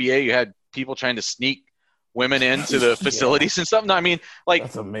in the NBA, you had people trying to sneak women into the facilities and stuff. No, I mean, like,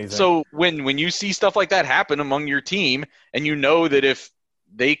 that's amazing. So when you see stuff like that happen among your team, and you know that if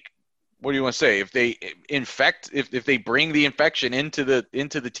they, what do you want to say? If they infect, if they bring the infection into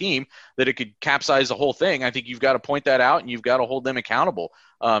the team, that it could capsize the whole thing. I think you've got to point that out, and you've got to hold them accountable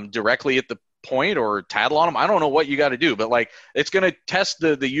directly at the point, or tattle on them. I don't know what you got to do, but like, it's going to test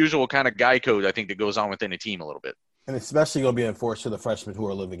the usual kind of guy code, I think, that goes on within a team a little bit. And especially going to be enforced to the freshmen who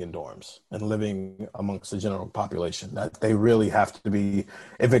are living in dorms and living amongst the general population. That they really have to be,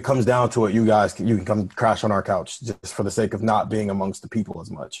 if it comes down to it, you can come crash on our couch just for the sake of not being amongst the people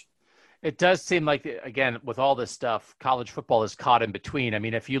as much. It does seem like, again, with all this stuff, college football is caught in between. I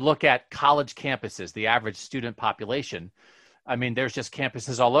mean, if you look at college campuses, the average student population, I mean, there's just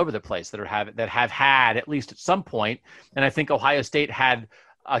campuses all over the place that have had, at least at some point, and I think Ohio State had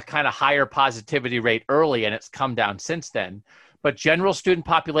a kind of higher positivity rate early, and it's come down since then. But general student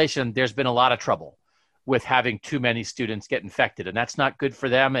population, there's been a lot of trouble with having too many students get infected, and that's not good for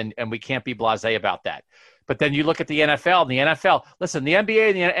them, and we can't be blasé about that. But then you look at the NFL, and the NFL, listen, the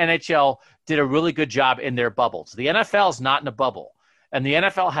NBA and the NHL did a really good job in their bubbles. The NFL is not in a bubble, and the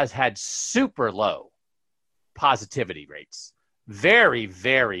NFL has had super low positivity rates. Very,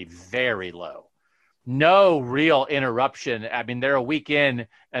 very, very low. No real interruption. I mean, they're a week in,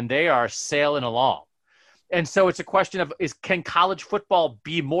 and they are sailing along. And so it's a question of, can college football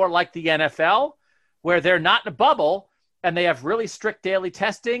be more like the NFL, where they're not in a bubble, and they have really strict daily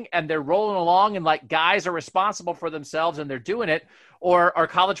testing, and they're rolling along, and like guys are responsible for themselves and they're doing it? Or are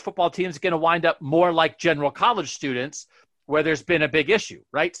college football teams going to wind up more like general college students, where there's been a big issue,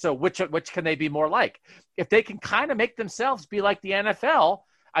 right? So which can they be more like? If they can kind of make themselves be like the NFL,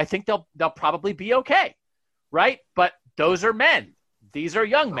 I think they'll probably be okay, right? But those are men. These are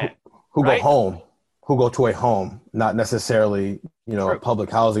young men who right? go home, who go to a home, not necessarily, a public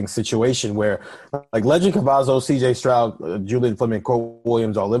housing situation where, like, Legend Cavazzo, CJ Stroud, Julian Fleming, Court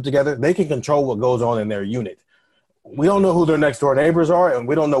Williams all live together. They can control what goes on in their unit. We don't know who their next door neighbors are, and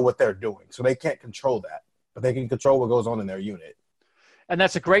we don't know what they're doing. So they can't control that, but they can control what goes on in their unit. And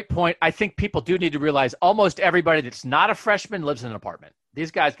that's a great point. I think people do need to realize almost everybody that's not a freshman lives in an apartment.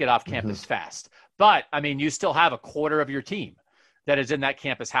 These guys get off campus fast. But, I mean, you still have a quarter of your team that is in that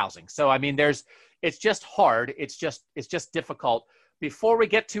campus housing. So, I mean, it's just hard. It's just difficult. Before we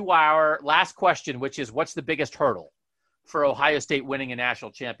get to our last question, which is, what's the biggest hurdle for Ohio State winning a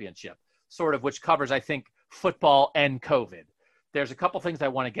national championship, sort of, which covers, I think, football and COVID. There's a couple things I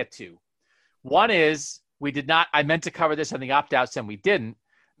want to get to. One is, I meant to cover this on the opt-outs and we didn't.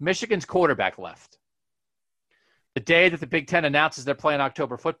 Michigan's quarterback left. The day that the Big Ten announces they're playing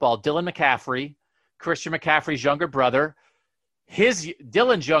October football, Dylan McCaffrey, Christian McCaffrey's younger brother,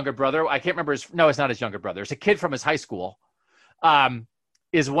 Dylan's younger brother, I can't remember it's not his younger brother. It's a kid from his high school,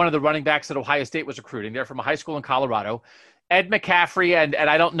 is one of the running backs that Ohio State was recruiting. They're from a high school in Colorado. Ed McCaffrey, and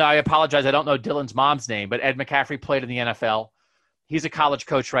I don't know, I apologize, I don't know Dylan's mom's name, but Ed McCaffrey played in the NFL. He's a college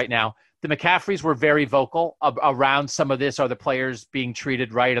coach right now. The McCaffreys were very vocal around some of this. Are the players being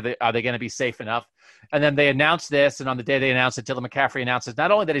treated right? Are they going to be safe enough? And then they announced this, and on the day they announced it, Dylan McCaffrey announces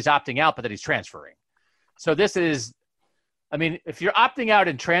not only that he's opting out, but that he's transferring. So this is, I mean, if you're opting out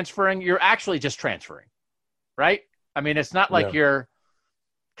and transferring, you're actually just transferring, right? I mean, it's not like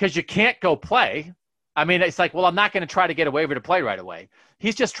because you can't go play. I mean, it's like, well, I'm not going to try to get a waiver to play right away.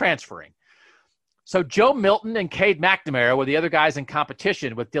 He's just transferring. So Joe Milton and Cade McNamara were the other guys in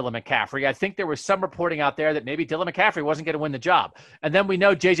competition with Dylan McCaffrey. I think there was some reporting out there that maybe Dylan McCaffrey wasn't going to win the job. And then we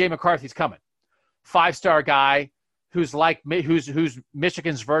know J.J. McCarthy's coming. 5-star guy who's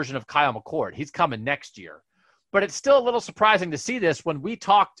Michigan's version of Kyle McCord. He's coming next year. But it's still a little surprising to see this when we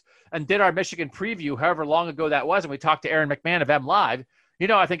talked and did our Michigan preview, however long ago that was, and we talked to Aaron McMahon of MLive.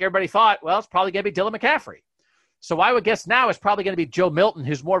 I think everybody thought, well, it's probably going to be Dylan McCaffrey. So I would guess now it's probably going to be Joe Milton,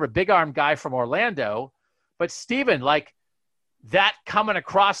 who's more of a big arm guy from Orlando. But Steven, like that coming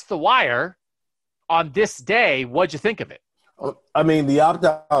across the wire on this day, what'd you think of it? I mean, the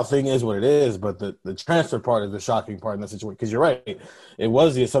opt-out thing is what it is, but the transfer part is the shocking part in that situation. Because you're right, it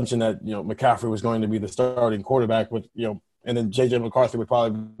was the assumption that McCaffrey was going to be the starting quarterback with and then J.J. McCarthy would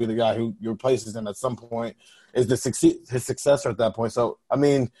probably be the guy who replaces him at some point, is his successor at that point. So I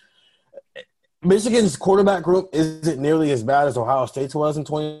mean, Michigan's quarterback group isn't nearly as bad as Ohio State's was in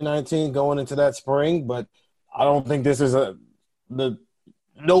 2019 going into that spring, but I don't think this is the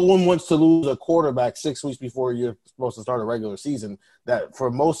no one wants to lose a quarterback 6 weeks before you're supposed to start a regular season that for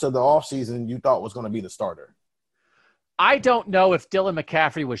most of the offseason you thought was going to be the starter. I don't know if Dylan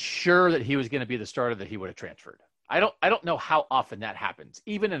McCaffrey was sure that he was going to be the starter that he would have transferred. I don't know how often that happens,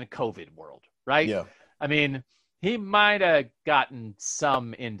 even in a COVID world, right? Yeah. I mean, he might have gotten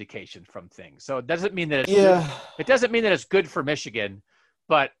some indication from things. So it doesn't mean that it doesn't mean that it's good for Michigan,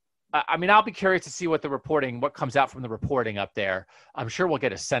 but I mean, I'll be curious to see what comes out from the reporting up there. I'm sure we'll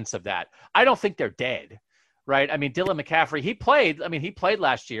get a sense of that. I don't think they're dead, right? I mean, Dylan McCaffrey, he played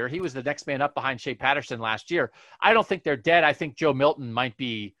last year. He was the next man up behind Shea Patterson last year. I don't think they're dead. I think Joe Milton might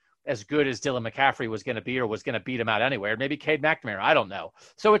be as good as Dylan McCaffrey was going to be or was going to beat him out anyway. Or maybe Cade McNamara. I don't know.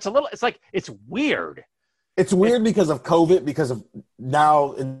 So it's weird. It's weird because of COVID, because of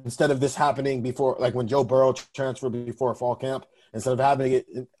now, instead of this happening before, like when Joe Burrow transferred before fall camp, instead of having it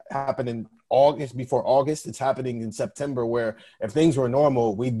happen in August, before August, it's happening in September, where if things were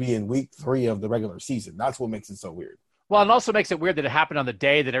normal, we'd be in week 3 of the regular season. That's what makes it so weird. Well, it also makes it weird that it happened on the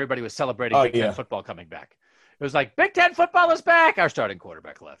day that everybody was celebrating Big Ten football coming back. It was like, Big Ten football is back. Our starting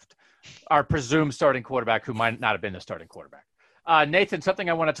quarterback left. Our presumed starting quarterback, who might not have been the starting quarterback. Nathan, something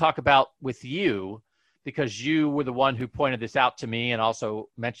I want to talk about with you, because you were the one who pointed this out to me and also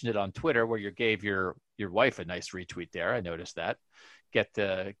mentioned it on Twitter, where you gave your wife a nice retweet there. I noticed that. Get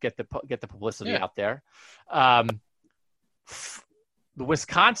the publicity out there. The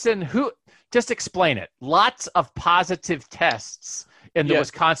Wisconsin, just explain it. Lots of positive tests in the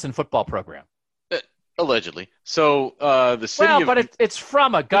Wisconsin football program. Allegedly. So the city it's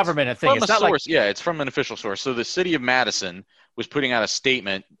from a government thing. It's not source. It's from an official source. So the city of Madison was putting out a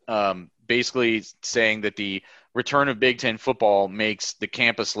statement basically saying that the return of Big Ten football makes the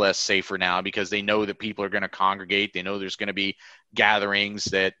campus less safer now because they know that people are going to congregate. They know there's going to be gatherings,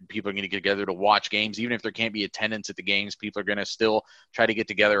 that people are going to get together to watch games. Even if there can't be attendance at the games, people are going to still try to get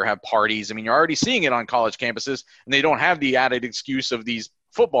together, have parties. I mean, you're already seeing it on college campuses, and they don't have the added excuse of these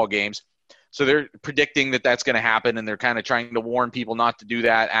football games. So they're predicting that that's going to happen, and they're kind of trying to warn people not to do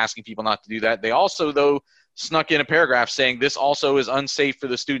that, asking people not to do that. They also, though, snuck in a paragraph saying this also is unsafe for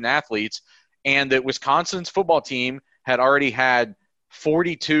the student athletes, and that Wisconsin's football team had already had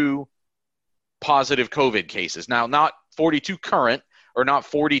 42 positive COVID cases. Now, not 42 current or not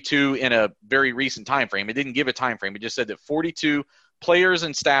 42 in a very recent time frame. It didn't give a time frame. It just said that 42 players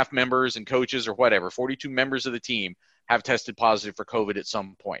and staff members and coaches or whatever, 42 members of the team have tested positive for COVID at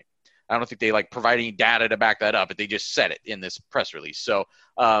some point. I don't think they provide any data to back that up, but they just said it in this press release. So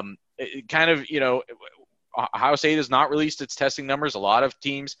it kind of, Ohio State has not released its testing numbers. A lot of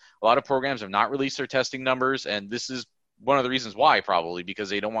teams, a lot of programs have not released their testing numbers. And this is one of the reasons why, probably because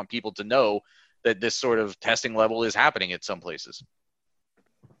they don't want people to know that this sort of testing level is happening at some places.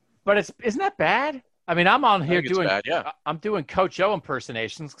 But isn't that bad? I mean, I'm on here I'm doing Coach O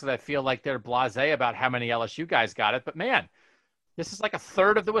impersonations because I feel like they're blasé about how many LSU guys got it. But man, this is like a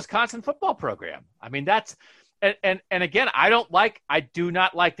third of the Wisconsin football program. I mean, that's and again, I do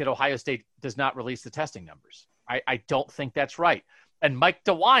not like that Ohio State does not release the testing numbers. I don't think that's right. And Mike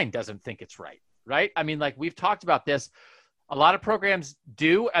DeWine doesn't think it's right. Right? I mean, we've talked about this. A lot of programs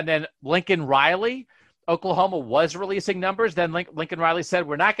do. And then Lincoln Riley, Oklahoma was releasing numbers. Then Lincoln Riley said,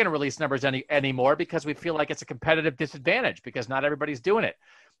 we're not going to release numbers anymore because we feel like it's a competitive disadvantage because not everybody's doing it.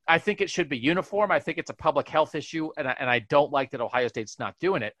 I think it should be uniform. I think it's a public health issue, and I don't like that Ohio State's not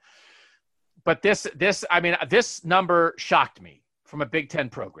doing it. But this number shocked me from a Big Ten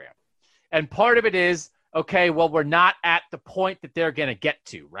program. And part of it is, okay, well, we're not at the point that they're going to get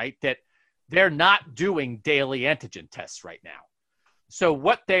to, right? That they're not doing daily antigen tests right now. So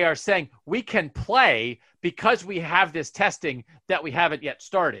what they are saying, we can play because we have this testing that we haven't yet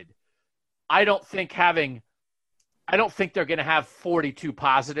started. I don't think they're going to have 42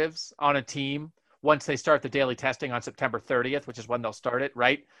 positives on a team once they start the daily testing on September 30th, which is when they'll start it,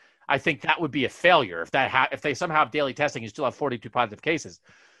 right? I think that would be a failure if they somehow have daily testing and still have 42 positive cases.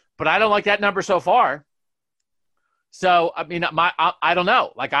 But I don't like that number so far. So, I mean, I don't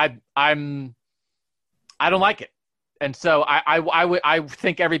know. I don't like it. And so I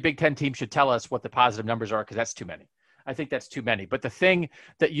think every Big Ten team should tell us what the positive numbers are because that's too many. I think that's too many. But the thing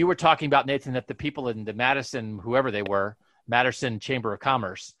that you were talking about, Nathan, that the people in the Madison, whoever they were, Madison Chamber of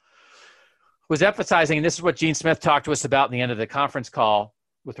Commerce, was emphasizing, and this is what Gene Smith talked to us about in the end of the conference call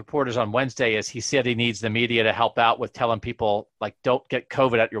with reporters on Wednesday, is he said he needs the media to help out with telling people, don't get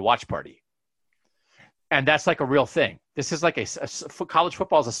COVID at your watch party. And that's a real thing. This is college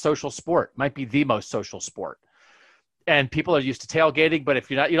football is a social sport, might be the most social sport. And people are used to tailgating, but if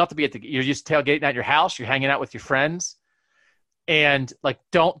you're not, you don't have to be you're used to tailgating at your house, you're hanging out with your friends. And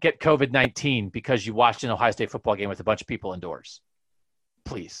don't get COVID-19 because you watched an Ohio State football game with a bunch of people indoors.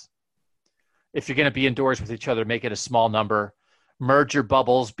 Please. If you're going to be indoors with each other, make it a small number. Merge your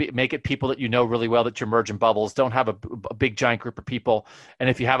bubbles. Make it people that you know really well that you're merging bubbles. Don't have a big giant group of people. And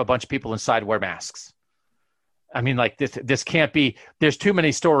if you have a bunch of people inside, wear masks. I mean, like this can't be. There's too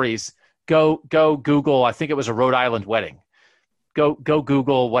many stories. Go Google. I think it was a Rhode Island wedding. Go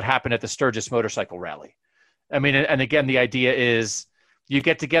Google what happened at the Sturgis motorcycle rally. I mean, and again, the idea is you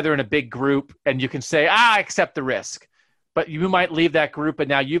get together in a big group and you can say, I accept the risk. But you might leave that group and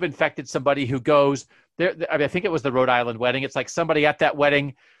now you've infected somebody who goes there. I mean, I think it was the Rhode Island wedding. It's like somebody at that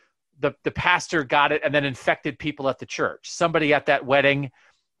wedding, the pastor got it and then infected people at the church. Somebody at that wedding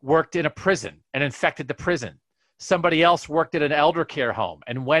worked in a prison and infected the prison. Somebody else worked at an elder care home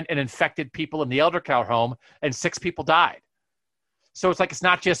and went and infected people in the elder care home and 6 people died. So it's like, it's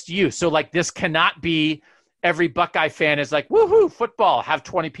not just you. So like this cannot be every Buckeye fan is like, woohoo, football, have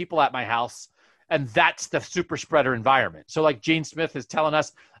 20 people at my house. And that's the super spreader environment. So like Gene Smith is telling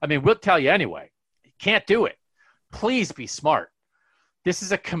us, I mean, we'll tell you anyway, you can't do it. Please be smart. This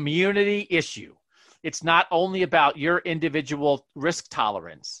is a community issue. It's not only about your individual risk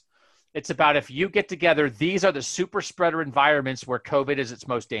tolerance. It's about if you get together, these are the super spreader environments where COVID is its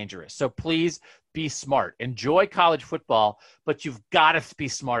most dangerous. So please be smart. Enjoy college football, but you've got to be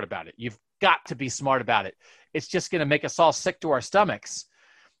smart about it. You've got to be smart about it. It's just going to make us all sick to our stomachs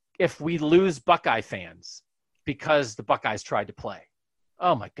if we lose Buckeye fans because the Buckeyes tried to play.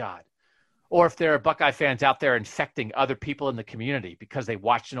 Oh, my God. Or if there are Buckeye fans out there infecting other people in the community because they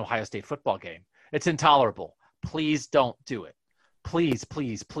watched an Ohio State football game. It's intolerable. Please don't do it. Please,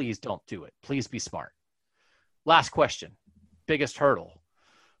 please, please don't do it. Please be smart. Last question. Biggest hurdle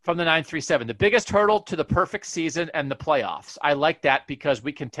from the 937. The biggest hurdle to the perfect season and the playoffs. I like that because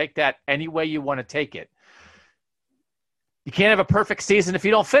we can take that any way you want to take it. You can't have a perfect season if you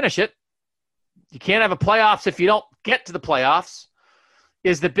don't finish it. You can't have a playoffs if you don't get to the playoffs.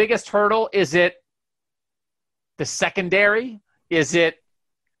 Is the biggest hurdle, is it the secondary? Is it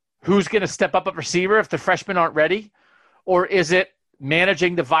who's going to step up at receiver if the freshmen aren't ready? Or is it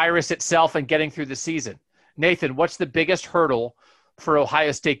managing the virus itself and getting through the season? Nathan, what's the biggest hurdle for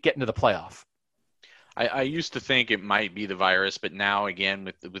Ohio State getting to the playoff? I used to think it might be the virus, but now,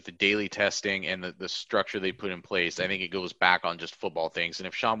 again, with the daily testing and the structure they put in place, I think it goes back on just football things. And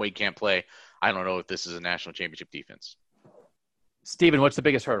if Shaun Wade can't play, I don't know if this is a national championship defense. Steven, what's the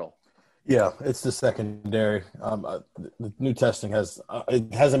biggest hurdle? Yeah, it's the secondary. The new testing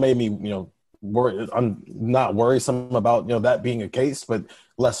it hasn't made me, worry. I'm not worrisome about, that being a case, but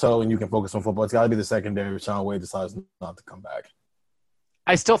less so, and you can focus on football. It's got to be the secondary if Shaun Wade decides not to come back.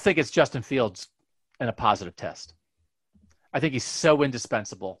 I still think it's Justin Fields and a positive test. I think he's so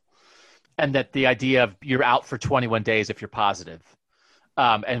indispensable. And that the idea of you're out for 21 days if you're positive.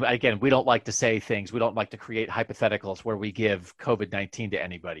 And again, we don't like to say things. We don't like to create hypotheticals where we give COVID-19 to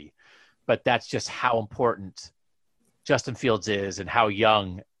anybody. But that's just how important Justin Fields is and how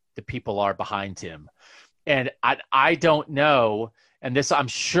young the people are behind him. And I don't know, and this I'm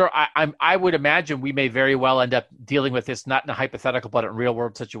sure I would imagine we may very well end up dealing with this not in a hypothetical but in a real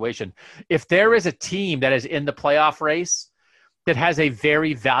world situation. If there is a team that is in the playoff race that has a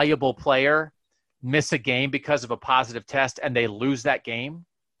very valuable player miss a game because of a positive test and they lose that game,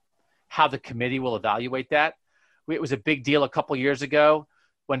 how the committee will evaluate that. It was a big deal a couple years ago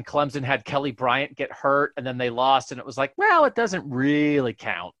when Clemson had Kelly Bryant get hurt and then they lost, and it was like, well, it doesn't really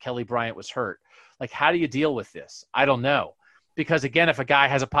count. Kelly Bryant was hurt. Like, how do you deal with this? I don't know. Because, again, if a guy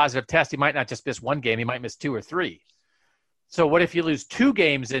has a positive test, he might not just miss one game. He might miss 2 or 3. So what if you lose 2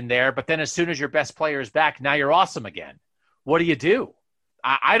 games in there, but then as soon as your best player is back, now you're awesome again? What do you do?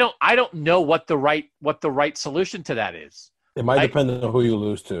 I don't know what the right solution to that is. It might depend on who you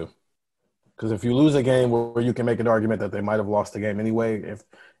lose to. Because if you lose a game where you can make an argument that they might have lost the game anyway, if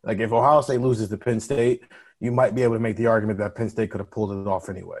Ohio State loses to Penn State, you might be able to make the argument that Penn State could have pulled it off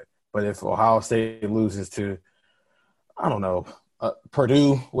anyway. But if Ohio State loses to, I don't know,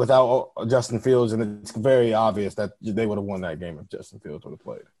 Purdue without Justin Fields, and it's very obvious that they would have won that game if Justin Fields would have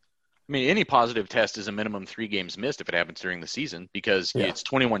played. I mean, any positive test is a minimum 3 games missed if it happens during the season because it's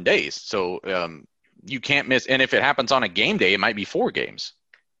 21 days. So you can't miss. And if it happens on a game day, it might be 4 games.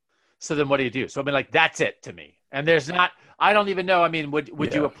 So then what do you do? So, I mean, like, that's it to me. And there's not – I don't even know. I mean,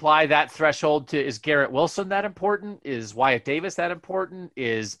 would you apply that threshold to – is Garrett Wilson that important? Is Wyatt Davis that important?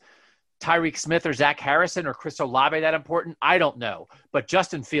 Is Tyreek Smith or Zach Harrison or Chris Olave that important? I don't know. But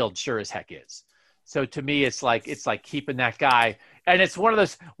Justin Fields sure as heck is. So to me, it's like keeping that guy. And it's one of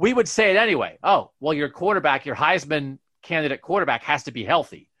those – we would say it anyway. Oh, well, your quarterback, your Heisman candidate quarterback has to be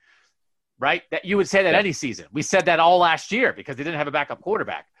healthy, right? That you would say that any season. We said that all last year because they didn't have a backup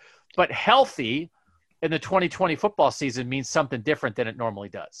quarterback. But healthy in the 2020 football season means something different than it normally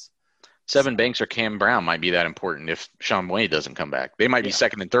does. Sevyn Banks or Cam Brown might be that important if Sean Wade doesn't come back. They might be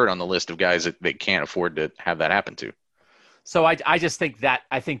second and third on the list of guys that they can't afford to have that happen to. So I just think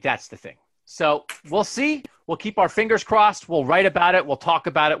that's the thing. So we'll see. We'll keep our fingers crossed. We'll write about it. We'll talk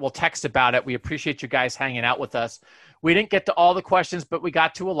about it. We'll text about it. We appreciate you guys hanging out with us. We didn't get to all the questions, but we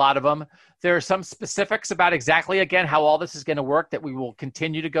got to a lot of them. There are some specifics about exactly, again, how all this is going to work that we will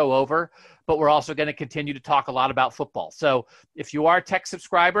continue to go over, but we're also going to continue to talk a lot about football. So if you are a tech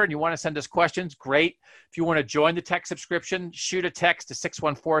subscriber and you want to send us questions, great. If you want to join the tech subscription, shoot a text to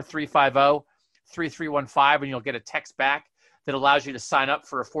 614-350-3315, and you'll get a text back that allows you to sign up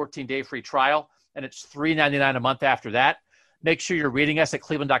for a 14-day free trial, and it's $3.99 a month after that. Make sure you're reading us at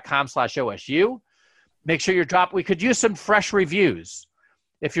cleveland.com/OSU. Make sure we could use some fresh reviews.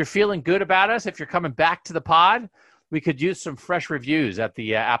 If you're feeling good about us, if you're coming back to the pod, we could use some fresh reviews at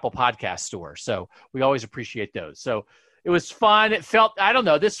the Apple Podcast Store. So we always appreciate those. So it was fun. It felt, I don't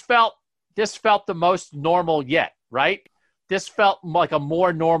know, this felt the most normal yet, right? This felt like a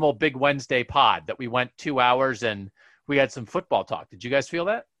more normal Big Wednesday pod that we went 2 hours and we had some football talk. Did you guys feel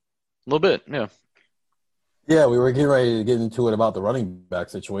that? A little bit, yeah. Yeah, we were getting ready to get into it about the running back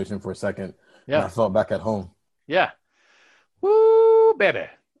situation for a second. Yeah. I felt back at home. Yeah. Woo, baby.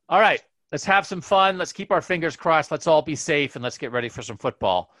 All right. Let's have some fun. Let's keep our fingers crossed. Let's all be safe, and let's get ready for some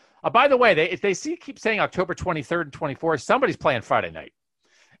football. By the way, if they keep saying October 23rd and 24th, somebody's playing Friday night.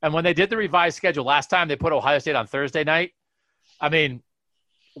 And when they did the revised schedule last time, they put Ohio State on Thursday night. I mean,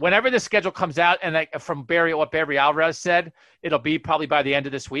 whenever the schedule comes out, and from what Barry Alvarez said, it'll be probably by the end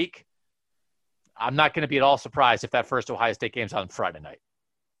of this week. I'm not going to be at all surprised if that first Ohio State game's on Friday night.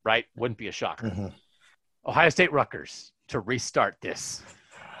 Right? Wouldn't be a shocker. Mm-hmm. Ohio State Rutgers to restart this.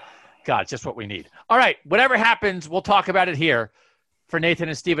 God, it's just what we need. All right. Whatever happens, we'll talk about it here. For Nathan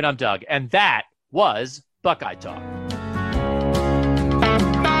and Steven, I'm Doug. And that was Buckeye Talk.